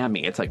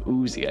spammy. It's like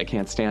oozy. I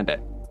can't stand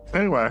it.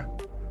 Anyway,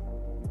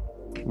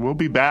 we'll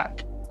be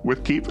back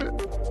with Keep It.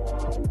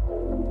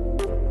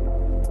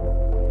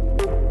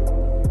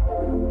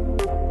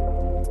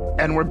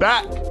 And we're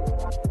back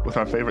with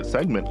our favorite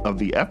segment of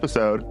the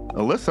episode.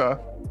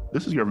 Alyssa,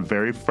 this is your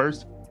very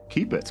first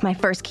Keep It. It's my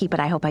first Keep It.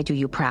 I hope I do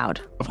you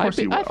proud. Of course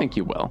you will. I think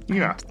you will.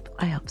 Yeah.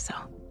 I hope so.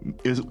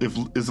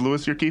 Is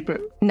Lewis your Keep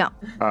It? No.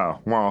 Oh,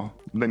 well,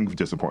 then you've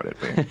disappointed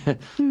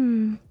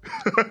me.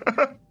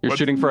 You're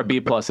shooting for a B+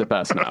 at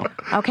best now.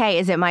 Okay,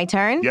 is it my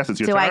turn? Yes, it's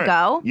your turn. turn. Do I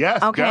go?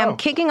 Yes, Okay, go. I'm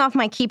kicking off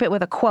my Keep It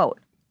with a quote.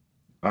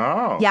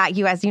 Oh. Yeah,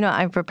 you guys,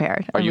 I'm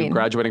prepared. Are you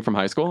graduating from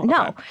high school?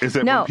 No. Okay. Is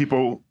it when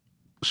people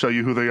show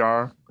you who they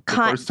are the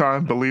first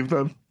time, believe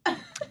them?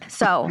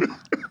 So,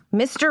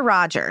 Mr.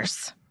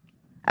 Rogers,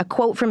 a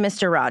quote from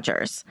Mr.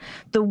 Rogers: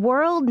 "The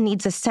world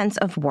needs a sense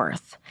of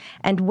worth,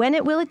 and when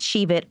it will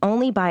achieve it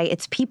only by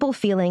its people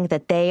feeling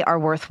that they are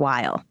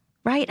worthwhile."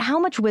 Right? How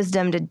much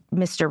wisdom did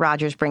Mr.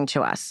 Rogers bring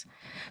to us?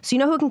 So you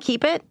know who can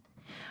keep it?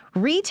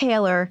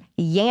 Retailer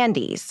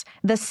Yandy's,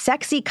 the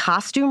sexy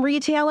costume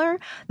retailer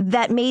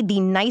that made the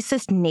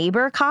nicest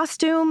neighbor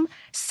costume,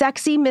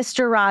 sexy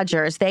Mr.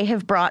 Rogers, they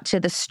have brought to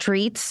the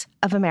streets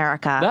of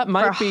America That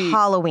might for be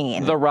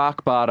Halloween. the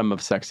rock bottom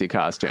of sexy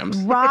costumes.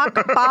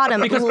 Rock bottom.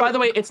 Because, by the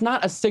way, it's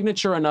not a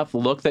signature enough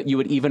look that you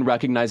would even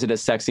recognize it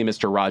as sexy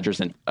Mr.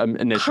 Rogers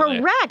initially.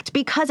 Correct,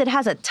 because it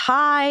has a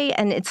tie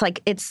and it's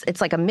like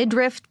a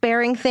midriff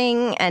bearing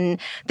thing. And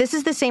this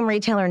is the same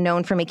retailer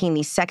known for making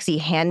the sexy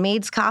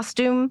Handmaid's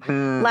costume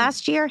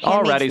last year.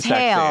 Already Handmaid's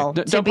Tale,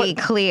 sexy. to be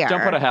clear.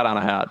 Don't put a hat on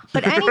a hat.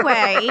 But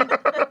anyway,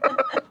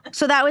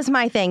 so that was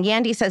my thing.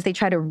 Yandy says they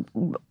try to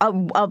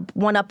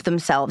one-up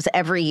themselves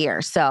every year.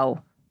 So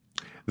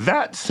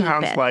that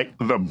sounds like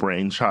the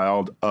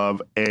brainchild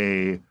of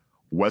a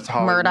West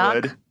Hollywood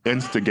Murdoch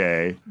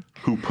insta-gay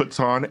who puts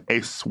on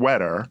a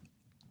sweater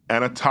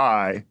and a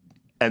tie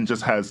and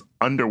just has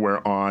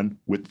underwear on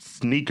with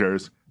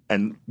sneakers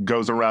and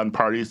goes around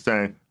parties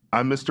saying,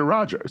 "I'm Mr.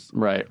 Rogers."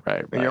 Right.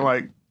 And you're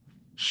like,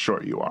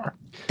 sure you are.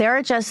 there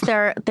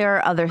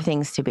are other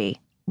things to be.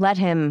 Let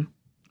him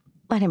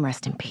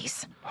rest in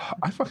peace.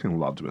 I fucking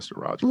loved Mr.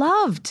 Rogers.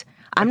 Loved.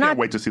 I can't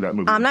wait to see that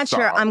movie. I'm not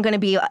sure I'm going to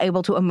be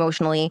able to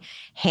emotionally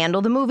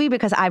handle the movie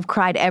because I've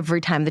cried every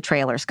time the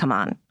trailers come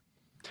on.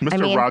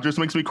 Mr. Rogers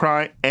makes me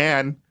cry,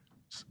 and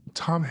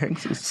Tom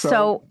Hanks is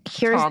so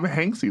Tom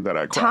Hanksy that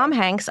I cry. Tom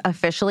Hanks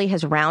officially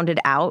has rounded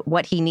out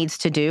what he needs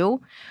to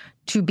do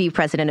to be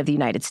president of the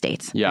United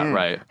States. Yeah,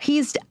 right.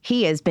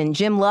 He has been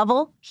Jim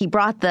Lovell. He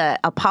brought the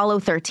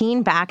Apollo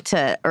 13 back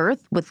to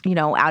Earth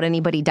without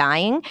anybody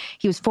dying.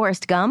 He was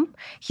Forrest Gump.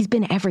 He's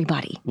been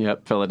everybody.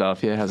 Yep,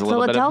 Philadelphia has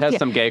has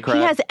some gay cred.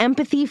 He has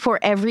empathy for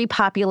every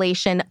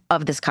population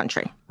of this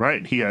country.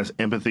 Right. He has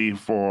empathy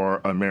for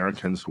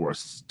Americans who are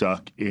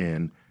stuck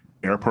in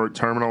airport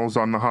terminals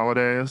on the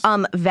holidays.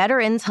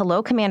 Veterans,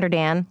 hello, Commander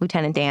Dan,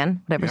 Lieutenant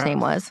Dan, whatever his name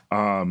was.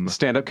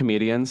 Stand-up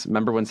comedians.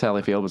 Remember when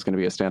Sally Field was going to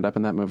be a stand-up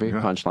in that movie? Yeah.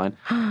 Punchline.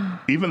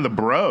 Even the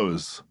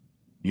bros,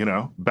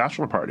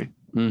 bachelor party.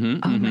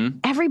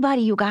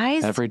 Everybody, you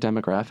guys. Every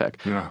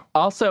demographic. Yeah.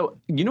 Also,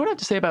 you know what I have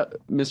to say about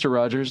Mr.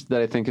 Rogers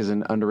that I think is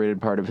an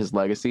underrated part of his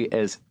legacy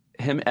is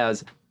him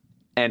as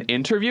an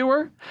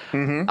interviewer.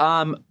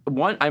 I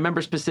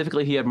remember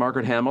specifically he had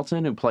Margaret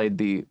Hamilton, who played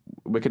the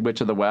Wicked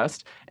Witch of the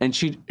West, and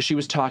she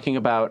was talking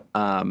about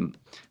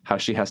how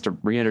she has to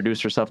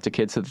reintroduce herself to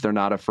kids so that they're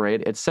not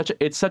afraid. It's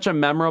such a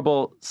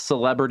memorable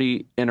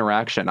celebrity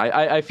interaction.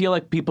 I feel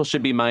like people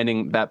should be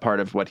minding that part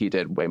of what he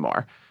did way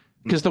more,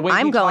 because the way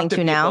I'm he going talked to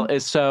to now. people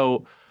is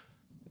so.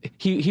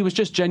 He was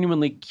just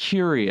genuinely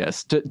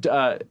curious.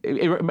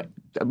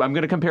 I'm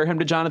going to compare him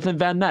to Jonathan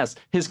Van Ness.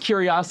 His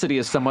curiosity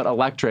is somewhat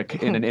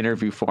electric in an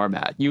interview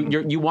format.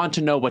 You want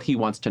to know what he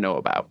wants to know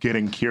about.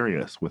 Getting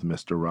curious with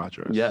Mr.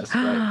 Rogers. Yes,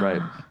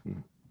 right.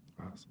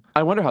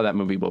 I wonder how that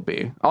movie will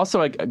be.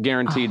 Also, a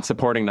guaranteed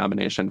supporting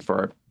nomination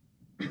for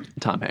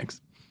Tom Hanks.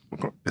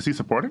 Is he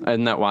supporting?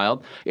 Isn't that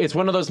wild? It's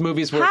one of those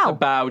movies where How? it's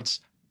about.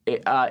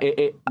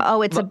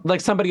 It's like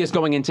somebody is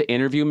going in to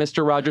interview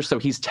Mr. Rogers, so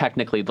he's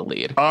technically the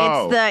lead.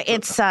 Oh,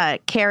 it's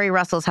Carrie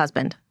Russell's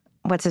husband.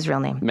 What's his real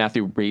name?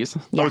 Matthew Reese,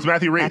 oh, it's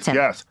Matthew Reese. that's him.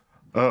 Yes.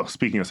 Oh,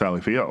 speaking of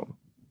Sally Field,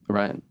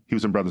 right? he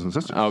was in Brothers and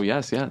Sisters. Oh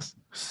yes.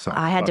 So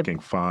I had to- fucking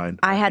fine.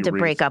 I had to Matthew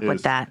break Reese up with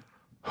is- that.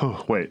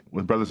 Oh, wait,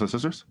 with Brothers and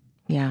Sisters?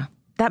 Yeah.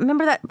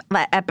 Remember that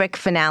epic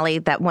finale,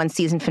 that one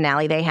season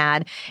finale they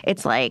had?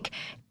 It's like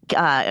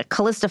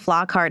Callista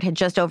Flockhart had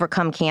just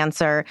overcome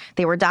cancer.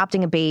 They were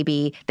adopting a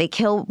baby. They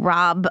kill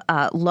Rob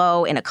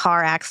Lowe in a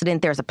car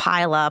accident. There's a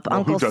pileup. Well,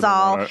 Uncle who doesn't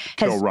Saul wanna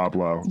kill has, Rob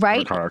Lowe in a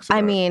right? car accident?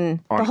 I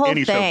mean, on the whole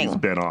any show thing. he's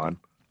been on.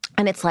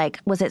 And it's like,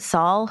 was it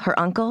Saul, her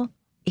uncle?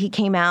 He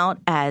came out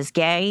as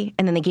gay,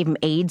 and then they gave him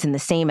AIDS in the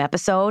same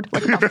episode.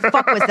 Like, what the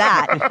fuck was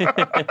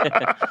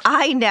that?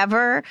 I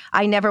never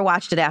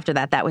watched it after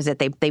that. That was it.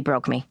 They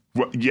broke me.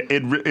 Well, yeah,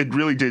 it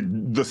really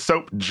did. The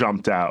soap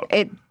jumped out.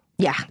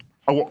 Yeah.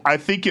 Oh, well, I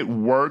think it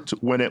worked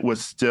when it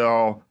was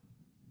still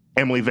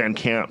Emily Van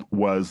Camp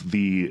was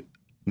the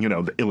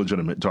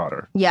illegitimate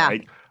daughter. Yeah.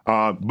 Right?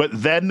 But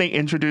then they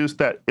introduced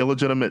that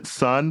illegitimate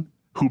son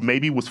who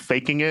maybe was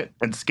faking it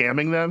and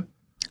scamming them.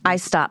 I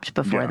stopped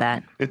before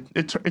that.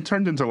 It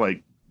turned into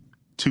like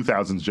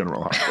 2000s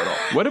General Hospital.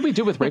 What did we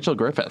do with Rachel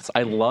Griffiths?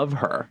 I love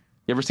her.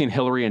 You ever seen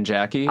Hillary and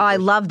Jackie? Oh, I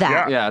love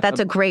that. Yeah, That's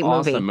a great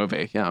movie. Awesome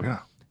movie. Yeah.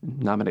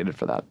 Nominated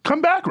for that.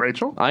 Come back,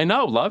 Rachel. I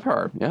know, love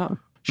her. Yeah.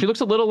 She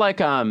looks a little like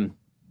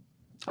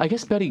I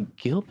guess Betty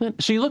Gilpin.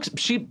 She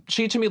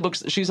to me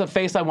looks, she's a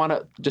face I want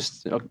to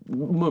just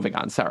moving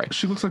on. Sorry.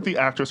 She looks like the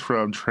actress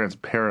from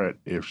Transparent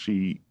if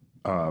she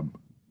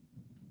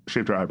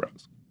shaved her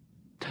eyebrows.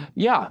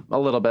 Yeah, a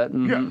little bit.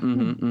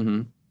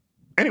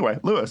 Anyway,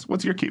 Lewis,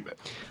 what's your keep it?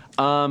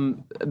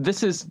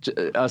 This is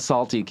a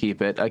salty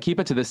keep it. I keep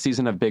it to this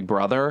season of Big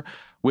Brother,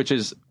 which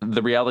is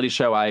the reality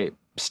show I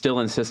still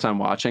insist on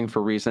watching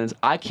for reasons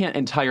I can't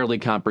entirely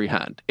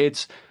comprehend.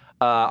 It's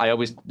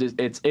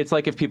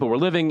like if people were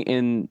living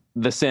in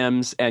The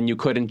Sims and you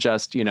couldn't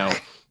just,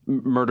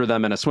 murder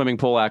them in a swimming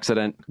pool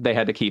accident. They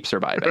had to keep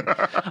surviving.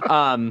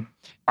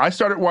 I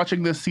started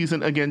watching this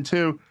season again,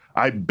 too.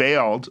 I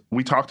bailed.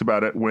 We talked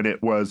about it when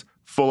it was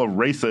full of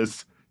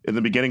racists in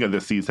the beginning of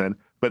this season.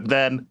 But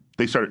then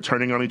they started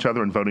turning on each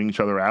other and voting each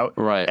other out.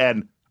 Right.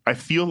 And I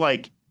feel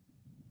like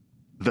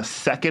the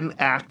second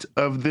act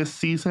of this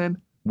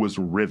season was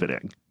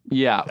riveting.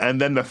 Yeah.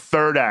 And then the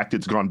third act,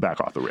 it's gone back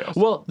off the rails.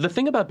 Well, the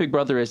thing about Big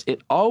Brother is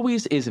it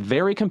always is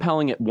very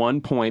compelling at one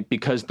point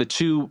because the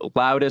two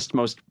loudest,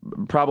 most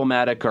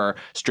problematic or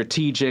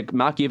strategic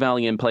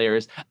Machiavellian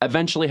players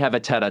eventually have a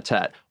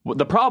tete-a-tete.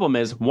 The problem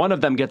is one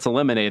of them gets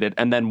eliminated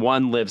and then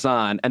one lives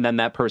on, and then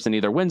that person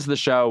either wins the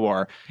show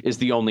or is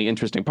the only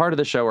interesting part of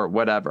the show or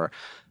whatever.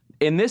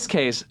 In this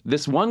case,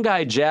 this one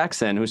guy,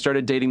 Jackson, who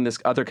started dating this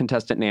other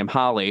contestant named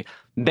Holly,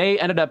 they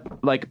ended up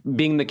like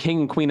being the king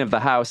and queen of the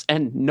house,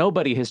 and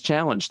nobody has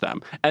challenged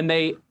them. And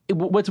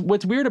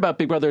what's weird about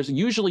Big Brother is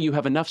usually you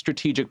have enough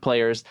strategic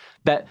players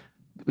that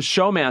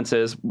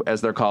showmances,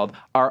 as they're called,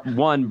 are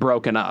one,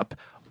 broken up,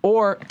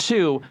 or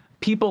two,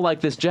 people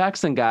like this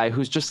Jackson guy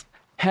who's just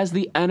has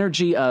the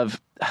energy of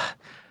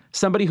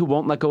somebody who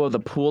won't let go of the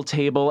pool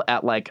table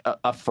at like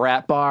a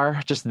frat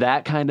bar, just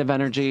that kind of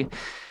energy.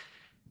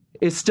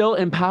 Is still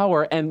in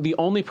power, and the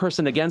only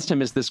person against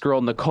him is this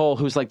girl, Nicole,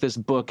 who's like this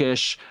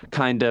bookish,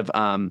 kind of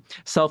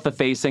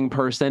self-effacing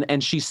person,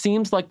 and she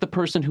seems like the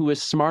person who is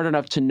smart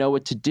enough to know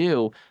what to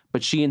do,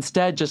 but she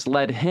instead just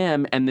led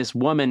him and this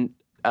woman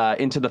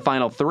into the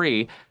final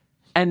three,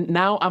 and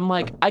now I'm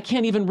like, I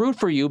can't even root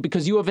for you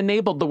because you have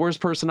enabled the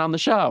worst person on the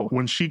show.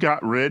 When she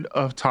got rid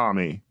of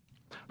Tommy,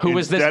 who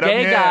was this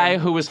gay guy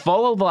who was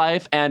full of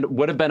life and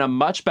would have been a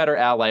much better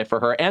ally for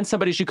her and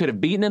somebody she could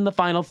have beaten in the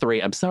final three.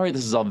 I'm sorry,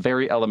 this is all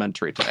very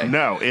elementary today.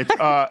 No,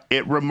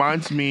 it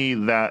reminds me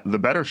that the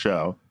better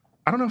show,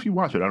 I don't know if you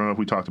watch it. I don't know if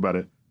we talked about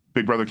it.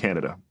 Big Brother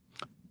Canada.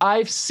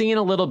 I've seen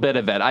a little bit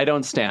of it. I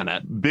don't stand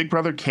it. Big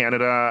Brother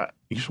Canada,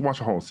 you should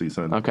watch a whole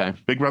season. Okay.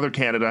 Big Brother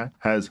Canada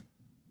has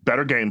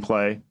better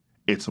gameplay.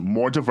 It's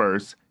more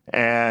diverse.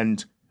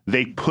 And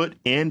they put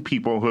in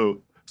people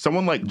who,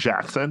 someone like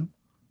Jackson,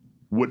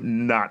 would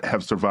not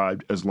have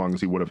survived as long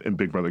as he would have in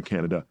Big Brother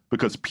Canada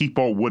because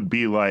people would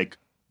be like,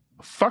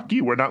 fuck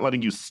you, we're not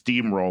letting you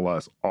steamroll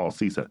us all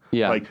season.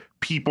 Yeah. Like,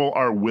 people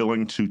are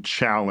willing to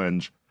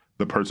challenge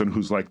the person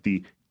who's like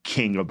the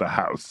king of the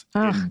house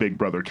in Big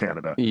Brother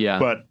Canada. Yeah.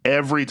 But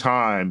every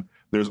time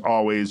there's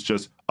always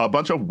just a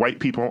bunch of white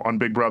people on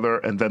Big Brother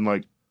and then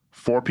like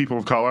 4 people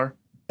of color,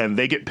 and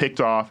they get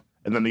picked off,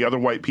 and then the other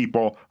white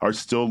people are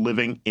still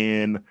living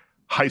in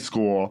high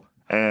school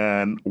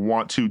and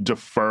want to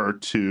defer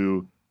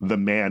to the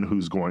man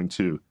who's going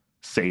to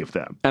save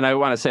them. And I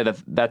want to say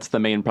that that's the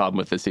main problem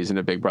with this season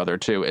of Big Brother,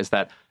 too, is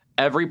that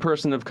every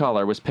person of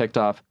color was picked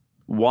off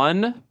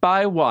one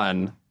by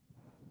one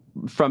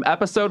from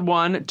episode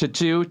 1 to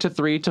 2 to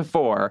 3 to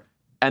 4.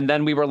 And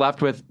then we were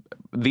left with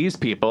these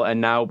people. And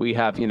now we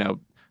have, And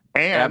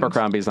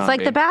Abercrombie Zombie. It's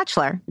like The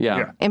Bachelor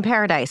Yeah, in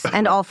Paradise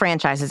and all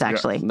franchises,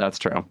 actually. that's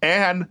true.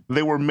 and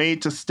they were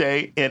made to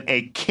stay in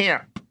a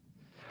camp.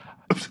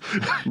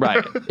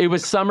 Right. It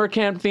was summer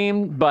camp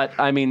themed, but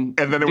I mean,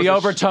 And then the it was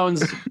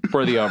overtones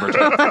were the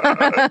overtones.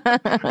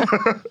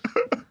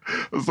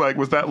 It was like,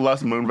 was that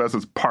Les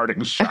Moonvest's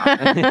parting shot?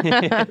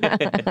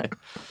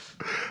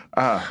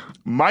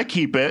 My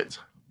keep it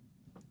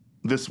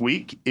this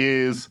week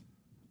is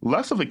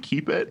less of a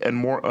keep it and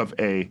more of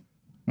a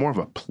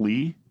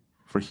plea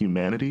for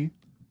humanity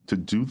to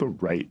do the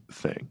right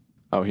thing.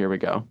 Oh, here we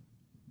go.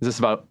 Is this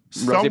about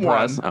Rosie Someone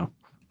Perez? Oh.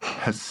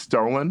 has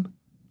stolen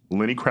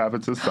Lenny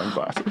Kravitz's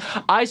sunglasses.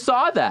 I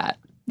saw that.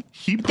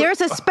 He put,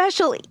 There's a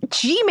special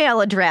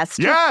Gmail address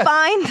to Yes.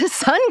 find the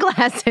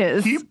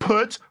sunglasses. he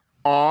put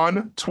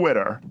on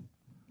Twitter,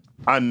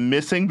 I'm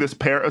missing this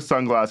pair of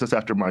sunglasses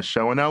after my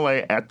show in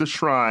LA at the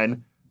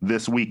Shrine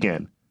this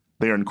weekend.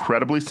 They are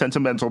incredibly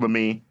sentimental to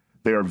me.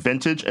 They are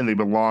vintage and they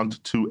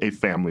belonged to a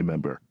family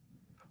member.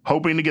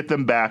 Hoping to get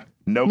them back.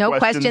 No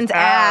questions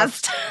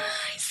asked.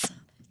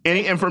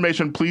 Any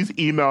information, please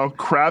email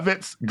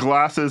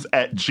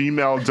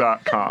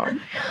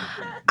kravitzglasses@gmail.com.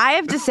 I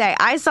have to say,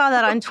 I saw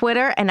that on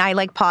Twitter and I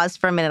like paused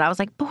for a minute. I was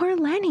like, poor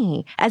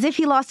Lenny, as if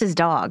he lost his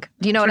dog.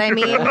 Do you know what I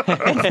mean?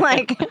 It's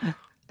like,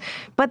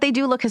 but they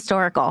do look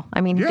historical.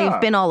 I mean, Yeah. they've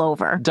been all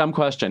over. Dumb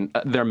question.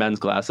 They're men's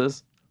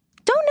glasses.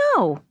 Don't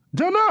know.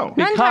 Don't know.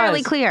 Not entirely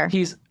Because clear.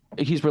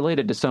 He's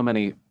related to so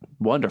many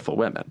wonderful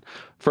women.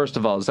 First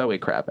of all, Zoe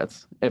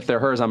Kravitz. If they're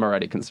hers, I'm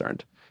already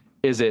concerned.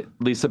 Is it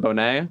Lisa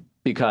Bonet?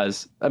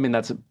 Because, I mean,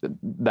 that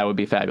would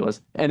be fabulous.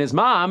 And his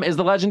mom is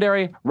the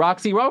legendary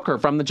Roxy Roker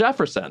from the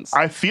Jeffersons.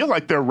 I feel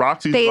like they're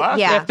Roxy's They-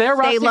 glasses. yeah. If they're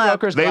They Roxy look-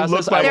 Roker's They glasses,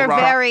 look like They're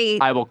Rock-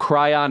 very, I will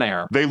cry on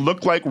air. They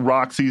look like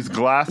Roxy's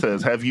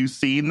glasses. Have you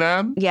seen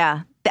them?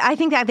 yeah. I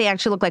think that they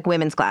actually look like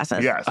women's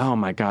glasses. Yes. Oh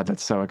my God,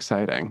 that's so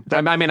exciting.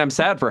 I mean, I'm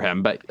sad for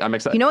him, but I'm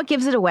excited. You know what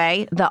gives it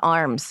away? The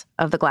arms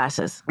of the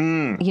glasses.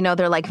 You know,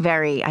 they're like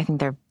I think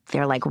they're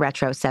like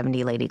retro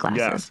 70 lady glasses.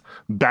 Yes.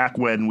 Back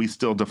when we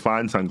still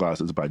defined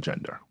sunglasses by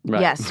gender. Right.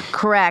 Yes,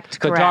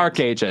 correct. The correct. Dark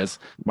Ages.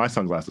 My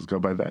sunglasses go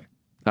by they.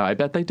 Oh, I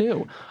bet they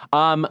do.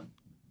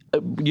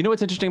 You know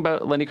what's interesting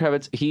about Lenny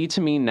Kravitz? He, to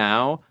me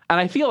now,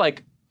 and I feel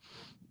like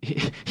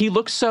he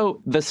looks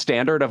so the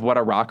standard of what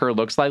a rocker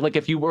looks like. Like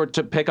if you were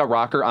to pick a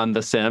rocker on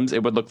The Sims,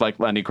 it would look like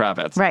Lenny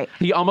Kravitz. Right.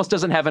 He almost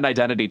doesn't have an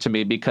identity to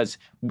me because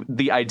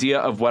the idea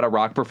of what a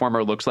rock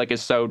performer looks like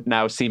is so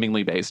now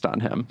seemingly based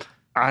on him.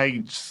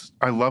 I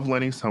love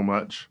Lenny so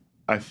much.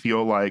 I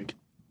feel like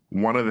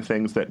one of the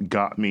things that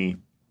got me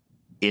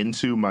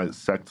into my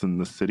Sex and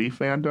the City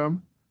fandom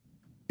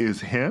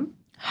is him.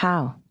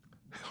 How?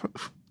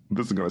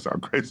 This is going to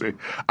sound crazy.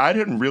 I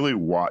didn't really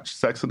watch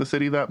Sex and the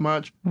City that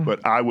much,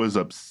 but I was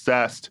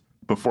obsessed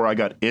before I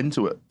got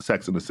into it,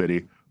 Sex and the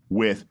City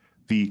with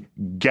the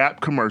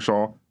Gap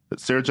commercial that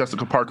Sarah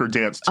Jessica Parker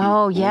danced to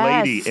Oh,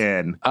 yes. Lady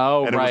in.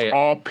 Oh, and right. it was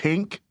all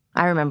pink.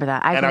 I remember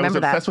that. I And I was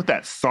remember obsessed that. with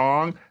that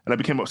song, and I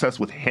became obsessed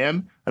with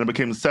him, and I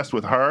became obsessed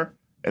with her,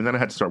 and then I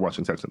had to start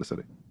watching Sex and the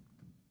City.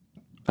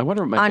 I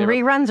wonder what my On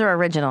favorite... reruns or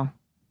original?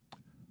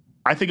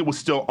 I think it was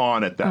still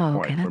on at that Oh,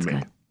 point okay, that's for me.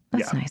 good.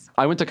 That's Yeah. nice.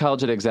 I went to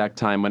college at the exact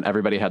time when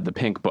everybody had the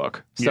Pink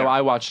book. So Yeah.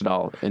 I watched it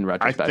all in I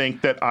retrospect.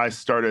 think that I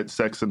started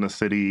Sex and the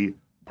City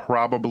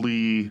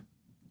probably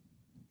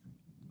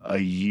a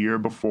year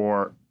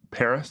before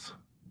Paris.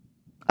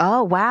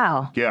 Oh,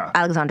 wow. Yeah.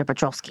 Alexander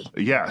Petrovsky.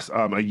 Yes,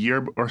 a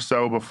year or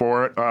so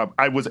before it.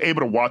 I was able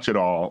to watch it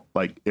all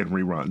like in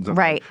reruns. And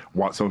Right.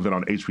 watch some of it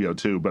on HBO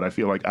too, but I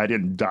feel like I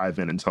didn't dive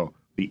in until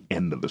the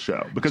end of the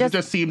show because Just- it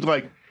just seemed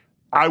like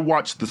I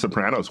watched The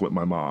Sopranos with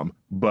my mom,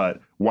 but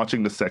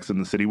watching the Sex and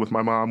the City with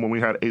my mom when we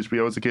had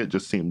HBO as a kid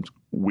just seemed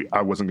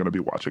I wasn't going to be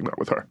watching that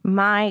with her.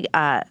 My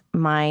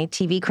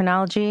TV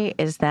chronology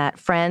is that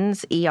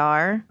Friends,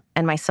 ER,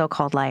 and My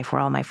So-Called Life were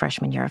all my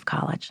freshman year of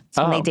college. It's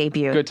when Oh, they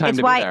debuted. good time it's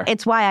to be why there.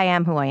 It's why I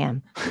am who I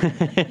am.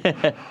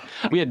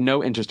 We had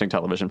no interesting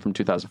television from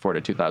 2004 to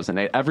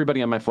 2008.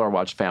 Everybody on my floor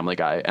watched Family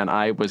Guy, and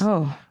I was,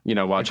 Oh.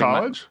 watching my-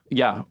 college?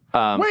 yeah.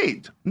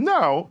 Wait,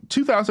 no.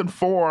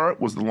 2004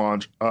 was the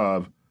launch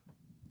of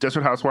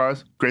Desperate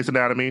Housewives, Grey's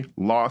Anatomy,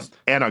 Lost,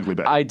 and Ugly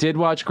Betty. I did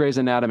watch Grey's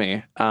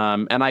Anatomy,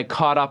 and I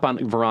caught up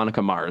on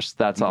Veronica Mars.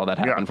 That's all that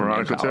Yeah, happened for me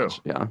in Veronica too.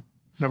 college. Yeah.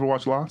 Never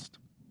watched Lost?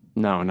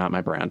 No, not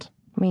my brand.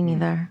 Me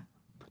neither.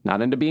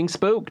 Not into being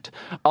spooked.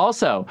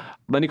 Also,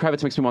 Lenny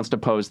Kravitz makes me wants to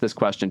pose this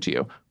question to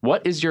you.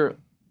 What is your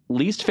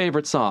least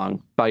favorite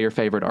song by your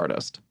favorite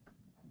artist?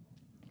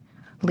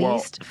 Well,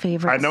 Least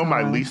favorite I know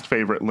my song. least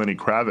favorite Lenny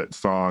Kravitz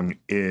song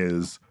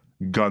is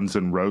Guns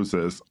N'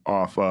 Roses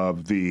off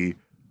of the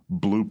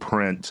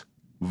Blueprint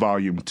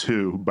Volume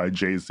 2 by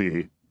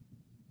Jay-Z.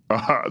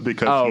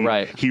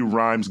 Because he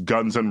rhymes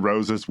Guns N'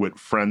 Roses with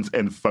friends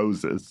and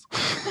foeses.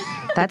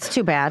 That's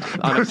too bad.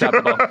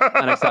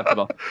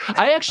 Unacceptable.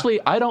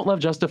 I don't love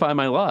Justify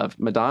My Love,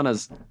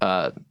 Madonna's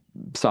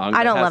song.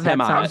 I don't love that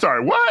song. I'm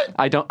sorry, what?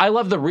 I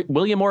love the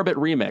William Orbit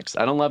remix.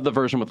 I don't love the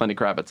version with Lenny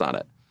Kravitz on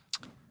it.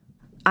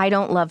 I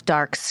don't love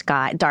Dark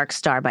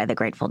Star by the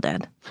Grateful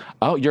Dead.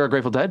 Oh, you're a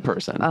Grateful Dead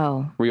person.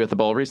 Oh. Were you at the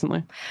bowl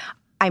recently?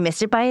 I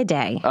missed it by a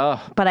day,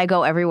 but I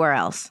go everywhere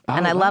else,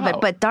 and I love it.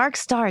 But Dark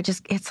Star,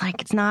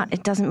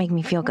 it doesn't make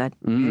me feel good.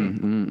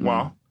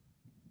 Well,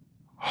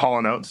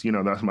 Hall & Oates,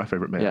 that's my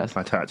favorite band. Yes.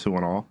 My tattoo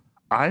and all.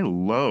 I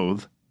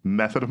loathe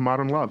Method of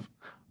Modern Love.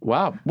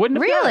 Wow. Wouldn't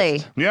have Really?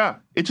 guessed. Yeah.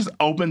 It just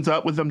opens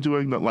up with them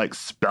doing the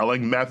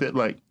spelling method,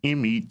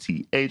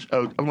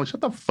 METHO. I'm like,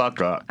 shut the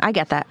fuck up. I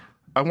get that.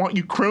 I want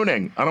you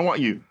crooning. I don't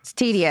want you It's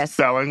tedious.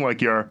 spelling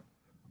like you're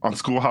on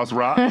Schoolhouse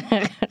Rock.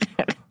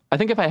 I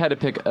think if I had to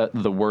pick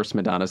the worst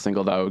Madonna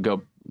single, though, I would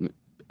go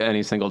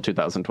any single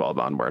 2012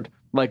 onward.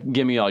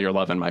 Gimme All Your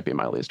Lovin' might be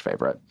my least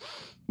favorite,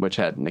 which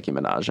had Nicki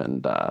Minaj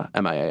and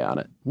MIA on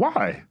it.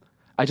 Why?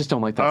 I just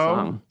don't like that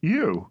song.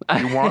 You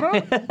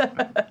wanna?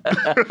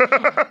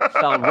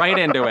 Fell right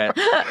into it.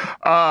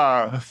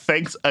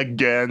 Thanks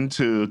again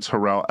to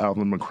Terrell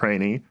Alvin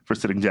McCraney for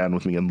sitting down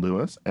with me and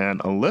Lewis. And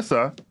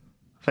Alyssa,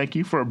 thank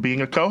you for being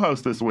a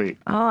co-host this week.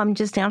 Oh, I'm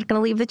just not going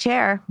to leave the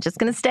chair. Just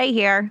going to stay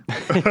here.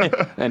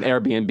 An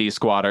Airbnb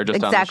squatter just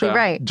Exactly on the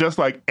show. right. Just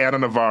like Anna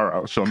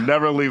Navarro. She'll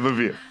never leave the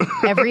view.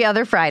 Every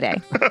other Friday.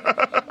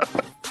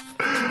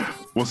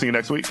 We'll see you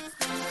next week.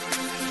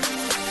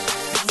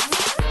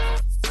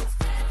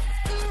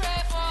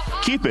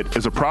 Keep It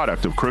is a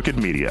product of Crooked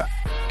Media.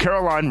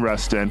 Caroline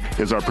Reston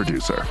is our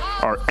producer.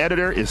 Our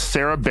editor is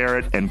Sarah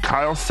Barrett, and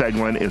Kyle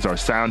Seglin is our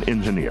sound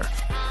engineer.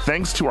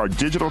 Thanks to our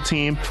digital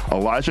team,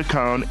 Elijah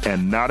Cohn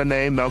and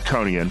Nadine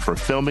Melkonian, for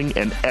filming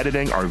and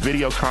editing our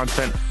video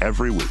content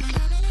every week.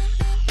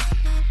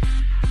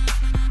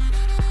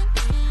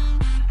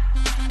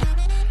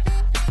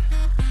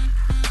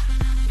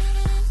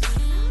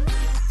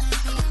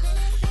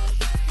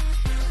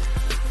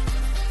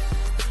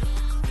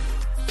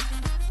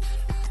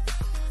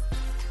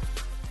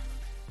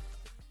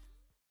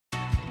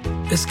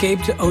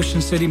 Escape to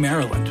Ocean City,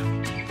 Maryland,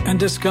 and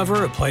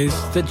discover a place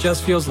that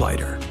just feels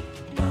lighter,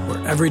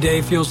 where every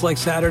day feels like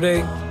Saturday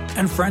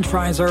and French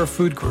fries are a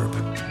food group,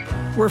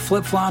 where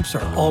flip-flops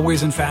are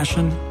always in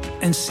fashion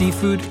and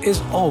seafood is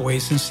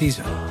always in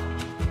season,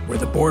 where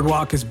the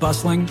boardwalk is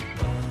bustling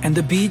and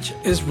the beach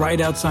is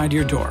right outside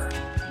your door,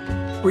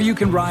 where you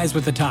can rise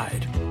with the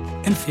tide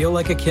and feel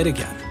like a kid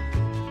again.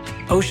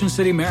 Ocean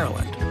City,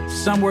 Maryland,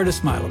 somewhere to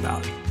smile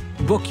about.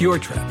 Book your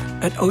trip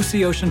at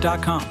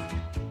OCOcean.com.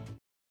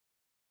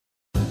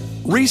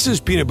 Reese's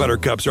peanut butter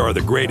cups are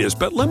the greatest,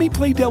 but let me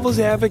play devil's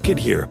advocate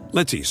here.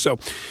 Let's see. So,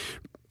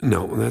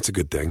 no, that's a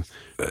good thing.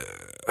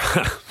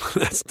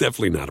 That's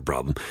definitely not a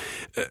problem.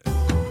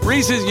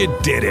 Reese's, you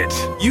did it.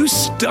 You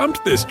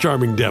stumped this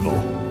charming devil.